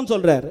கட்டி இருக்கும்னு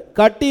சொல்கிறார்,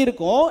 கட்டி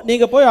இருக்கும்,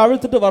 நீங்கள் போய்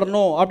அழுத்துட்டு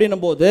வரணும்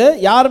அப்படின்னும் போது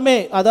யாருமே,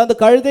 அதாவது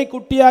கழுதை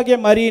குட்டியாகிய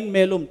மரியின்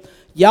மேலும்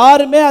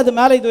யாருமே அது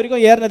மேலே இது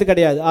வரைக்கும் ஏறினது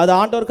கிடையாது. அது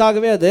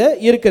ஆண்டவருக்காகவே அது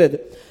இருக்கிறது.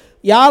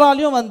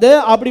 யாராலையும் வந்து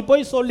அப்படி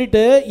போய்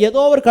சொல்லிட்டு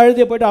ஏதோ ஒரு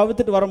கழுதையை போய்ட்டு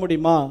அழுத்துட்டு வர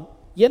முடியுமா?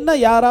 என்ன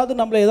யாராவது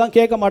நம்மளை எதாவது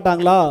கேட்க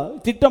மாட்டாங்களா,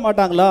 திட்ட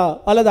மாட்டாங்களா,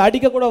 அல்லது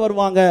அடிக்க கூட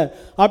வருவாங்க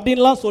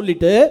அப்படின்லாம்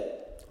சொல்லிட்டு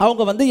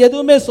அவங்க வந்து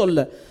எதுவுமே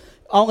சொல்ல.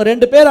 அவங்க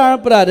 2 பேர்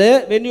அனுப்புகிறாரு.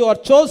 when you are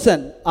chosen,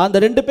 அந்த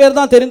 2 பேர்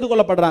தான் தெரிந்து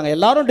கொள்ளப்படுறாங்க.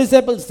 எல்லாரும்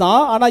டிசைபிள்ஸ்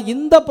தான், ஆனால்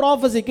இந்த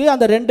ப்ராஃபஸிக்கு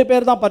அந்த 2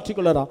 பேர் தான்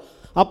பர்டிகுலராக.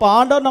 அப்போ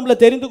ஆண்டவர் நம்மளை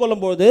தெரிந்து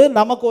கொள்ளும்போது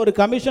நமக்கு ஒரு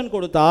கமிஷன்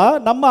கொடுத்தா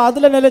நம்ம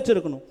அதில்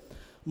நிலைச்சிருக்கணும்.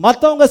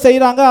 மற்றவங்க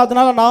செய்கிறாங்க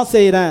அதனால நான்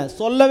செய்கிறேன்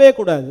சொல்லவே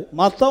கூடாது.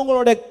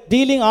 மற்றவங்களோட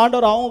டீலிங்,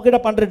 ஆண்டவர் அவங்கக்கிட்ட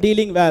பண்ணுற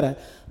டீலிங் வேறு.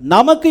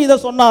 நமக்கு இதை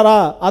சொன்னாரா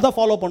அதை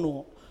ஃபாலோ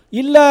பண்ணுவோம்.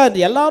 இல்லை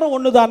எல்லாரும்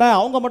ஒன்று தானே,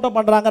 அவங்க மட்டும்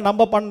பண்ணுறாங்க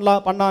நம்ம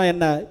பண்ணால்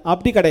என்ன,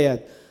 அப்படி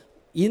கிடையாது.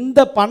 இந்த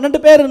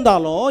 12 பேர்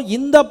இருந்தாலும்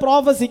இந்த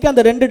ப்ராஃபஸிக்கு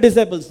அந்த 2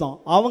 டிசைபிள்ஸ் தான்,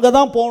 அவங்க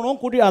தான்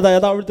போகணும், அதை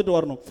அழுத்துட்டு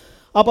வரணும்.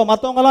 அப்போ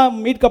மற்றவங்களாம்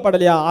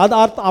மீட்கப்படலையா, அது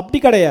அர்த்தம் அப்படி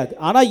கிடையாது.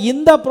 ஆனால்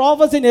இந்த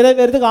ப்ராஃபஸி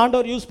நிறைவேறதுக்கு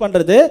ஆண்டவர் யூஸ்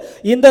பண்ணுறது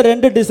இந்த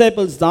 2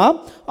 டிசைபிள்ஸ் தான்.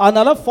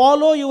 அதனால்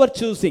ஃபாலோ யுவர்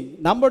சூஸிங்,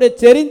 நம்மளுடைய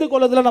தெரிந்து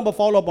கொள்வதில் நம்ம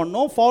ஃபாலோ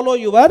பண்ணணும். Follow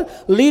your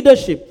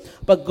leadership.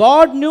 இப்போ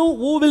God knew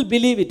who will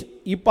believe it.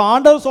 இப்போ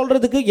ஆண்டவர்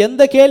சொல்கிறதுக்கு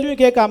எந்த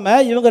கேள்வியும் கேட்காம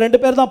இவங்க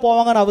 2 பேர் தான்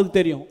போவாங்கன்னு அவருக்கு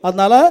தெரியும்.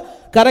 அதனால்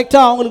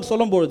கரெக்டாக அவங்களுக்கு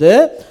சொல்லும்பொழுது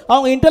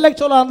அவங்க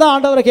இன்டெலெக்சுவலாக இருந்தால்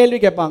ஆண்டவரை கேள்வி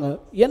கேட்பாங்க.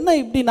 என்ன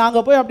இப்படி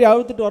நாங்கள் போய் அப்படி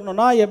அழுத்துட்டு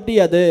வரணும்னா எப்படி,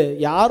 அது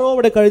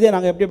யாரோட கழுதியை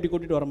நாங்கள் எப்படி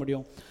கூட்டிகிட்டு வர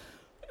முடியும்?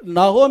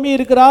 நகோமி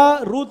இருக்கிறா,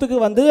 ரூத்துக்கு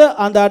வந்து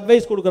அந்த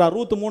அட்வைஸ் கொடுக்குறா.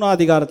 ரூத் 3ஆம்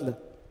அதிகாரத்தில்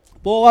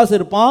போவாஸ்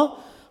இருப்பான்,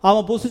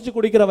 அவன் புசிச்சு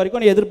குடிக்கிற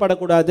வரைக்கும் நீ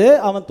எதிர்படக்கூடாது,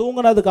 அவன்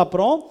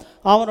தூங்கினதுக்கப்புறம்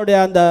அவனுடைய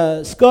அந்த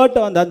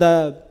ஸ்கர்ட்டை வந்து அந்த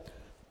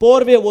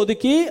போர்வையை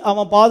ஒதுக்கி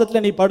அவன்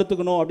பாதத்தில் நீ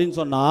படுத்துக்கணும் அப்படின்னு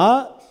சொன்னால்,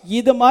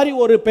 இது மாதிரி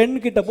ஒரு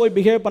பெண்கிட்ட போய்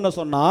பிஹேவ் பண்ண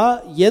சொன்னால்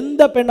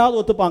எந்த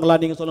பெண்ணாவது ஒத்துப்பாங்களா?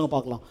 நீங்கள் சொல்லுங்கள்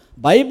பார்க்கலாம்.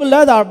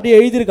 பைபிளில் அது அப்படியே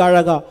எழுதியிருக்கு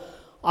அழகாக.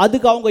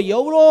 அதுக்கு அவங்க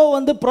எவ்வளோ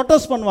வந்து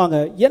ப்ரொட்டஸ்ட் பண்ணுவாங்க,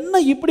 என்ன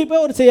இப்படி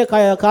போய் ஒரு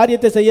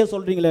காரியத்தை செய்ய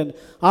சொல்கிறீங்களேன்னு.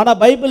 ஆனால்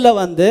பைபிளில்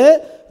வந்து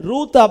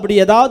ரூத் அப்படி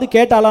ஏதாவது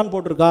கேட்டாலான்னு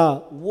போட்டிருக்கா?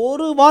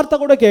 ஒரு வார்த்தை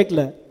கூட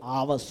கேட்கல.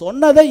 அவள்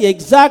சொன்னதை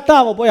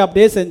எக்ஸாக்டாக அவள் போய்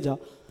அப்படியே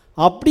செஞ்சான்.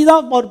 அப்படி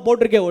தான்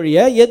போட்டிருக்கே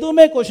ஒழிய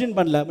எதுவுமே கொஷின்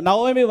பண்ணல.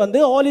 நவோமி வந்து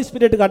ஹோலி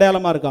ஸ்பிரிட்டுக்கு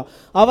அடையாளமாக இருக்கா,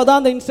 அவள் தான்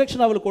அந்த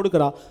இன்ஸ்ட்ரக்ஷன் அவளுக்கு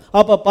கொடுக்குறா.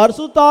 அப்போ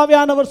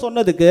பரிசுத்தாவியானவர்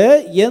சொன்னதுக்கு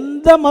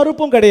எந்த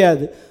மறுப்பும்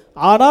கிடையாது.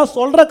 ஆனால்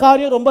சொல்கிற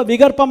காரியம் ரொம்ப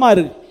விகற்பமாக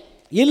இருக்குது.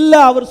 இல்லை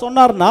அவர்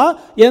சொன்னார்னா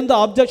எந்த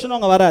அப்ஜெக்ஷனும்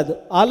அங்கே வராது.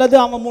 அல்லது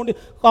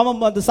அவன்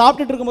வந்து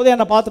சாப்பிட்டுட்டு இருக்கும்போது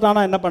என்னை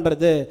பார்த்துட்டானா என்ன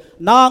பண்ணுறது,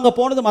 நான் அங்கே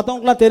போனது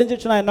மற்றவங்களுக்குலாம்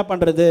தெரிஞ்சிச்சுன்னா என்ன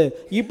பண்ணுறது,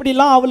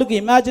 இப்படிலாம் அவளுக்கு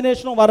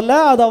இமேஜினேஷனும் வரல,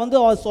 அதை வந்து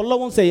அவள்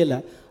சொல்லவும் செய்யலை.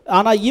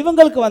 ஆனால்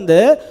இவங்களுக்கு வந்து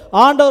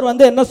ஆண்டவர்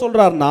வந்து என்ன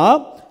சொல்கிறாருன்னா,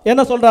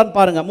 என்ன சொல்கிறாருன்னு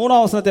பாருங்கள்.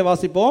 3ஆம் வசனத்தை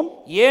வாசிப்போம்.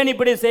 ஏன்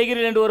இப்படி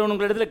செய்கிறீர்கள் என்று ஒருவன்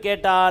உங்களிடத்தில்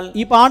கேட்டால்.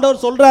 இப்போ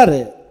ஆண்டவர்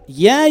சொல்கிறாரு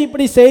ஏன்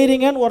இப்படி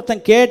செய்கிறீங்கன்னு ஒருத்தன்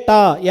கேட்டா,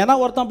 ஏன்னா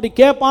ஒருத்தன் அப்படி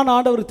கேட்பான்னு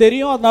ஆண்டவருக்கு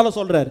தெரியும், அதனால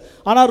சொல்கிறார்.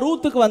 ஆனால்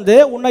ரூத்துக்கு வந்து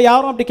உன்னை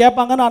யாரும் அப்படி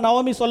கேட்பாங்கன்னு நான்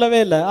நவோமி சொல்லவே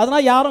இல்லை,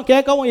 அதனால் யாரும்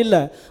கேட்கவும்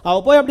இல்லை.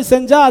 அவள் போய் அப்படி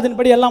செஞ்சால்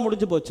அதன்படி எல்லாம்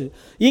முடிஞ்சு போச்சு.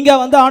 இங்கே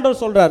வந்து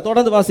ஆண்டவர் சொல்கிறார்,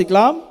 தொடர்ந்து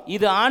வாசிக்கலாம்.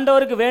 இது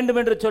ஆண்டவருக்கு வேண்டும்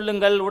என்று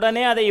சொல்லுங்கள்,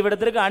 உடனே அதை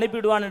இவ்விடத்திற்கு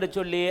அனுப்பிடுவான் என்று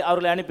சொல்லி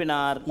அவர்களை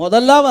அனுப்பினார்.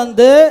 முதல்ல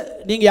வந்து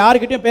நீங்கள்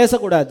யாருக்கிட்டையும்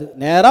பேசக்கூடாது,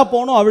 நேராக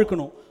போகணும்,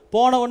 அவிழ்க்கணும்.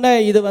 போன உடனே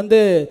இது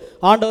வந்து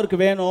ஆண்டவருக்கு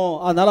வேணும்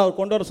அதனால்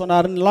அவர் கொண்டு வர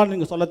சொன்னாருன்னெலாம்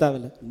நீங்கள் சொல்ல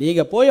தேவையில்லை,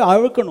 நீங்கள் போய்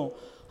அழுக்கணும்.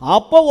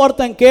 அப்போ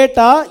ஒருத்தன்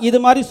கேட்டால் இது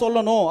மாதிரி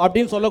சொல்லணும்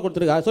அப்படின்னு சொல்லி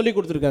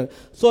கொடுத்துருக்காரு.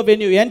 So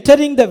when you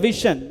entering the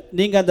vision,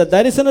 நீங்கள் அந்த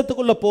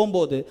தரிசனத்துக்குள்ளே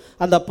போகும்போது,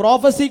 அந்த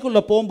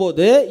ப்ராஃபஸிக்குள்ளே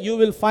போகும்போது, யூ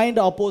வில் ஃபைண்ட்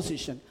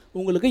அப்போசிஷன்,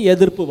 உங்களுக்கு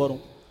எதிர்ப்பு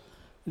வரும்.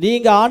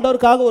 நீங்கள்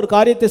ஆண்டவருக்காக ஒரு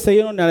காரியத்தை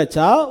செய்யணும்னு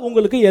நினச்சா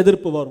உங்களுக்கு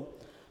எதிர்ப்பு வரும்.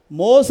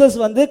 மோசஸ்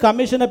வந்து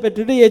கமிஷனை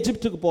பெற்றுட்டு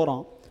எஜிப்டுக்கு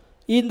போகிறான்.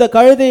 இந்த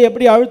கழுதையை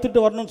எப்படி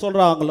அழுத்துட்டு வரணும்னு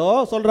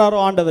சொல்கிறாரோ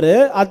ஆண்டவர்,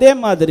 அதே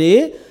மாதிரி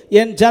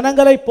என்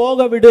ஜனங்களை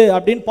போக விடு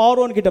அப்படின்னு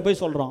பார்வோன் கிட்ட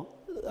போய் சொல்கிறான்.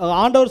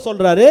 ஆண்டவர்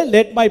சொல்கிறாரு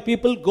லெட் மை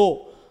பீப்புள் கோ.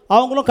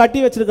 அவங்களும் கட்டி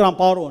வச்சிருக்கிறான்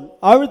பார்வோன்.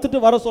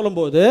 அழுத்துட்டு வர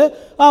சொல்லும்போது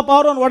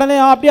பார்வோன் உடனே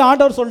அப்படியே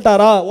ஆண்டவர்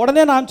சொல்லிட்டாரா,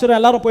 உடனே நான்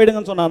அனுப்பிச்சிடுறேன் எல்லாரும்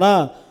போயிடுங்கன்னு சொன்னானா,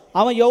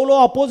 அவன் எவ்வளோ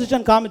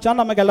அப்போசிஷன்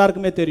காமிச்சான்னு நமக்கு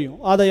எல்லாருக்குமே தெரியும்.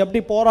 அதை எப்படி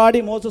போராடி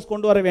மோசஸ்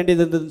கொண்டு வர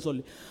வேண்டியது இருந்ததுன்னு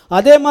சொல்லி.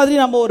 அதே மாதிரி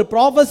நம்ம ஒரு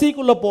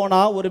ப்ராஃபஸிக்குள்ளே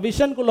போனால், ஒரு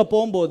விஷனுக்குள்ளே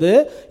போகும்போது,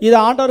 இதை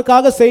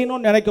ஆண்டவருக்காக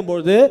செய்யணும்னு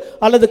நினைக்கும்பொழுது,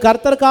 அல்லது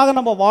கர்த்தருக்காக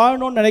நம்ம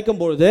வாழணும்னு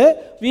நினைக்கும்பொழுது,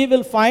 we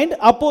will find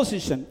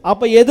opposition.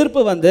 அப்போ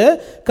எதிர்ப்பு வந்து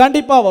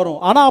கண்டிப்பாக வரும்.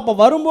 ஆனால் அப்போ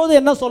வரும்போது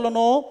என்ன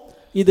சொல்லணும்,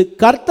 இது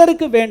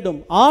கர்த்தருக்கு வேண்டும்,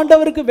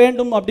 ஆண்டவருக்கு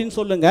வேண்டும் அப்படின்னு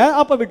சொல்லுங்க,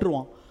 அப்போ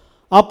விட்டுருவோம்.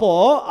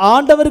 அப்போது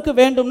ஆண்டவருக்கு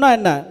வேண்டும்னா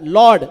என்ன,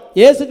 லார்ட்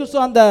இயேசு கிறிஸ்து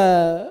அந்த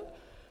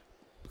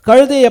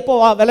கழுதையை எப்போ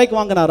விலைக்கு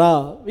வாங்கினாரா?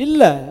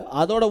 இல்லை,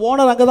 அதோட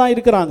ஓனர் அங்கே தான்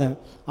இருக்கிறாங்க.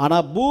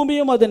 ஆனால்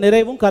பூமியும் அது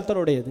நிறைவும்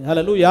கர்த்தருடையது.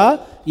 ஹல்லேலூயா.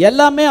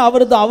 எல்லாமே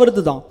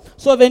அவருது தான்.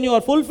 So when you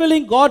are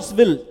fulfilling God's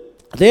will,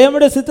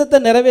 தேவனுடைய சித்தத்தை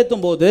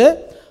நிறைவேற்றும் போது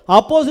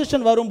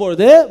அப்போசிஷன்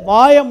வரும்பொழுது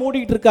வாயை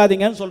மூடிட்டு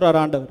இருக்காதீங்கன்னு சொல்றாரு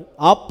ஆண்டவர்.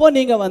 அப்போ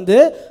நீங்க வந்து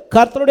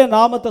கர்த்தருடைய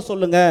நாமத்தை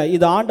சொல்லுங்க,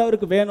 இது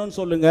ஆண்டவருக்கு வேணும்னு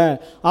சொல்லுங்க,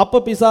 அப்போ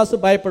பிசாசு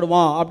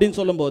பயப்படுவான் அப்படின்னு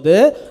சொல்லும்போது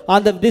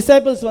அந்த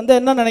டிசைபிள்ஸ் வந்து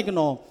என்ன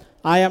நினைக்கணும்,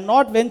 ஐ am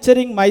not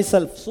venturing my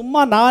self,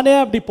 சும்மா நானே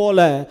அப்படி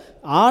போல,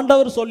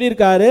 ஆண்டவர்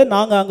சொல்லியிருக்காரு,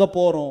 நாங்கள் அங்கே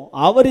போகிறோம்,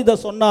 அவர் இதை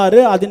சொன்னார்,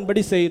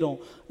 அதன்படி செய்கிறோம்,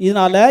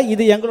 இதனால்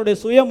இது எங்களுடைய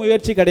சுய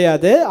முயற்சி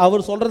கிடையாது,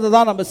 அவர் சொல்கிறது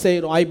தான் நம்ம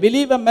செய்கிறோம். I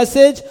believe a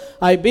message,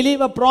 I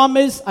believe a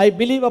promise, I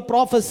believe a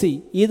prophecy.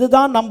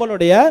 இதுதான்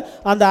நம்மளுடைய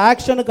அந்த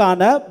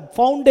ஆக்ஷனுக்கான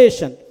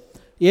ஃபவுண்டேஷன்.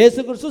 இயேசு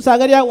கிறிஸ்து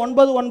சகரியா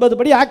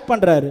 9:9 படி ஆக்ட்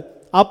பண்ணுறாரு.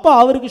 அப்போ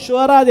அவருக்கு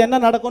ஷுவராக அது என்ன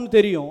நடக்கும்னு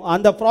தெரியும்.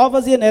 அந்த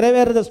ப்ராஃபஸியை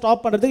நிறைவேறதை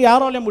ஸ்டாப் பண்ணுறதுக்கு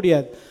யாராலையும்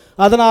முடியாது.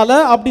 அதனால்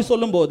அப்படி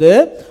சொல்லும்போது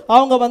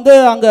அவங்க வந்து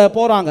அங்கே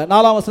போகிறாங்க.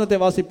 4ஆம் வசனத்தை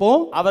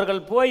வாசிப்போம்.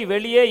 அவர்கள் போய்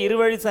வெளியே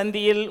இருவழி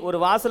சந்தியில் ஒரு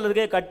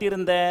வாசலருகே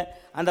கட்டியிருந்த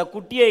அந்த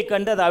குட்டியை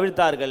கண்டு அதை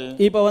அவிழ்த்தார்கள்.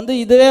 இப்போ வந்து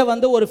இதுவே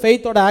வந்து ஒரு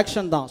ஃபெய்த்தோட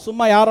ஆக்ஷன் தான்,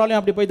 சும்மா யாராலையும்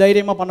அப்படி போய்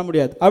தைரியமாக பண்ண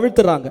முடியாது,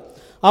 அவிழ்த்துறாங்க.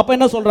 அப்போ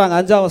என்ன சொல்றாங்க,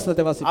 5ஆம்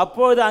வசனத்தை வாசி.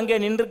 அப்போது அங்கே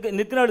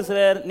நிற்கிறவர்கள்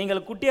சிலர், நீங்கள்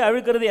குட்டியை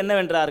அவிழ்க்கிறது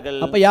என்னவென்றார்கள்.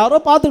 அப்போ யாரோ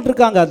பார்த்துட்டு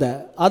இருக்காங்க,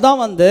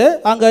 அதான் வந்து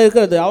அங்கே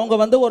இருக்கிறது. அவங்க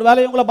வந்து ஒரு வேலை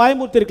இவங்களை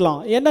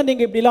பயமுறுத்திருக்கலாம், என்ன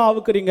நீங்கள் இப்படிலாம்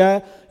அவுக்குறீங்க,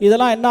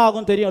 இதெல்லாம் என்ன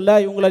ஆகும் தெரியும்ல,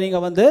 இவங்களை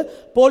நீங்கள் வந்து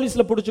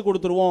போலீஸில் பிடிச்சி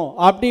கொடுத்துருவோம்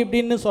அப்படி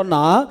இப்படின்னு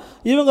சொன்னால்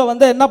இவங்க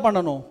வந்து என்ன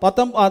பண்ணணும்,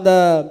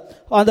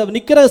 அந்த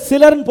நிற்கிற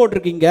சிலர்னு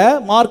போட்டிருக்கீங்க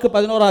மார்க்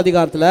 11ஆம்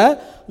அதிகாரத்தில்.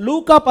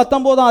 லூக்கா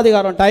 19ஆம்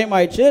அதிகாரம் டைம்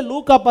ஆயிடுச்சு.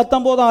 லூக்கா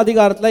 19ஆம்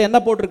அதிகாரத்தில் என்ன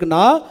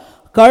போட்டிருக்குன்னா,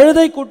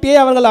 கழுதை குட்டியை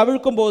அவர்கள்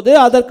அவிழ்க்கும் போது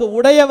அதற்கு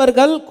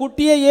உடையவர்கள்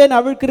குட்டியை ஏன்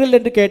அவிழ்க்கிறீர்கள்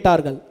என்று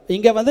கேட்டார்கள்.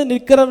 இங்கே வந்து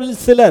நிற்கிறவர்கள்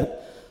சிலர்.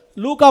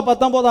 லூக்கா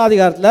 19ஆம்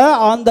அதிகாரத்தில்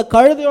அந்த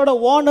கழுதையோட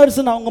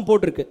ஓனர்ஸ்ன்னு அவங்க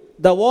போட்டிருக்கு.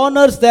 The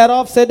owners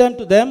thereof said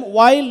unto them,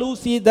 why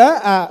loose ye the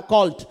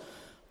colt.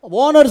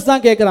 Owners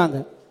தான் கேட்குறாங்க.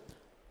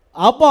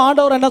 அப்போ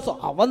ஆண்டவர் என்ன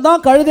அவன்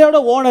தான் கழுதையோட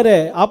ஓனரு.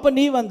 அப்போ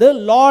நீ வந்து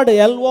லார்டு,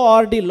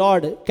 LORD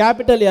லார்டு,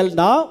 கேபிட்டல்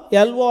எல்னா,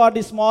 LORD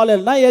ஸ்மால்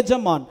எல்னா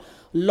எஜமான்,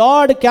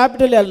 லார்டு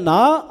கேபிட்டல் எல்னா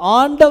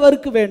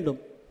ஆண்டவருக்கு வேண்டும்,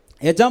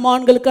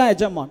 எஜமான்களுக்கா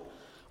எஜமான்.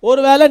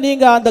 ஒருவேளை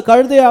நீங்கள் அந்த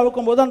கழுதையை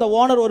அவுக்கும் போது அந்த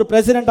ஓனர் ஒரு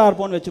பிரசிடெண்ட்டாக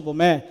இருப்போன்னு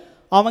வச்சுப்போமே,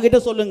 அவங்ககிட்ட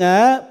சொல்லுங்க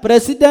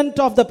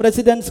பிரசிடென்ட் ஆஃப் த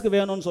பிரசிடென்ட்ஸ்க்கு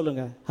வேணும்னு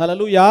சொல்லுங்க.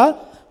 ஹல்லேலூயா.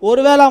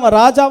 ஒருவேளை அவன்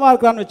ராஜாவாக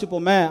இருக்கிறான்னு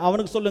வச்சுப்போமே,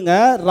 அவனுக்கு சொல்லுங்க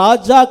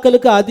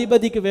ராஜாக்களுக்கு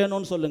அதிபதிக்கு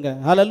வேணும்னு சொல்லுங்க.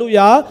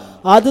 ஹல்லேலூயா.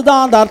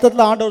 அதுதான் அந்த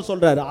அர்த்தத்தில் ஆண்டவர்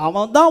சொல்றாரு.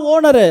 அவன் தான்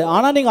ஓனரு,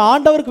 ஆனால் நீங்கள்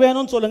ஆண்டவருக்கு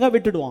வேணும்னு சொல்லுங்க,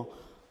 விட்டுடுவான்.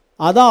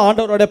 அதான்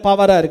ஆண்டவருடைய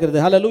பவராக இருக்கிறது.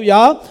 ஹல்லேலூயா.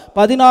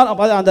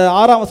 16 அந்த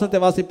 6ஆம்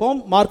வசனத்தை வாசிப்போம்.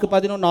 மார்க்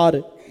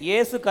 11:6.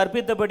 இயேசு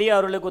கற்பித்தபடி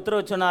அவர்களுக்கு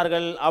உத்தரவு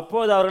சொன்னார்கள்,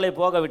 அப்போது அவர்களை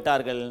போக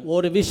விட்டார்கள்.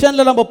 ஒரு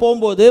விஷன்ல நம்ம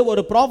போகும்போது,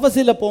 ஒரு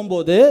ப்ராஃபஸியில்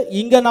போகும்போது,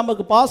 இங்கே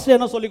நமக்கு பாஸ்டர்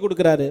என்ன சொல்லி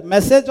கொடுக்குறாரு,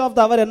 மெசேஜ் ஆஃப்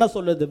த அவர் என்ன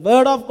சொல்லுது,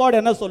 வேர்ட் ஆஃப் காட்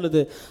என்ன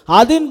சொல்லுது,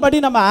 அதன்படி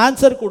நம்ம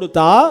ஆன்சர்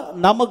கொடுத்தா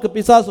நமக்கு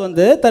பிசாசு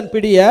வந்து தன்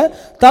பிடியை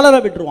தளர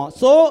விட்டுருவான்.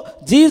 So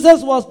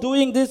Jesus was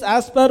doing this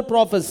as per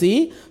prophecy,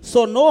 so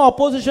no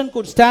opposition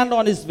could stand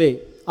on his வே.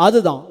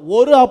 அதுதான்,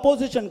 ஒரு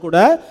அப்போசிஷன் கூட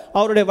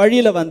அவருடைய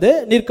வழியில் வந்து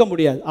நிற்க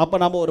முடியாது. அப்போ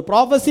நம்ம ஒரு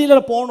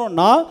ப்ராஃபஸியில்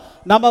போகணுன்னா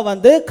நம்ம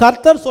வந்து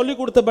கர்த்தர் சொல்லி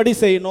கொடுத்தபடி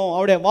செய்யணும்,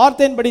 அவருடைய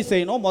வார்த்தையின்படி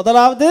செய்யணும்.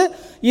 முதலாவது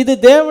இது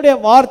தேவனுடைய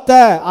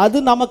வார்த்தை, அது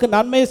நமக்கு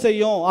நன்மை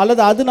செய்யும்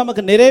அல்லது அது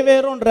நமக்கு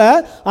நிறைவேறும்ன்ற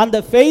அந்த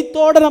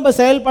ஃபெய்த்தோடு நம்ம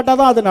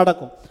செயல்பட்டால் தான் அது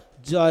நடக்கும்.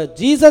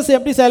 ஜீசஸ்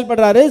எப்படி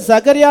செயல்படுறாரு,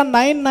 சகரியா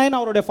 9:9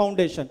 அவருடைய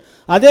ஃபவுண்டேஷன்.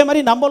 அதே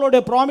மாதிரி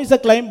நம்மளுடைய ப்ராமிஸை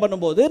கிளைம்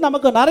பண்ணும்போது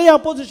நமக்கு நிறைய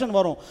அப்போசிஷன்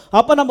வரும்.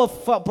 அப்போ நம்ம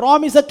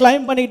ப்ராமிஸை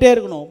கிளைம் பண்ணிக்கிட்டே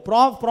இருக்கணும்,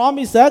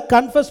 ப்ராமிஸை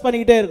கன்ஃபஸ்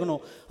பண்ணிக்கிட்டே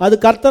இருக்கணும், அது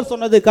கர்த்தர்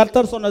சொன்னது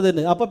கர்த்தர்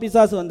சொன்னதுன்னு. அப்போ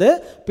பிசாசு வந்து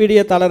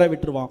பிடியை தளர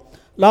விட்டுருவான்.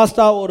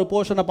 லாஸ்ட்டாக ஒரு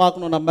போர்ஷனை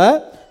பார்க்கணும், நம்ம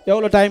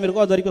எவ்வளோ டைம்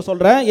இருக்கோ அது வரைக்கும்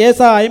சொல்கிறேன்.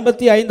 ஏசாயா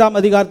 55ஆம்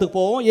அதிகாரத்துக்கு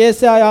போவோம்.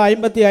 ஏசாயா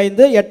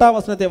 55 8ஆம்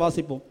வசனத்தை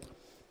வாசிப்போம்.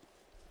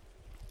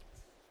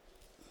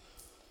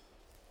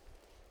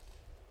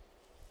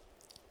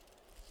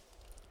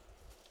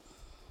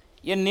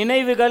 என்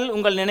நினைவுகள்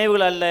உங்கள்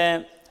நினைவுகள் அல்ல,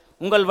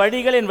 உங்கள்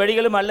வழிகள் என்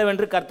வழிகளும்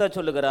அல்லவென்று கர்த்தர்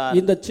சொல்லுகிறார்.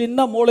 இந்த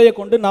சின்ன மூளையை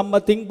கொண்டு நம்ம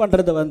திங்க்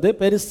பண்ணுறது வந்து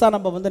பெருசாக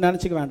நம்ம வந்து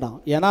நினச்சிக்க வேண்டாம்.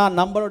 ஏன்னா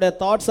நம்மளுடைய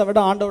தாட்ஸை விட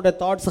ஆண்டவருடைய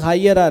தாட்ஸ்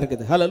ஹையராக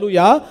இருக்குது.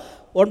 ஹல்லேலூயா.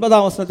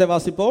 9ஆம் வசனத்தை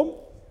வாசிப்போம்.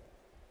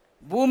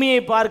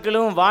 பூமியை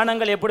பார்க்கலும்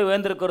வானங்கள் எப்படி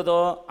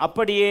உயர்ந்திருக்கிறதோ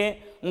அப்படியே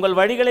உங்கள்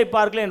வழிகளை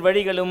பார்க்கலும் என்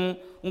வழிகளும்,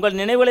 உங்கள்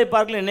நினைவுகளை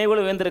பார்க்கலும்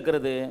நினைவுகளும்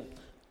உயர்ந்திருக்கிறது.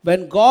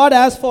 When God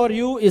has for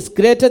you is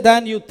greater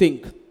than you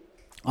think.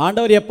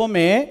 ஆண்டவர்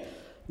எப்பவுமே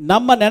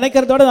நம்ம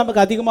நினைக்கிறதோட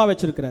நமக்கு அதிகமாக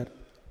வச்சிருக்கிறார்.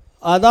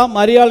 அதான்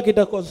மரியாள்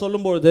கிட்ட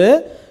சொல்லும்பொழுது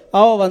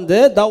அவள் வந்து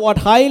த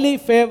வாட் ஹைலி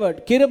ஃபேவர்ட்,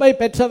 கிருபை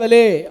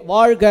பெற்றவளே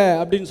வாழ்க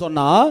அப்படின்னு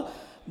சொன்னால்,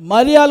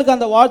 மரியாளுக்கு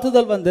அந்த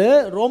வாழ்த்துதல் வந்து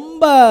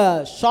ரொம்ப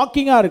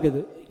ஷாக்கிங்காக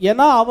இருக்குது.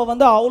 ஏன்னா அவள்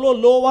வந்து அவ்வளோ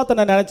லோவாக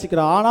தன்னை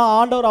நினச்சிக்கிறாள், ஆனால்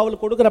ஆண்டவர்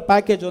அவளுக்கு கொடுக்குற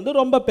பேக்கேஜ் வந்து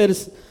ரொம்ப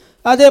பெருசு.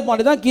 அதே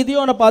மாதிரி தான்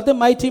கிதியோனை பார்த்து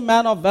மைட்டி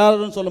மேன் ஆஃப்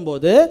வேலர்னு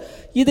சொல்லும்போது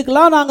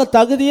இதுக்கெல்லாம் நாங்கள்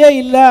தகுதியே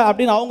இல்லை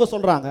அப்படின்னு அவங்க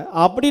சொல்கிறாங்க.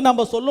 அப்படி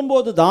நம்ம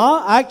சொல்லும்போது தான்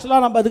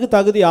ஆக்சுவலாக நம்ம அதுக்கு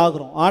தகுதி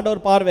ஆகிறோம்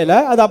ஆண்டவர் பார்வையில்.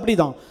 அது அப்படி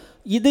தான்,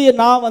 இது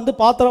நான் வந்து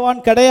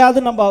பாத்திரவான்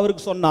கிடையாதுன்னு நம்ம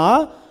அவருக்கு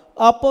சொன்னால்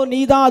அப்போது நீ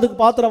தான் அதுக்கு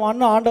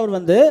பாத்திரவான்னு ஆண்டவர்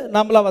வந்து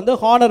நம்மளை வந்து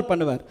ஹானர்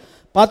பண்ணுவார்.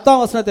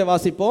 10ஆம் வசனத்தை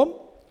வாசிப்போம்.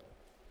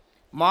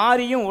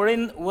 மாரியும்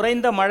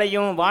உறைந்த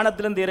மழையும்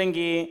வானத்திலிருந்து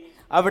இறங்கி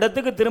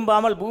அவ்விடத்துக்கு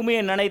திரும்பாமல்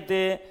பூமியை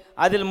நனைத்து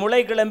அதில் முளை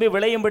கிளம்பி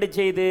விளையும்படி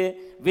செய்து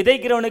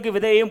விதைக்கிறவனுக்கு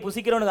விதையையும்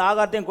புசிக்கிறவனுக்கு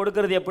ஆகாரத்தையும்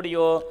கொடுக்கிறது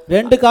எப்படியோ.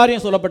 ரெண்டு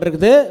காரியம்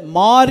சொல்லப்பட்டிருக்குது.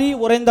 மாறி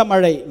உறைந்த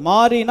மழை,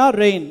 மாறினா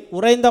ரெயின்,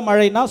 உறைந்த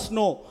மழைனா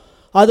ஸ்னோ.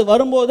 அது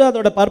வரும்போது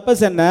அதோட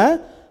பர்பஸ் என்ன?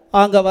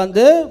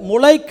 அங்கே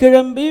முளை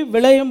கிளம்பி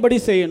விளையும்படி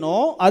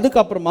செய்யணும்.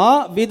 அதுக்கப்புறமா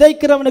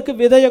விதைக்கிறவனுக்கு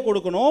விதையை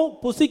கொடுக்கணும்,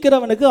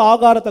 புசிக்கிறவனுக்கு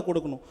ஆகாரத்தை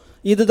கொடுக்கணும்.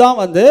 இதுதான்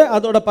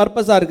அதோட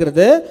பர்பஸாக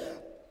இருக்கிறது.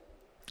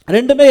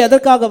 ரெண்டுமே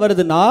எதற்காக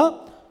வருதுன்னா,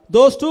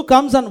 those two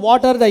comes and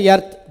water the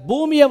earth.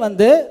 பூமியை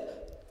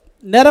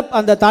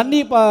அந்த தண்ணி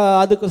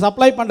அதுக்கு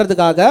சப்ளை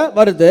பண்ணுறதுக்காக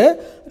வருது.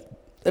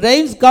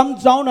 Reigns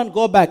comes down and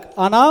go back.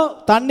 ஆனால்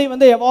தண்ணி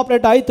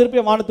எவாப்ரேட் ஆகி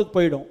திருப்பி வானத்துக்கு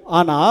போயிடும்.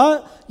 ஆனால்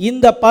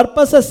இந்த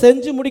பர்பஸை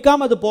செஞ்சு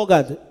முடிக்காமல் அது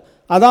போகாது.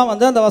 அதான்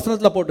அந்த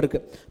வசனத்தில் போட்டிருக்கு.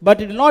 But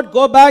it will not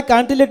go back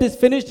until it is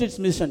finished its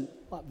mission.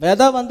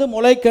 விதை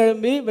முளை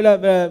கிளம்பி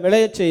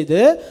விளைய செய்து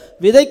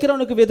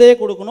விதைக்கிறவனுக்கு விதையை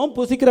கொடுக்கணும்,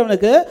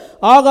 புசிக்கிறவனுக்கு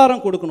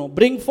ஆகாரம் கொடுக்கணும்.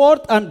 bring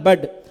forth and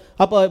bud.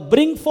 அப்போ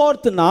bring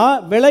forthனா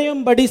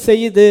விளையும்படி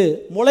செய்யுது.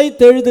 முளை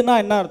தெழுதுன்னா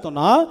என்ன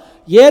அர்த்தம்னா,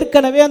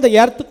 ஏற்கனவே அந்த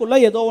எர்த்துக்குள்ளே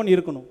ஏதோ ஒன்று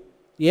இருக்கணும்,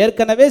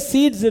 ஏற்கனவே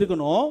சீட்ஸ்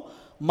இருக்கணும்.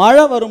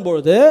 மழை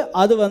வரும்பொழுது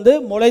அது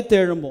முளை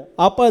தெழும்பும்.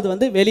 அப்போ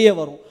அது வெளியே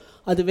வரும்.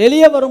 அது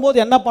வெளியே வரும்போது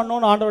என்ன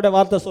பண்ணணும்னு ஆண்டவருடைய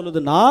வார்த்தை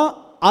சொல்லுதுன்னா,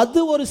 அது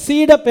ஒரு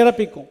சீடை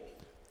பிறப்பிக்கும்.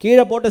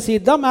 கீழே போட்ட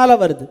சீட் தான் மேலே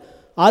வருது.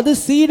 அது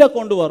சீடை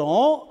கொண்டு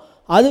வரும்.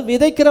 அது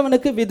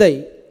விதைக்கிறவனுக்கு விதை,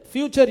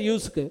 ஃபியூச்சர்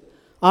யூஸ்க்கு.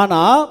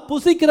 ஆனால்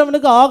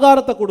புசிக்கிறவனுக்கு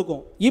ஆகாரத்தை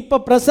கொடுக்கும். இப்போ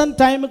ப்ரெசன்ட்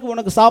டைமுக்கு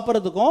உனக்கு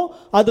சாப்பிட்றதுக்கும்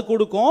அது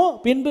கொடுக்கும்,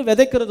 பின்பு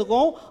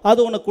விதைக்கிறதுக்கும் அது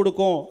உனக்கு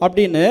கொடுக்கும்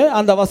அப்படின்னு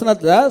அந்த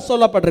வசனத்தில்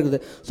சொல்லப்பட்டிருக்குது.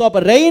 ஸோ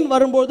அப்போ ரெயின்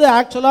வரும்போது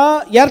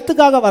ஆக்சுவலாக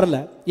எர்த்துக்காக வரல.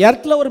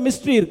 எர்த்தில் ஒரு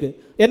மிஸ்ட்ரி இருக்குது.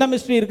 என்ன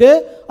மிஸ்ட்ரி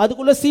இருக்குது?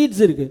 அதுக்குள்ளே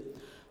சீட்ஸ் இருக்குது.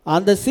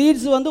 அந்த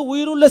சீட்ஸ்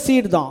உயிருள்ள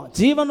சீட் தான்,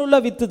 ஜீவனுள்ள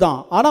வித்து தான்.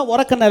 ஆனால்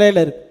உறக்க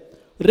நிலையில் இருக்குது.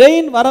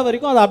 ரெயின் வர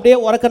வரைக்கும் அது அப்படியே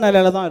உறக்க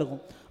நிலையில் தான்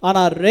இருக்கும்.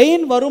 ஆனால்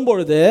ரெயின்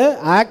வரும்பொழுது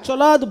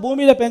ஆக்சுவலாக அது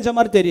பூமியில் பெஞ்ச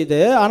மாதிரி தெரியுது.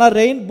 ஆனால்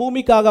ரெயின்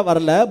பூமிக்காக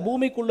வரல,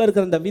 பூமிக்குள்ளே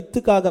இருக்கிற அந்த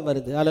வித்துக்காக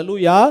வருது.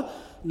 ஹல்லேலூயா.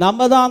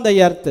 நம்ம தான் அந்த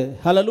எர்த்து.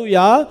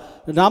 ஹல்லேலூயா.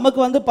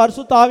 நமக்கு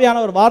பரிசுத்த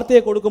ஆவியான ஒரு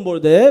வார்த்தையை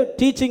கொடுக்கும்பொழுது,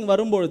 டீச்சிங்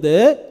வரும்பொழுது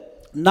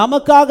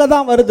நமக்காக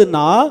தான்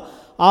வருதுன்னா,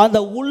 அந்த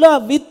உள்ள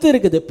வித்து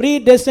இருக்குது, ப்ரீ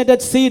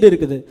டெஸ்டினேட்டட் சீடு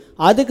இருக்குது.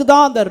 அதுக்கு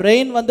தான் அந்த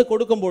ரெயின்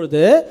கொடுக்கும்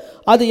பொழுது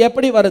அது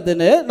எப்படி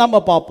வருதுன்னு நம்ம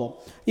பார்ப்போம்.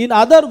 In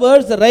other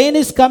words, rain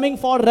is coming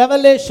for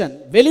revelation.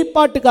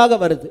 வெளிப்பாட்டுக்காக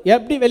வருது.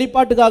 எப்படி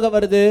வெளிப்பாட்டுக்காக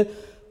வருது?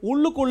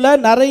 உள்ளுக்குள்ள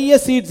நிறைய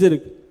சீட்ஸ்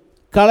இருக்குது,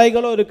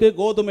 களைகளும் இருக்குது,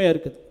 கோதுமையும்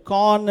இருக்குது,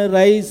 கார்ன்,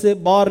 ரைஸ்,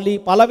 பார்லி,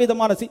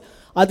 பலவிதமான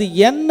அது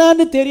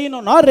என்னன்னு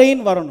தெரியணும்னா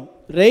ரெயின் வரணும்.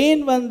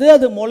 ரெயின்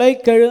அது முளை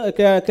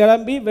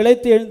கிளம்பி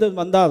விளைத்து எழுந்து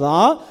வந்தால்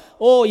தான்,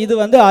 ஓ இது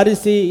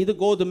அரிசி, இது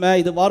கோதுமை,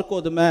 இது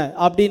வார்கோதுமை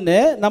அப்படின்னு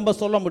நம்ம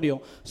சொல்ல முடியும்.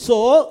 ஸோ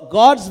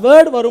காட்ஸ்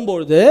வேர்டு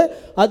வரும்பொழுது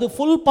அது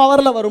ஃபுல்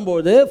பவரில்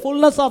வரும்பொழுது,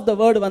 ஃபுல்னஸ் ஆஃப் த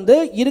வேர்டு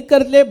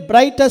இருக்கிறதுலே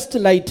பிரைட்டஸ்ட்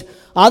லைட்,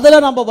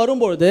 அதில் நம்ம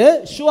வரும்பொழுது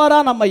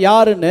ஷுவராக நம்ம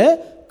யாருன்னு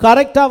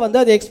கரெக்டாக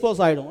அது எக்ஸ்போஸ்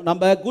ஆகிடும்.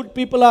 நம்ம குட்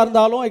பீப்புளாக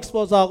இருந்தாலும்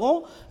எக்ஸ்போஸ் ஆகும்,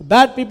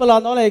 பேட் பீப்புளாக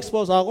இருந்தாலும்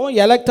எக்ஸ்போஸ் ஆகும்,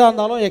 எலெக்டாக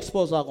இருந்தாலும்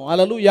எக்ஸ்போஸ் ஆகும்.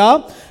 ஹல்லேலூயா.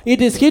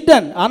 It is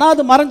hidden. ஆனால்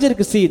அது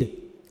மறைஞ்சிருக்கு சீடு.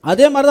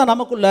 அதே மாதிரி தான்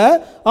நமக்குள்ள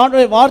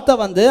ஆண்டவருடைய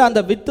வார்த்தை அந்த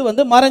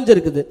with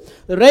மறைஞ்சிருக்குது.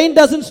 Rain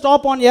doesn't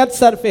stop on earth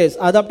surface.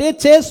 அது அப்படியே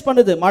சேஸ்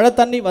பண்ணுது. மழை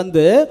தண்ணி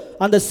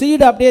அந்த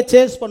சீடை அப்படியே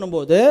சேஸ்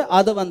பண்ணும்போது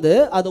அது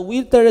அதை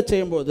உயிர்த்தெழ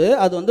செய்யும்போது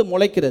அது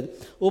முளைக்கிறது.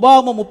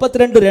 உபாகமம்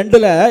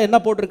 32:2 என்ன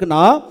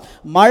போட்டிருக்குன்னா,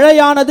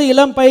 மழையானது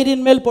இளம்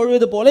பயிரின் மேல்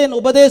பொழிவது போல என்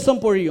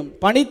உபதேசம் பொழியும்,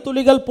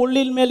 பனித்துளிகள்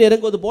புல்லின் மேல்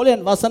இறங்குவது போல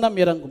என் வசனம்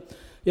இறங்கும்.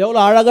 எவ்வளோ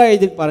அழகாக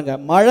எழுதிட்டு பாருங்க.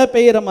 மழை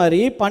பெய்கிற மாதிரி,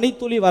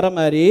 பனித்துளி வர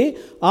மாதிரி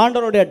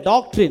ஆண்டவருடைய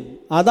டாக்ட்ரின்,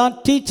 அதான்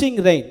டீச்சிங்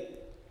ரெயின்.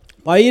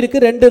 பயிருக்கு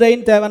 2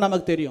 ரெயின் தேவை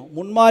நமக்கு தெரியும்,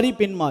 முன்மாறி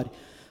பின்மாறி.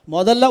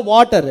 முதல்ல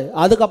வாட்டரு,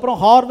 அதுக்கப்புறம்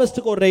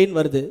ஹார்வெஸ்ட்டுக்கு ஒரு ரெயின்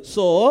வருது.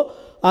 ஸோ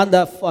அந்த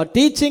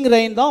டீச்சிங்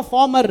ரெயின் தான்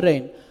ஃபார்மர்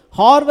ரெயின்.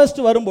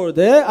 ஹார்வெஸ்ட்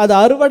வரும்பொழுது, அது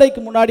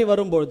அறுவடைக்கு முன்னாடி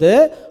வரும்பொழுது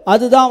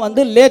அதுதான்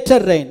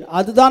லேட்டர் ரெயின்.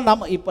 அதுதான்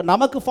இப்போ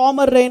நமக்கு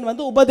ஃபார்மர் ரெயின்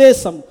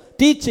உபதேசம்,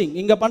 டீச்சிங்,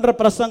 இங்கே பண்ணுற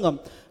பிரசங்கம்.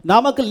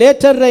 நமக்கு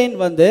லேட்டர் ரெயின்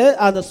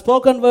அந்த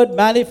ஸ்போக்கன் வேர்ட்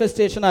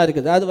மேனிஃபெஸ்டேஷனாக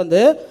இருக்குது.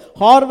 அது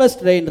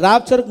ஹார்வெஸ்ட் ரெயின்,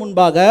 ராப்சருக்கு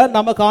முன்பாக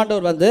நமக்கு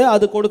ஆண்டவர்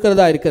அது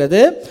கொடுக்கறதா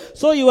இருக்கிறது.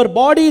 So your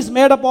body is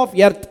made up of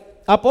earth.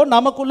 அப்போது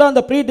நமக்குள்ள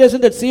அந்த ப்ரீ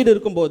டெஸ்டினேட்டட் சீடு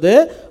இருக்கும்போது,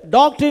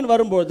 டாக்ட்ரின்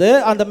வரும்போது,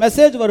 அந்த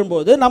மெசேஜ்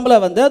வரும்போது நம்மளை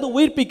அது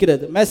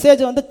உயிர்ப்பிக்கிறது.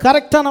 மெசேஜ்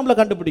கரெக்டாக நம்மளை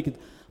கண்டுபிடிக்குது.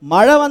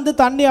 மழை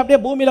தண்ணி அப்படியே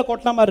பூமியில்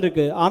கொட்டின மாதிரி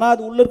இருக்குது, ஆனால்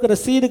அது உள்ள இருக்கிற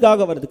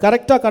சீடுக்காக வருது,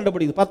 கரெக்டாக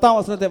கண்டுபிடிக்குது. 10ஆம்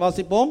வசனத்தை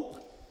வாசிப்போம்.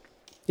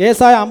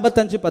 ஏசாயா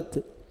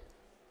 55:10.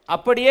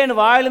 அப்படியே என்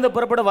வாயிலிருந்து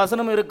புறப்பட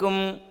வசனம் இருக்கும்,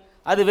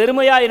 அது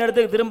வெறுமையா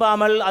என்னிடத்துக்கு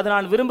திரும்பாமல் அது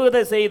நான்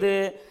விரும்புவதை செய்து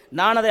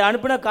நான் அதை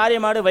அனுப்பின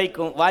காரியமாடு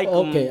வாய்க்கும்.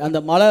 ஓகே, அந்த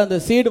மழை அந்த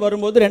சீடு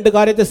வரும்போது 2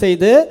 காரியத்தை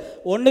செய்து,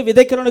 ஒன்று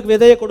விதைக்கிறவனுக்கு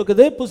விதையை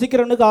கொடுக்குது,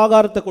 புசிக்கிறவனுக்கு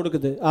ஆகாரத்தை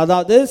கொடுக்குது.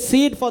 அதாவது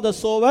seed for the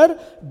sower,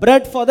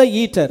 bread for the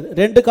eater.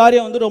 2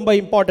 காரியம் ரொம்ப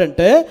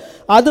இம்பார்ட்டன்ட்டு.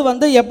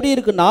 அது எப்படி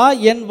இருக்குன்னா,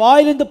 என்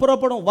வாயிலிருந்து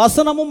புறப்படும்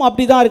வசனமும்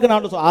அப்படி தான் இருக்குன்னு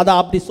ஆண்டு அதை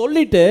அப்படி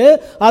சொல்லிட்டு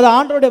அதை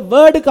ஆண்டவருடைய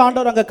வேர்டுக்கு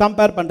ஆண்டவர் அங்கே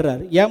கம்பேர்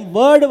பண்ணுறாரு. என்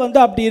வேர்டு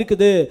அப்படி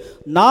இருக்குது,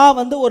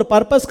 நான் ஒரு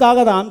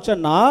பர்பஸ்க்காக அதை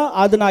அனுப்பிச்சேன்னா,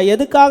 அது நான்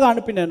எதுக்காக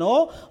அனுப்பினேனோ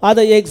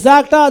அதை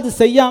எக்ஸாக்டாக அது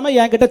செய்யாமல்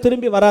என்கிட்ட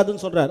திரும்பி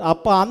வராதுன்னு சொல்றாரு.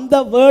 அப்ப அந்த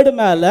வேர்டு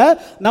மேல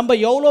நம்ம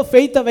எவ்வளவு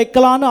ஃபெய்த்தை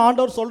வைக்கலாம்னு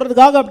ஆண்டவர்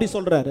சொல்றதுக்காக அப்படி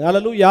சொல்றாரு.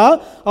 ஹல்லேலூயா.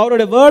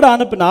 அவருடைய வேர்டு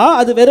அனுப்புனா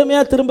அது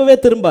வெறுமையா திரும்பவே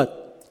திரும்பாது.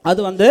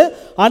 அது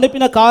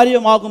அனுப்பின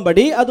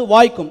காரியமாகும்படி அது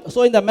வாய்க்கும். ஸோ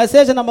இந்த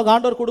மெசேஜை நமக்கு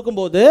ஆண்டவர்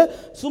கொடுக்கும்போது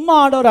சும்மா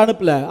ஆண்டவர்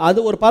அனுப்பல, அது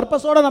ஒரு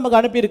பர்பஸோட நமக்கு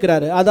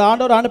அனுப்பியிருக்கிறாரு. அது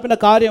ஆண்டவர்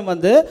அனுப்பின காரியம்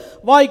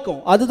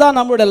வாய்க்கும். அதுதான்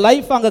நம்மளுடைய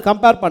லைஃப் அங்கே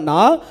கம்பேர்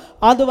பண்ணால்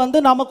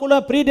அது நமக்குள்ள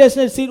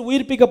ப்ரீடெஸ்டினேட் சீட்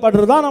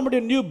உயிர்ப்பிக்கப்படுறது தான்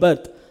நம்முடைய நியூ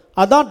பர்த்.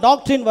 அதான்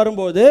டாக்ட்ரின்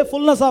வரும்போது,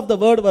 ஃபுல்னஸ் ஆஃப் த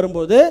வேர்டு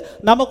வரும்போது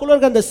நமக்குள்ள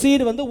இருக்க அந்த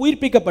சீடு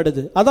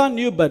உயிர்ப்பிக்கப்படுது. அதான்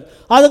நியூ பர்த்.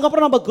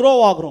 அதுக்கப்புறம் நம்ம க்ரோ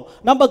ஆகிறோம்.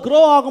 நம்ம க்ரோ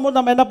ஆகும்போது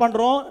நம்ம என்ன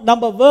பண்ணுறோம்,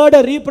 நம்ம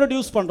வேர்டை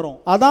ரீப்ரொடியூஸ் பண்ணுறோம்.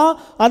 அதான்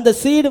அந்த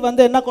சீடு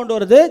என்ன கொண்டு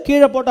வருது,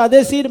 கீழே போட்டு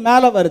அதே சீடு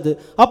மேலே வருது.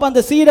 அப்போ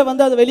அந்த சீடை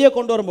அது வெளியே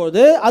கொண்டு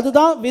வரும்போது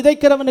அதுதான்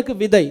விதைக்கிறவனுக்கு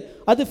விதை,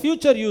 அது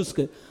ஃபியூச்சர்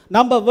யூஸ்க்கு.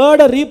 நம்ம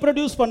வேர்டை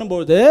ரீப்ரொடியூஸ்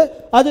பண்ணும்போது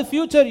அது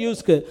ஃபியூச்சர்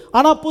யூஸ்க்கு.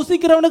 ஆனால்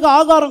புசிக்கிறவனுக்கு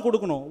ஆகாரம்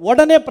கொடுக்கணும்,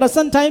 உடனே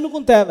ப்ரெசன்ட்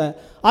டைமுக்கும் தேவை.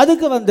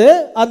 அதுக்கு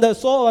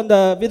அந்த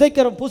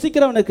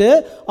புசிக்கிறவனுக்கு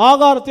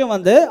ஆகாரத்தையும்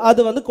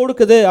அது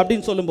கொடுக்குது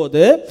அப்படின்னு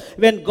சொல்லும்போது,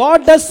 when God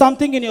does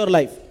something in your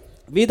life,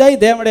 விதை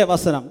தேவனுடைய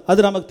வசனம்,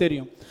 அது நமக்கு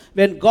தெரியும்.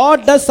 when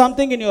God does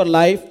something in your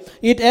life,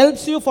 it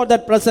helps you for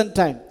that present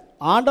time.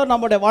 ஆண்டவர்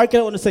நம்முடைய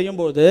வாழ்க்கையில் ஒன்று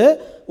செய்யும்போது,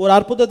 ஒரு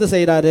அற்புதத்தை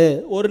செய்கிறாரு,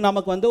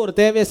 நமக்கு ஒரு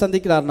தேவையை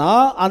சந்திக்கிறாருன்னா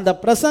அந்த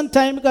ப்ரெசன்ட்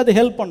டைமுக்கு அது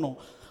ஹெல்ப் பண்ணும்.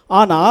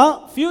 ஆனால்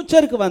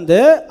ஃபியூச்சருக்கு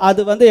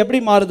அது எப்படி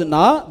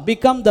மாறுதுன்னா,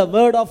 become the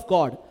word of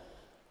God.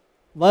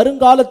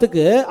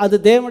 வருங்காலத்துக்கு அது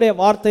தேவனுடைய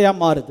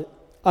வார்த்தையாக மாறுது.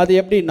 அது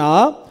எப்படின்னா,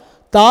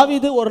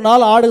 தாவீது ஒரு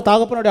நாள்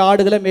தகப்பனுடைய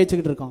ஆடுகளை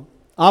மேய்ச்சிக்கிட்டு இருக்கான்.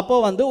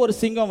 அப்போ ஒரு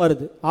சிங்கம்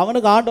வருது.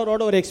 அவனுக்கு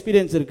ஆண்டவரோட ஒரு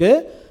எக்ஸ்பீரியன்ஸ்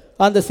இருக்குது.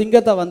 அந்த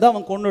சிங்கத்தை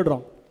அவன்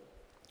கொன்னுடுறான்.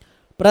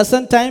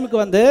 ப்ரெசன்ட் டைமுக்கு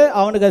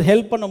அவனுக்கு அது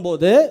ஹெல்ப்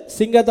பண்ணும்போது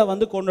சிங்கத்தை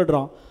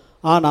கொன்னுடுறான்.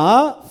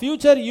 ஆனால்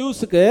ஃபியூச்சர்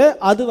யூஸுக்கு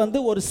அது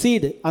ஒரு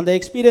சீடு. அந்த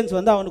எக்ஸ்பீரியன்ஸ்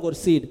அவனுக்கு ஒரு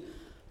சீடு.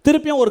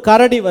 திருப்பியும் ஒரு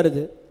கரடி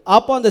வருது.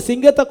 அப்போ அந்த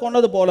சிங்கத்தை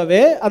கொன்னது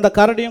போலவே அந்த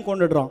கரடியும்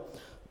கொன்னுடுறான்.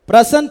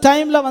 ப்ரெசன்ட்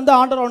டைமில்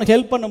ஆண்டவர் அவனுக்கு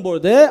ஹெல்ப்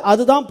பண்ணும்போது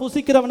அதுதான்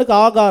புசிக்கிறவனுக்கு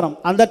ஆகாரம்.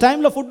 அந்த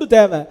டைமில் ஃபுட்டு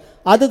தேவை,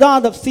 அதுதான்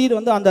அந்த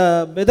சீடு அந்த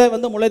விதை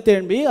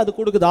முளைத்தெழும்பி அது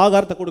கொடுக்குது,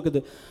 ஆகாரத்தை கொடுக்குது.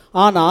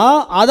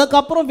 ஆனால்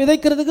அதுக்கப்புறம்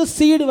விதைக்கிறதுக்கு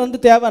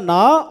சீடு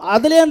தேவைன்னா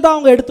அதுலேருந்து தான்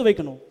அவங்க எடுத்து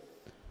வைக்கணும்.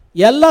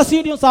 எல்லா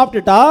சீடையும்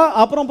சாப்பிட்டுட்டா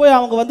அப்புறம் போய்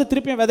அவங்க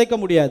திருப்பியும் விதைக்க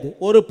முடியாது.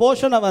 ஒரு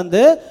போர்ஷனை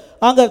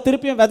அங்கே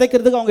திருப்பியும்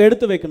விதைக்கிறதுக்கு அவங்க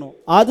எடுத்து வைக்கணும்.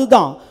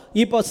 அதுதான்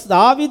இப்போ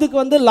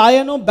தாவீதுக்கு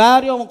லயனும்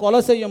பேரையும் அவன்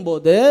கொலை செய்யும்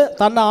போது,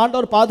 தன்னை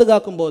ஆண்டவர்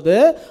பாதுகாக்கும் போது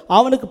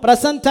அவனுக்கு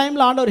ப்ரெசன்ட்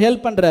டைமில் ஆண்டவர்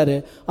ஹெல்ப் பண்ணுறாரு.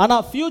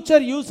 ஆனால்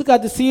ஃபியூச்சர் யூஸுக்கு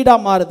அது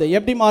சீடாக மாறுது.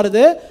 எப்படி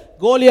மாறுது,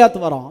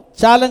 கோலியாத் வரான்,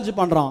 சேலஞ்சு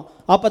பண்ணுறான்.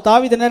 அப்போ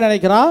தாவீது என்ன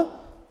நினைக்கிறான்,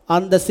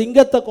 அந்த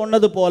சிங்கத்தை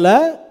கொன்னது போல,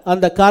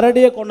 அந்த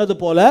கரடியை கொன்னது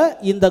போல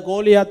இந்த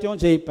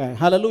கோலியாத்தையும் ஜெயிப்பேன்.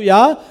 ஹல்லேலூயா.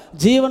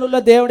 ஜீவனுள்ள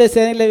தேவனுடைய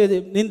சேனைகளை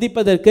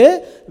நிந்திப்பதற்கு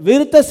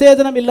விருத்த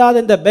சேதனம் இல்லாத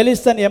இந்த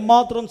பெலிஸ்தன்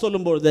எம்மாத்திரம்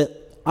சொல்லும்போது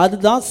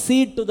அதுதான்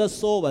சீட் டு த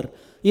சோவர்.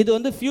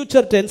 இது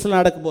ஃபியூச்சர் டென்ஸில்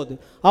நடக்கும்போது,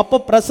 அப்போ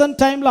ப்ரெசன்ட்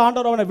டைமில்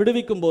ஆண்டவர் அவனை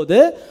விடுவிக்கும் போது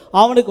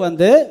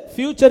அவனுக்கு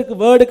ஃபியூச்சருக்கு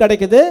வேர்டு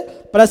கிடைக்குது,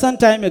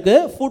 ப்ரெசன்ட் டைமுக்கு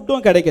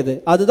ஃபுட்டும் கிடைக்குது.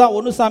 அதுதான்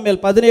 1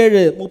 சாமுவேல்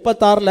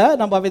 17:36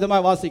 நம்ம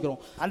விதமாக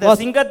வாசிக்கிறோம். அந்த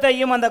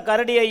சிங்கத்தையும் அந்த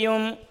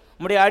கரடியையும்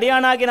உம்முடைய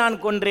அடியானாகி நான்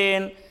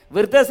கொன்றேன்,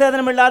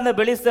 விருத்தசேதனம் இல்லாத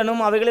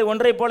பெலிஸ்தனும் அவைகளை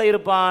ஒன்றை போல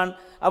இருப்பான்,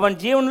 அவன்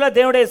ஜீவனுள்ள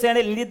தேவனுடைய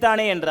சேனையில்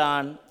நிந்தித்தானே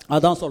என்றான்.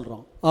 அதான்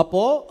சொல்கிறோம்.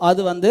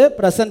 அப்போது அது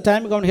ப்ரெசன்ட்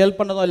டைமுக்கு அவன் ஹெல்ப்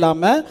பண்ணதும்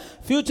இல்லாமல்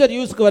ஃபியூச்சர்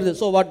யூஸ்க்கு வருது.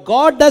 So what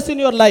God does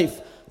in your life,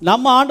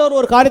 நம்ம ஆண்டவர்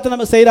ஒரு காரியத்தை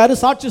நம்ம செய்கிறாரு,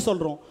 சாட்சி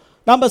சொல்கிறோம்.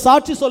 நம்ம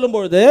சாட்சி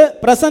சொல்லும்பொழுது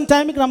ப்ரெசன்ட்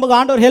டைமுக்கு நமக்கு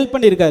ஆண்டவர் ஹெல்ப்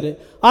பண்ணியிருக்காரு.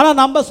 ஆனால்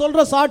நம்ம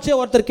சொல்கிற சாட்சியை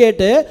ஒருத்தர்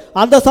கேட்டு,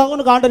 அந்த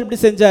சகோனுக்கு ஆண்டவர்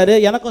இப்படி செஞ்சார்,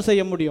 எனக்கும்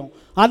செய்ய முடியும்,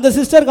 அந்த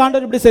சிஸ்டருக்கு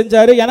ஆண்டவர் இப்படி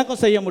செஞ்சார்,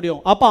 எனக்கும் செய்ய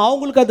முடியும். அப்போ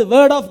அவங்களுக்கு அது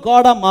வேர்ட் ஆஃப்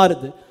காடாக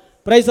மாறுது.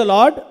 Praise the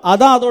Lord.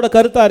 அதான் அதோட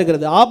கருத்தாக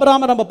இருக்கிறது.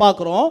 ஆபிரகாமை நம்ம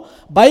பார்க்குறோம்.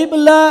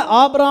 பைபிளில்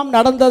ஆபிரகாம்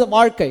நடந்த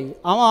வாழ்க்கை,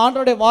 அவன்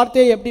ஆண்டவருடைய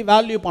வார்த்தையை எப்படி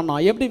வேல்யூ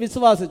பண்ணான், எப்படி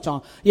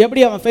விசுவாசித்தான்,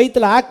 எப்படி அவன்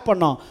ஃபெய்த்தில் ஆக்ட்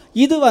பண்ணான்,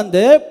 இது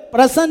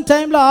ப்ரெசன்ட்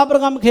டைமில்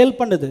ஆபிரகாமுக்கு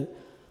ஹெல்ப் பண்ணுது.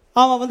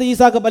 அவன்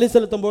ஈசாக்கை பலி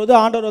செலுத்தும் பொழுது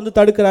ஆண்டவர்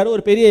தடுக்கிறாரு.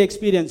 ஒரு பெரிய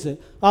எக்ஸ்பீரியன்ஸு.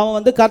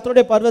 அவன்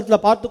கர்த்தருடைய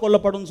பர்வத்தில் பார்த்து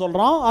கொள்ளப்படும்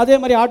சொல்கிறான். அதே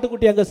மாதிரி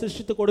ஆட்டுக்குட்டி அங்கே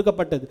சிருஷ்டித்து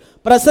கொடுக்கப்பட்டது.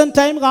 ப்ரெசன்ட்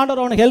டைமுக்கு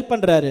ஆண்டவர் அவனுக்கு ஹெல்ப்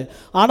பண்ணுறாரு.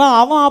 ஆனால்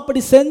அவன்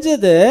அப்படி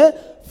செஞ்சது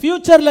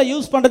ஃபியூச்சரில்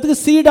யூஸ் பண்ணுறதுக்கு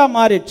சீடாக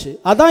மாறிடுச்சு.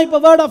 அதான் இப்போ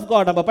வேர்ட் ஆஃப்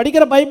காட். நம்ம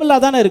படிக்கிற பைபிளில்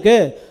அதானே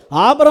இருக்குது.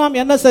 ஆபிரகாம்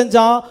என்ன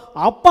செஞ்சான்,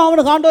 அப்போ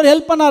அவனுக்கு ஆண்டவர்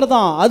ஹெல்ப் பண்ணார்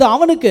தான், அது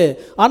அவனுக்கு.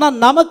 ஆனால்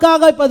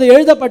நமக்காக இப்போ அது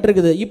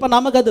எழுதப்பட்டிருக்குது. இப்போ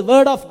நமக்கு அது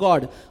வேர்ட் ஆஃப்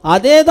காட்.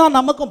 அதே தான்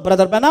நமக்கும்.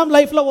 பிரதர் பெனாம்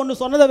லைஃப்பில்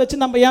ஒன்று சொன்னதை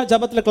வச்சு நம்ம ஏன்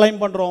ஜபத்தில்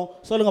கிளைம் பண்ணுறோம்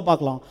சொல்லுங்கள்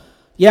பார்க்கலாம்.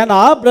 ஏன்னா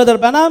பிரதர்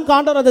பெனாம்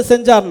ஆண்டவர் அதை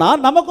செஞ்சார்னா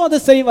நமக்கும் அதை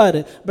செய்வார்.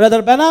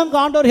 பிரதர் பெனாம்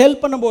ஆண்டவர்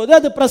ஹெல்ப் பண்ணும்போது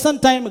அது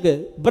ப்ரெசன்ட் டைமுக்கு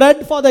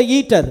பிரெட் ஃபார் த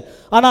ஈட்டர்.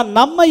 ஆனால்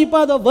நம்ம இப்போ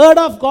அதை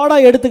வேர்ட் ஆஃப்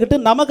காடாக எடுத்துக்கிட்டு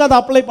நமக்கு அதை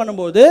அப்ளை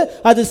பண்ணும்போது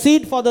அது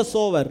seed for the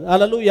sower.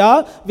 Hallelujah.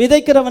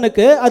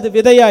 விதைக்கிறவனுக்கு அது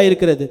விதையாக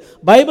இருக்கிறது.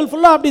 பைபிள்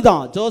ஃபுல்லாக அப்படி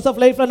தான்.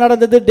 ஜோசப் லைஃப்பில்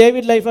நடந்தது,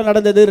 டேவிட் லைஃப்பில்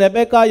நடந்தது,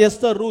 ரெபேக்கா,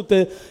 எஸ்தர், ரூத்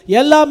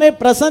எல்லாமே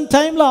ப்ரெசன்ட்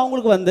டைமில்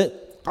அவங்களுக்கு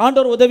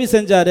ஆண்டவர் உதவி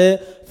செஞ்சார்.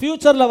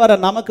 ஃபியூச்சரில் வர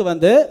நமக்கு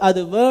வந்து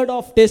அது வேர்ட்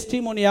ஆஃப்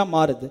டெஸ்டிமோனியாக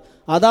மாறுது.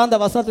 அதான் அந்த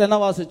வசனத்தில் என்ன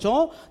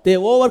வாசித்தோம்? they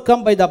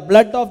overcome by the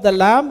blood of the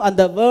lamb and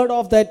the word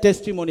of their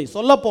testimony.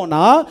 சொல்ல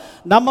போனால்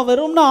நம்ம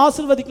வெறும்னா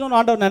ஆசீர்வதிக்கணும்னு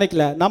ஆண்டவர்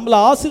நினைக்கல. நம்மளை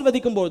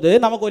ஆசீர்வதிக்கும் போது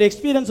நமக்கு ஒரு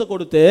எக்ஸ்பீரியன்ஸை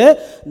கொடுத்து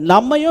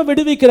நம்மையும்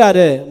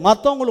விடுவிக்கிறாரு,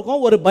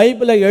 மற்றவங்களுக்கும் ஒரு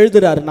பைபிளை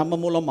எழுதுறாரு நம்ம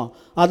மூலமாக.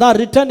 அதான்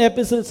ரிட்டன்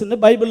எபிசல்ஸ்ன்னு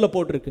பைபிளில்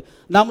போட்டிருக்கு.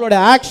 நம்மளுடைய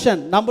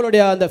ஆக்ஷன்,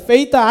 நம்மளுடைய அந்த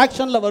ஃபெய்த்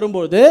ஆக்ஷனில்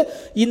வரும்போது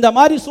இந்த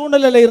மாதிரி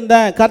சூழ்நிலையில்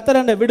இருந்தேன்,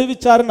 கர்த்தர் என்னை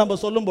விடுவிச்சாருன்னு நம்ம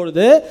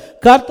சொல்லும்பொழுது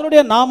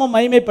கர்த்தருடைய நாமம்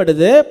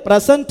மகிமைப்படுது.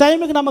 ப்ரெசன்ட்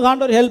டைமுக்கு நமக்கு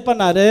ஆண்டவர் ஹெல்ப்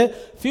பண்ணாரு,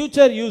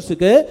 ஃபியூச்சர்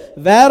யூஸுக்கு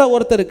வேற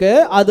ஒருத்தருக்கு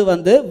அது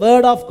வந்து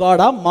வேர்ட் ஆஃப்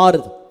காடாக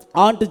மாறுது.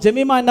 ஆண்ட்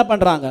ஜெமிமா என்ன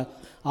பண்ணுறாங்க?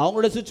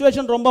 அவங்களோட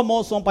சுச்சுவேஷன் ரொம்ப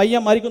மோசம்,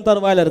 பையன் மரிக்கும்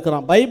தருவாயில்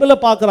இருக்கிறான். பைபிளை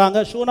பார்க்குறாங்க,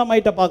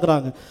 ஷூனமைட்டை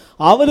பார்க்குறாங்க.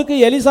 அவளுக்கு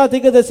எலிசா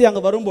தீர்க்கதரிசி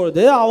அங்கே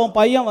வரும்பொழுது அவன்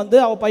பையன்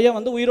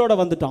வந்து உயிரோட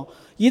வந்துட்டான்.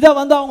 இதை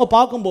வந்து அவங்க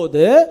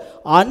பார்க்கும்போது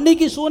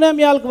அன்னைக்கு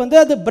சூனேமியாளுக்கு வந்து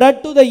அது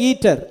பிரெட் டு த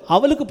ஈட்டர்,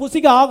 அவளுக்கு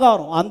புசிக்க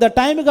ஆகாரம், அந்த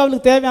டைமுக்கு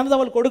அவளுக்கு தேவையானது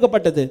அவளுக்கு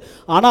கொடுக்கப்பட்டது.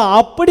 ஆனால்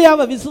அப்படி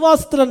அவள்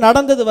விசுவாசத்தில்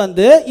நடந்தது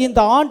வந்து இந்த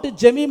ஆண்ட்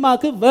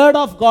ஜெமிமாக்கு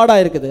வேர்ட் ஆஃப்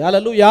காடாக இருக்குது.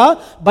 அல்லேலூயா.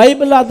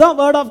 பைபிளில் தான்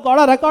வேர்ட் ஆஃப்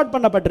காடாக ரெக்கார்ட்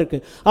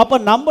பண்ணப்பட்டிருக்கு. அப்போ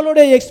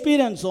நம்மளுடைய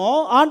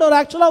எக்ஸ்பீரியன்ஸும் ஆண்டவர்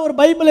ஆக்சுவலாக ஒரு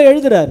பைபிளை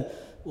எழுதுறாரு.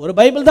 ஒரு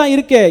பைபிள் தான்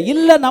இருக்கே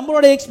இல்லை,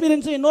 நம்மளோட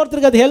எக்ஸ்பீரியன்ஸும்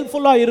இன்னொருத்தருக்கு அது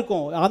ஹெல்ப்ஃபுல்லாக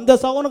இருக்கும். அந்த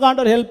சவுனுக்கு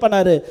ஆண்டவர் ஹெல்ப்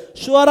பண்ணாரு,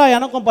 ஷுவராக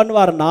எனக்கும்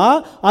பண்ணுவாருன்னா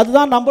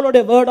அதுதான்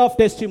நம்மளுடைய வேர்ட் ஆஃப்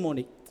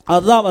டெஸ்டிமோனி.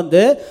 அதுதான்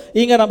வந்து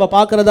இங்கே நம்ம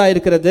பார்க்குறதா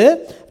இருக்கிறது.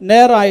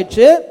 நேரம்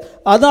ஆயிடுச்சு.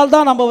 அதனால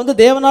தான் நம்ம வந்து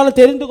தேவனால்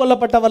தெரிந்து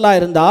கொள்ளப்பட்டவர்களாக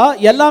இருந்தால்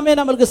எல்லாமே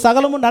நம்மளுக்கு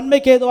சகலமும்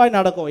நன்மைக்கு ஏதுவாய்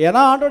நடக்கும்.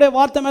 ஏன்னா ஆண்டோடைய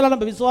வார்த்தை மேலே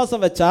நம்ம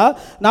விசுவாசம் வச்சா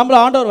நம்மளை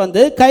ஆண்டவர்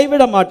வந்து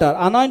கைவிட மாட்டார்.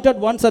 anointed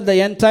ones at the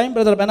end time.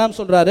 Brother பெனாம்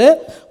சொல்கிறாரு,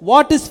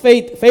 what is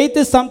faith? Faith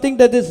is something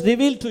that is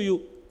reveal to you.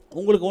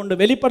 உங்களுக்கு ஒன்று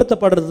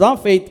வெளிப்படுத்தப்படுறது தான்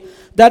faith.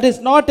 That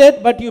is not it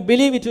but you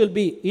believe it will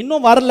be.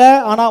 இன்னும் வரல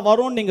ஆனால்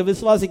வரும்னு நீங்கள்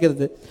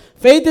விசுவாசிக்கிறது.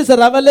 Faith is a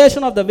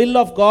revelation of the will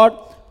of God.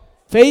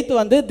 Faith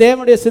வந்து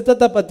தேவனுடைய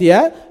சித்தத்தை பற்றிய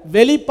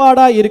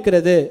வெளிப்பாடாக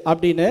இருக்கிறது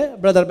அப்படின்னு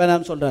பிரதர்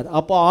பெனாம் சொல்கிறார்.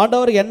 அப்போ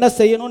ஆண்டவர் என்ன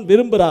செய்யணும்னு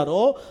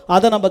விரும்புகிறாரோ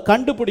அதை நம்ம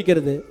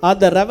கண்டுபிடிக்கிறது,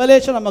 அந்த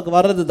ரெவலேஷன் நமக்கு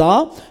வர்றது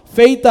தான்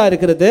ஃபெய்த்தாக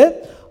இருக்கிறது.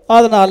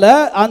 அதனால்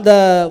அந்த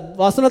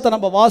வசனத்தை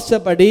நம்ம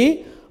வாசித்தபடி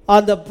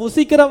அந்த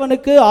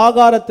புசிக்கிறவனுக்கு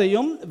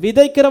ஆகாரத்தையும்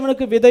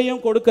விதைக்கிறவனுக்கு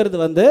விதையும் கொடுக்கறது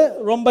வந்து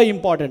ரொம்ப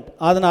இம்பார்ட்டண்ட்.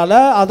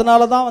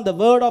 அதனால தான் அந்த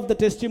வேர்ட் ஆஃப் த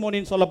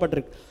டெஸ்டிமோனின்னு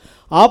சொல்லப்பட்டிருக்கு.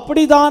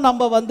 அப்படி தான்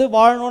நம்ம வந்து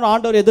வாழணும்னு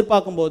ஆண்டவர்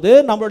எதிர்பார்க்கும்போது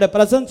நம்மளுடைய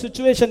ப்ரெசன்ட்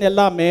சுச்சுவேஷன்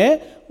எல்லாமே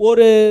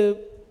ஒரு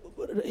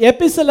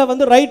எபிசோட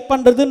வந்து ரைட்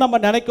பண்ணுறதுன்னு நம்ம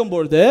நினைக்கும்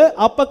பொழுது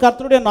அப்போ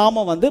கர்த்தருடைய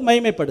நாமம் வந்து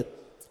மகிமைப்படுது.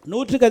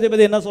 100க்கு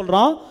அதிபதி என்ன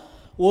சொல்கிறான்?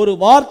 ஒரு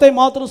வார்த்தை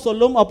மாத்திரம்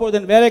சொல்லும்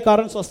அப்பொழுது என்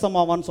வேலைக்காரன்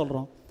சொஸ்தமாவான்னு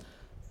சொல்கிறான்.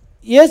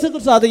 இயேசு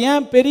கிறிஸ்து அதை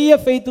ஏன் பெரிய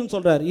ஃபெய்த்துன்னு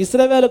சொல்கிறார்?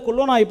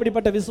 இஸ்ரவேலுக்குள்ளும் நான்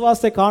இப்படிப்பட்ட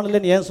விசுவாசத்தை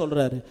காணலைன்னு ஏன்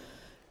சொல்கிறாரு?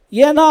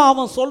 ஏன்னா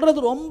அவன் சொல்கிறது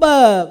ரொம்ப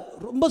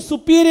ரொம்ப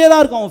சுப்பீரியராக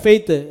இருக்கும் அவன்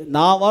ஃபெய்த்து.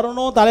 நான்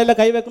வரணும், தலையில்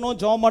கை வைக்கணும்,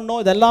 ஜோம் பண்ணணும்,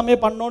 இதெல்லாமே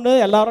பண்ணணுன்னு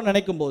எல்லாரும்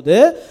நினைக்கும் போது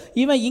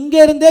இவன்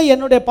இங்கேருந்தே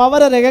என்னுடைய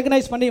பவரை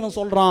ரெகக்னைஸ் பண்ணி இவன்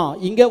சொல்கிறான்.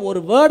 இங்கே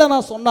ஒரு வேர்டை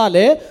நான்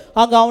சொன்னாலே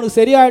அங்கே அவனுக்கு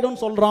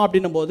சரியாயிடும்னு சொல்கிறான்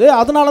அப்படின்னும் போது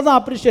அதனால தான்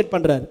அப்ரிஷியேட்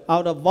பண்ணுறாரு.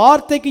 அவரோட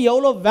வார்த்தைக்கு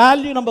எவ்வளோ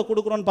வேல்யூ நம்ம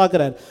கொடுக்குறோன்னு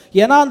பார்க்குறாரு.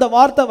 ஏன்னா அந்த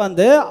வார்த்தை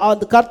வந்து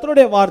அந்த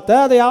கர்த்தருடைய வார்த்தை,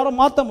 அதை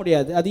யாரும் மாற்ற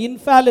முடியாது, அது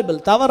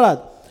இன்ஃபேலிபிள்,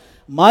 தவறாது.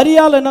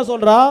 மரியாள் என்ன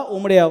சொல்கிறா?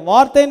 உம்முடைய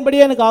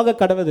வார்த்தையின்படியே எனக்கு ஆக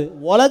கடவுது.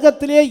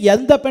 உலகத்திலேயே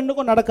எந்த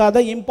பெண்ணுக்கும்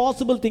நடக்காத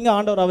இம்பாசிபிள் திங்க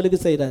ஆண்டவர் அவளுக்கு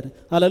செய்கிறாரு.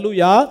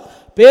 அல்லேலூயா.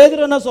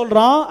 பேதுரு என்ன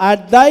சொல்கிறான்?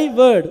 அட் தை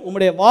வேர்ட்,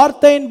 உம்முடைய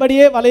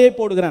வார்த்தையின்படியே வலையை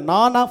போடுகிறேன்.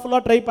 நான்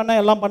ஃபுல்லாக ட்ரை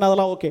பண்ணேன், எல்லாம்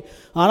பண்ணதெல்லாம் ஓகே,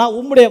 ஆனால்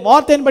உம்முடைய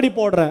வார்த்தையின்படி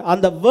போடுறேன்.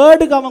 அந்த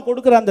வேர்டுக்கு அவன்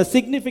கொடுக்குற அந்த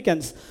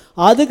சிக்னிஃபிகன்ஸ்,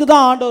 அதுக்கு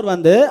தான் ஆண்டவர்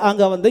வந்து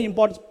அங்கே வந்து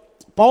இம்பார்ட்டன்ஸ்.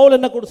 பவுல்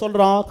என்ன கூட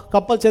சொல்கிறான்?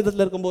 கப்பல்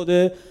சேதத்தில் இருக்கும்போது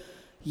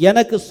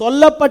எனக்கு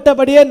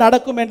சொல்லப்பட்டபடியே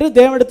நடக்கும் என்று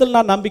தேவனிடத்தில்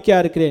நான்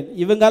நம்பிக்கையாக இருக்கிறேன்.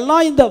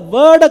 இவங்கெல்லாம் இந்த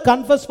வேர்டை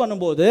கன்ஃபஸ்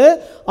பண்ணும்போது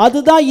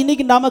அதுதான்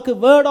இன்னைக்கு நமக்கு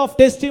வேர்ட் ஆஃப்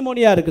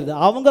டெஸ்டிமோனியாக இருக்குது.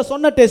 அவங்க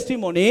சொன்ன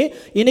டெஸ்டிமோனி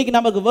இன்னைக்கு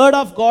நமக்கு வேர்ட்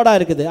ஆஃப் காடாக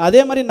இருக்குது.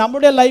 அதே மாதிரி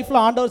நம்முடைய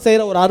லைஃப்பில் ஆண்டவர்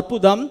செய்கிற ஒரு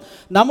அற்புதம்,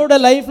 நம்முடைய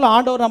லைஃப்பில்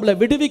ஆண்டவர் நம்மளை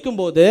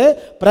விடுவிக்கும் போது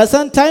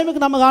ப்ரெசன்ட்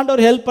டைமுக்கு நமக்கு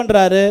ஆண்டவர் ஹெல்ப்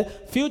பண்ணுறாரு,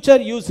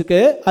 ஃபியூச்சர்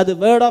யூஸுக்கு அது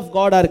வேர்ட் ஆஃப்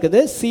காடாக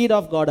இருக்குது, சீட்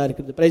ஆஃப் காடாக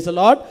இருக்குது. Price the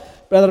Lord.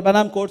 Brother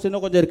பெனாம் course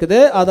இன்னும் கொஞ்சம் இருக்குது,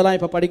 அதெல்லாம்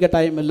இப்போ படிக்க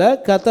டைம் இல்லை.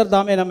 கர்த்தர்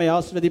தாமே நம்மை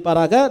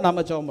ஆசீர்வதிப்பாராக.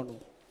 நம்ம ஜெபம்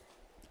பண்ணுவோம்.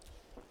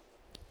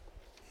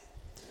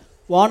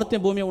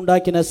 வானத்தையும் பூமியை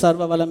உண்டாக்கின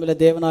சர்வ வல்லமையுள்ள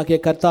தேவனாகிய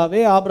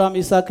கர்த்தாவே, ஆபிரகாம்,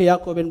 ஈசாக்கு,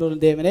 யாக்கோபு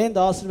என்பவரின் தேவனே,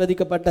 இந்த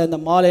ஆசீர்வதிக்கப்பட்ட இந்த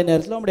மாலை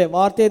நேரத்தில் உங்களுடைய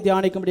வார்த்தையை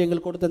தியானிக்கும்படி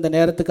எங்களுக்கு கொடுத்த இந்த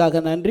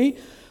நேரத்துக்காக நன்றி.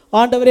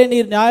 ஆண்டவரே,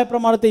 நீர்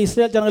நியாயப்பிரமாணத்தை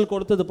இஸ்ரேல் ஜனங்கள்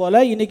கொடுத்தது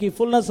போல இன்னைக்கு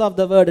fullness of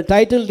the word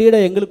title டீடை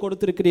எங்களுக்கு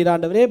கொடுத்துருக்கிறீர்.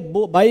 ஆண்டவரே,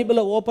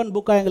 பைபிளை ஓப்பன்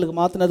புக்காக எங்களுக்கு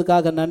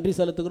மாற்றினதுக்காக நன்றி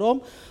செலுத்துகிறோம்.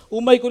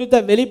 உம்மை குறித்த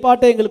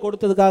வெளிப்பாட்டை எங்களுக்கு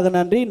கொடுத்ததுக்காக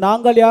நன்றி.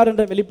 நாங்கள் யார்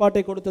என்ற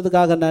வெளிப்பாட்டை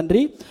கொடுத்ததுக்காக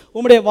நன்றி.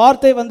 உம்முடைய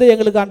வார்த்தை வந்து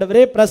எங்களுக்கு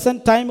ஆண்டவரே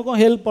ப்ரெசன்ட் டைமுக்கும்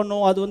ஹெல்ப்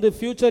பண்ணும், அது வந்து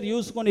ஃபியூச்சர்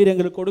யூஸுக்கும் நீர்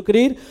எங்களுக்கு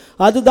கொடுக்கிறீர்.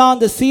 அதுதான்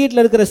அந்த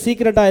சீட்டில் இருக்கிற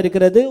சீக்ரெட்டாக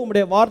இருக்கிறது.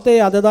 உம்முடைய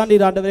வார்த்தையை அதை தான்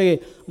நீர் ஆண்டவரே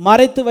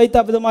மறைத்து வைத்த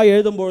விதமாக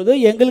எழுதும்பொழுது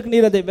எங்களுக்கு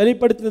நீர் அதை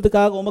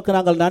வெளிப்படுத்தினதுக்காக உமக்கு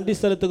நாங்கள் நன்றி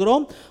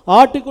செலுத்துகிறோம்.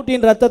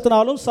 ஆட்டுக்குட்டியின்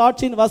ரத்தத்தினாலும்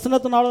சாட்சியின்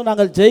வசனத்தினாலும்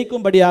நாங்கள்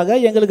ஜெயிக்கும்படியாக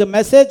எங்களுக்கு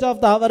மெசேஜ்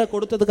ஆஃப் த ஹவரை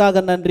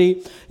கொடுத்ததுக்காக நன்றி.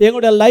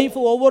 எங்களுடைய லைஃப்,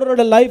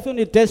 ஒவ்வொருவருடைய லைஃபும்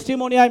நீர்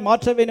டெஸ்டிமோனியாய்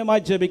மாற்ற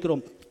வேண்டுமாய்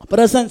ஜெபிக்கிறோம்.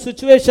 பிரசன்ட்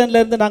சுச்சுவேஷன்ல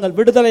இருந்து நாங்கள்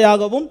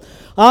விடுதலையாகவும்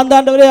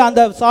ஆண்டாண்டவரே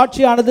அந்த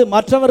சாட்சியானது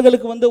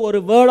மற்றவர்களுக்கு ஒரு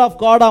வேர்ட் ஆஃப்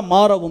காடா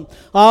மாறவும்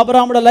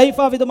ஆபிரகாமோட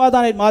லைஃபா விதமாக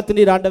தான்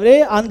மாத்தினீர் ஆண்டவரே.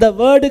 அந்த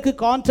வேர்டுக்கு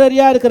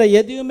கான்ட்ரரியா இருக்கிற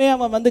எதையுமே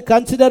அவன்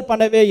கன்சிடர்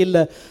பண்ணவே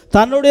இல்லை.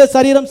 தன்னுடைய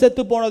சரீரம்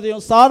செத்து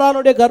போனதையும்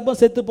சாராளுடைய கர்ப்பம்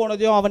செத்து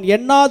போனதையும் அவன்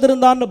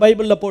எண்ணாதிருந்தான்னு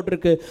பைபிள்ல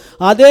போட்டிருக்கு.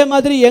 அதே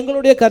மாதிரி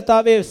எங்களுடைய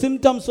கர்த்தாவே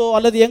சிம்டம்ஸோ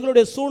அல்லது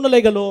எங்களுடைய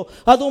சூழ்நிலைகளோ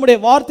அது உம்முடைய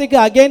வார்த்தைக்கு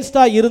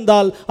அகெயின்ஸ்டா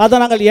இருந்தால் அதை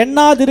நாங்கள்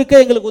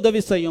எண்ணாதிருக்க எங்களுக்கு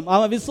உதவி செய்யும்.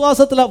 அவன்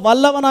விசுவாசத்துல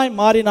வல்லவனாய்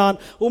மாறினான்.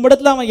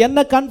 உம்மிடத்தில் அவன்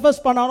என்ன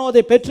கன்ஃபஸ் பண்ணானோ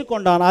அதை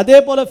பெற்றுக்கொண்டான். அதே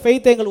போல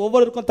ஃபெய்த் எங்கள்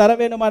ஒவ்வொருவருக்கும் தர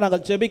வேண்டுமா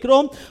நாங்கள்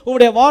ஜெபிக்கிறோம்.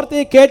 உம்முடைய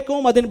வார்த்தையை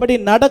கேட்கவும் அதன்படி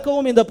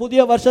நடக்கவும் இந்த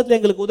புதிய வருஷத்தில்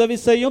எங்களுக்கு உதவி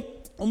செய்யும்.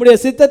 உம்முடைய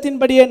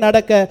சித்தத்தின்படியே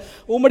நடக்க,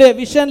 உம்முடைய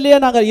விஷன்லயே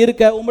நாங்கள்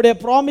இருக்க, உம்முடைய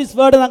ப்ராமிஸ்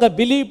வேர்டை நாங்கள்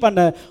பிலீவ் பண்ண,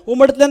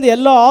 உம்மிடத்திலிருந்து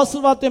எல்லா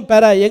ஆசீர்வாதத்தையும்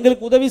பெற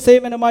எங்களுக்கு உதவி செய்ய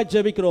வேண்டுமா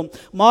ஜெபிக்கிறோம்.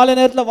 மாலை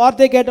நேரத்தில்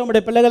வார்த்தை கேட்ட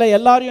உம்முடைய பிள்ளைகளை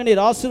எல்லாரையும்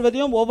நீர்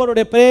ஆசீர்வதியும்.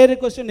 ஒவ்வொருடைய பிரேயர்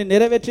ரிக்வெஸ்டையும் நீர்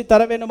நிறைவேற்றி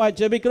தர வேண்டுமா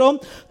ஜெபிக்கிறோம்.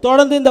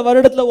 தொடர்ந்து இந்த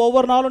வருடத்தில்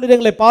ஒவ்வொரு நாளும் நீர்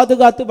எங்களை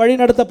பாதுகாத்து வழி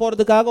நடத்த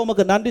போறதுக்காக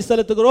உமக்கு நன்றி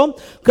செலுத்துகிறோம்.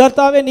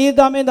 கர்த்தாவே நீர்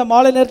தாமே இந்த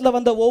மாலை நேரத்தில்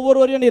வந்த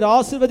ஒவ்வொருவரையும் நீர்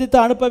ஆசீர்வதித்து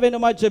அனுப்ப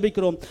வேண்டுமா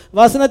ஜெபிக்கிறோம்.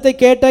 வசனத்தை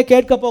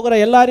கேட்க போகிற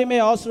எல்லாரையுமே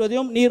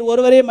ஆசீர்வதியும். நீர்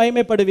ஒருவரே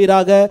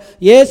மகிமைப்படுவீராக.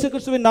 இயேசு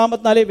கிறிஸ்துவின்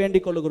நாமத்தினாலே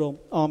வேண்டிக் கொள்கிறோம்.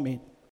 ஆமென்.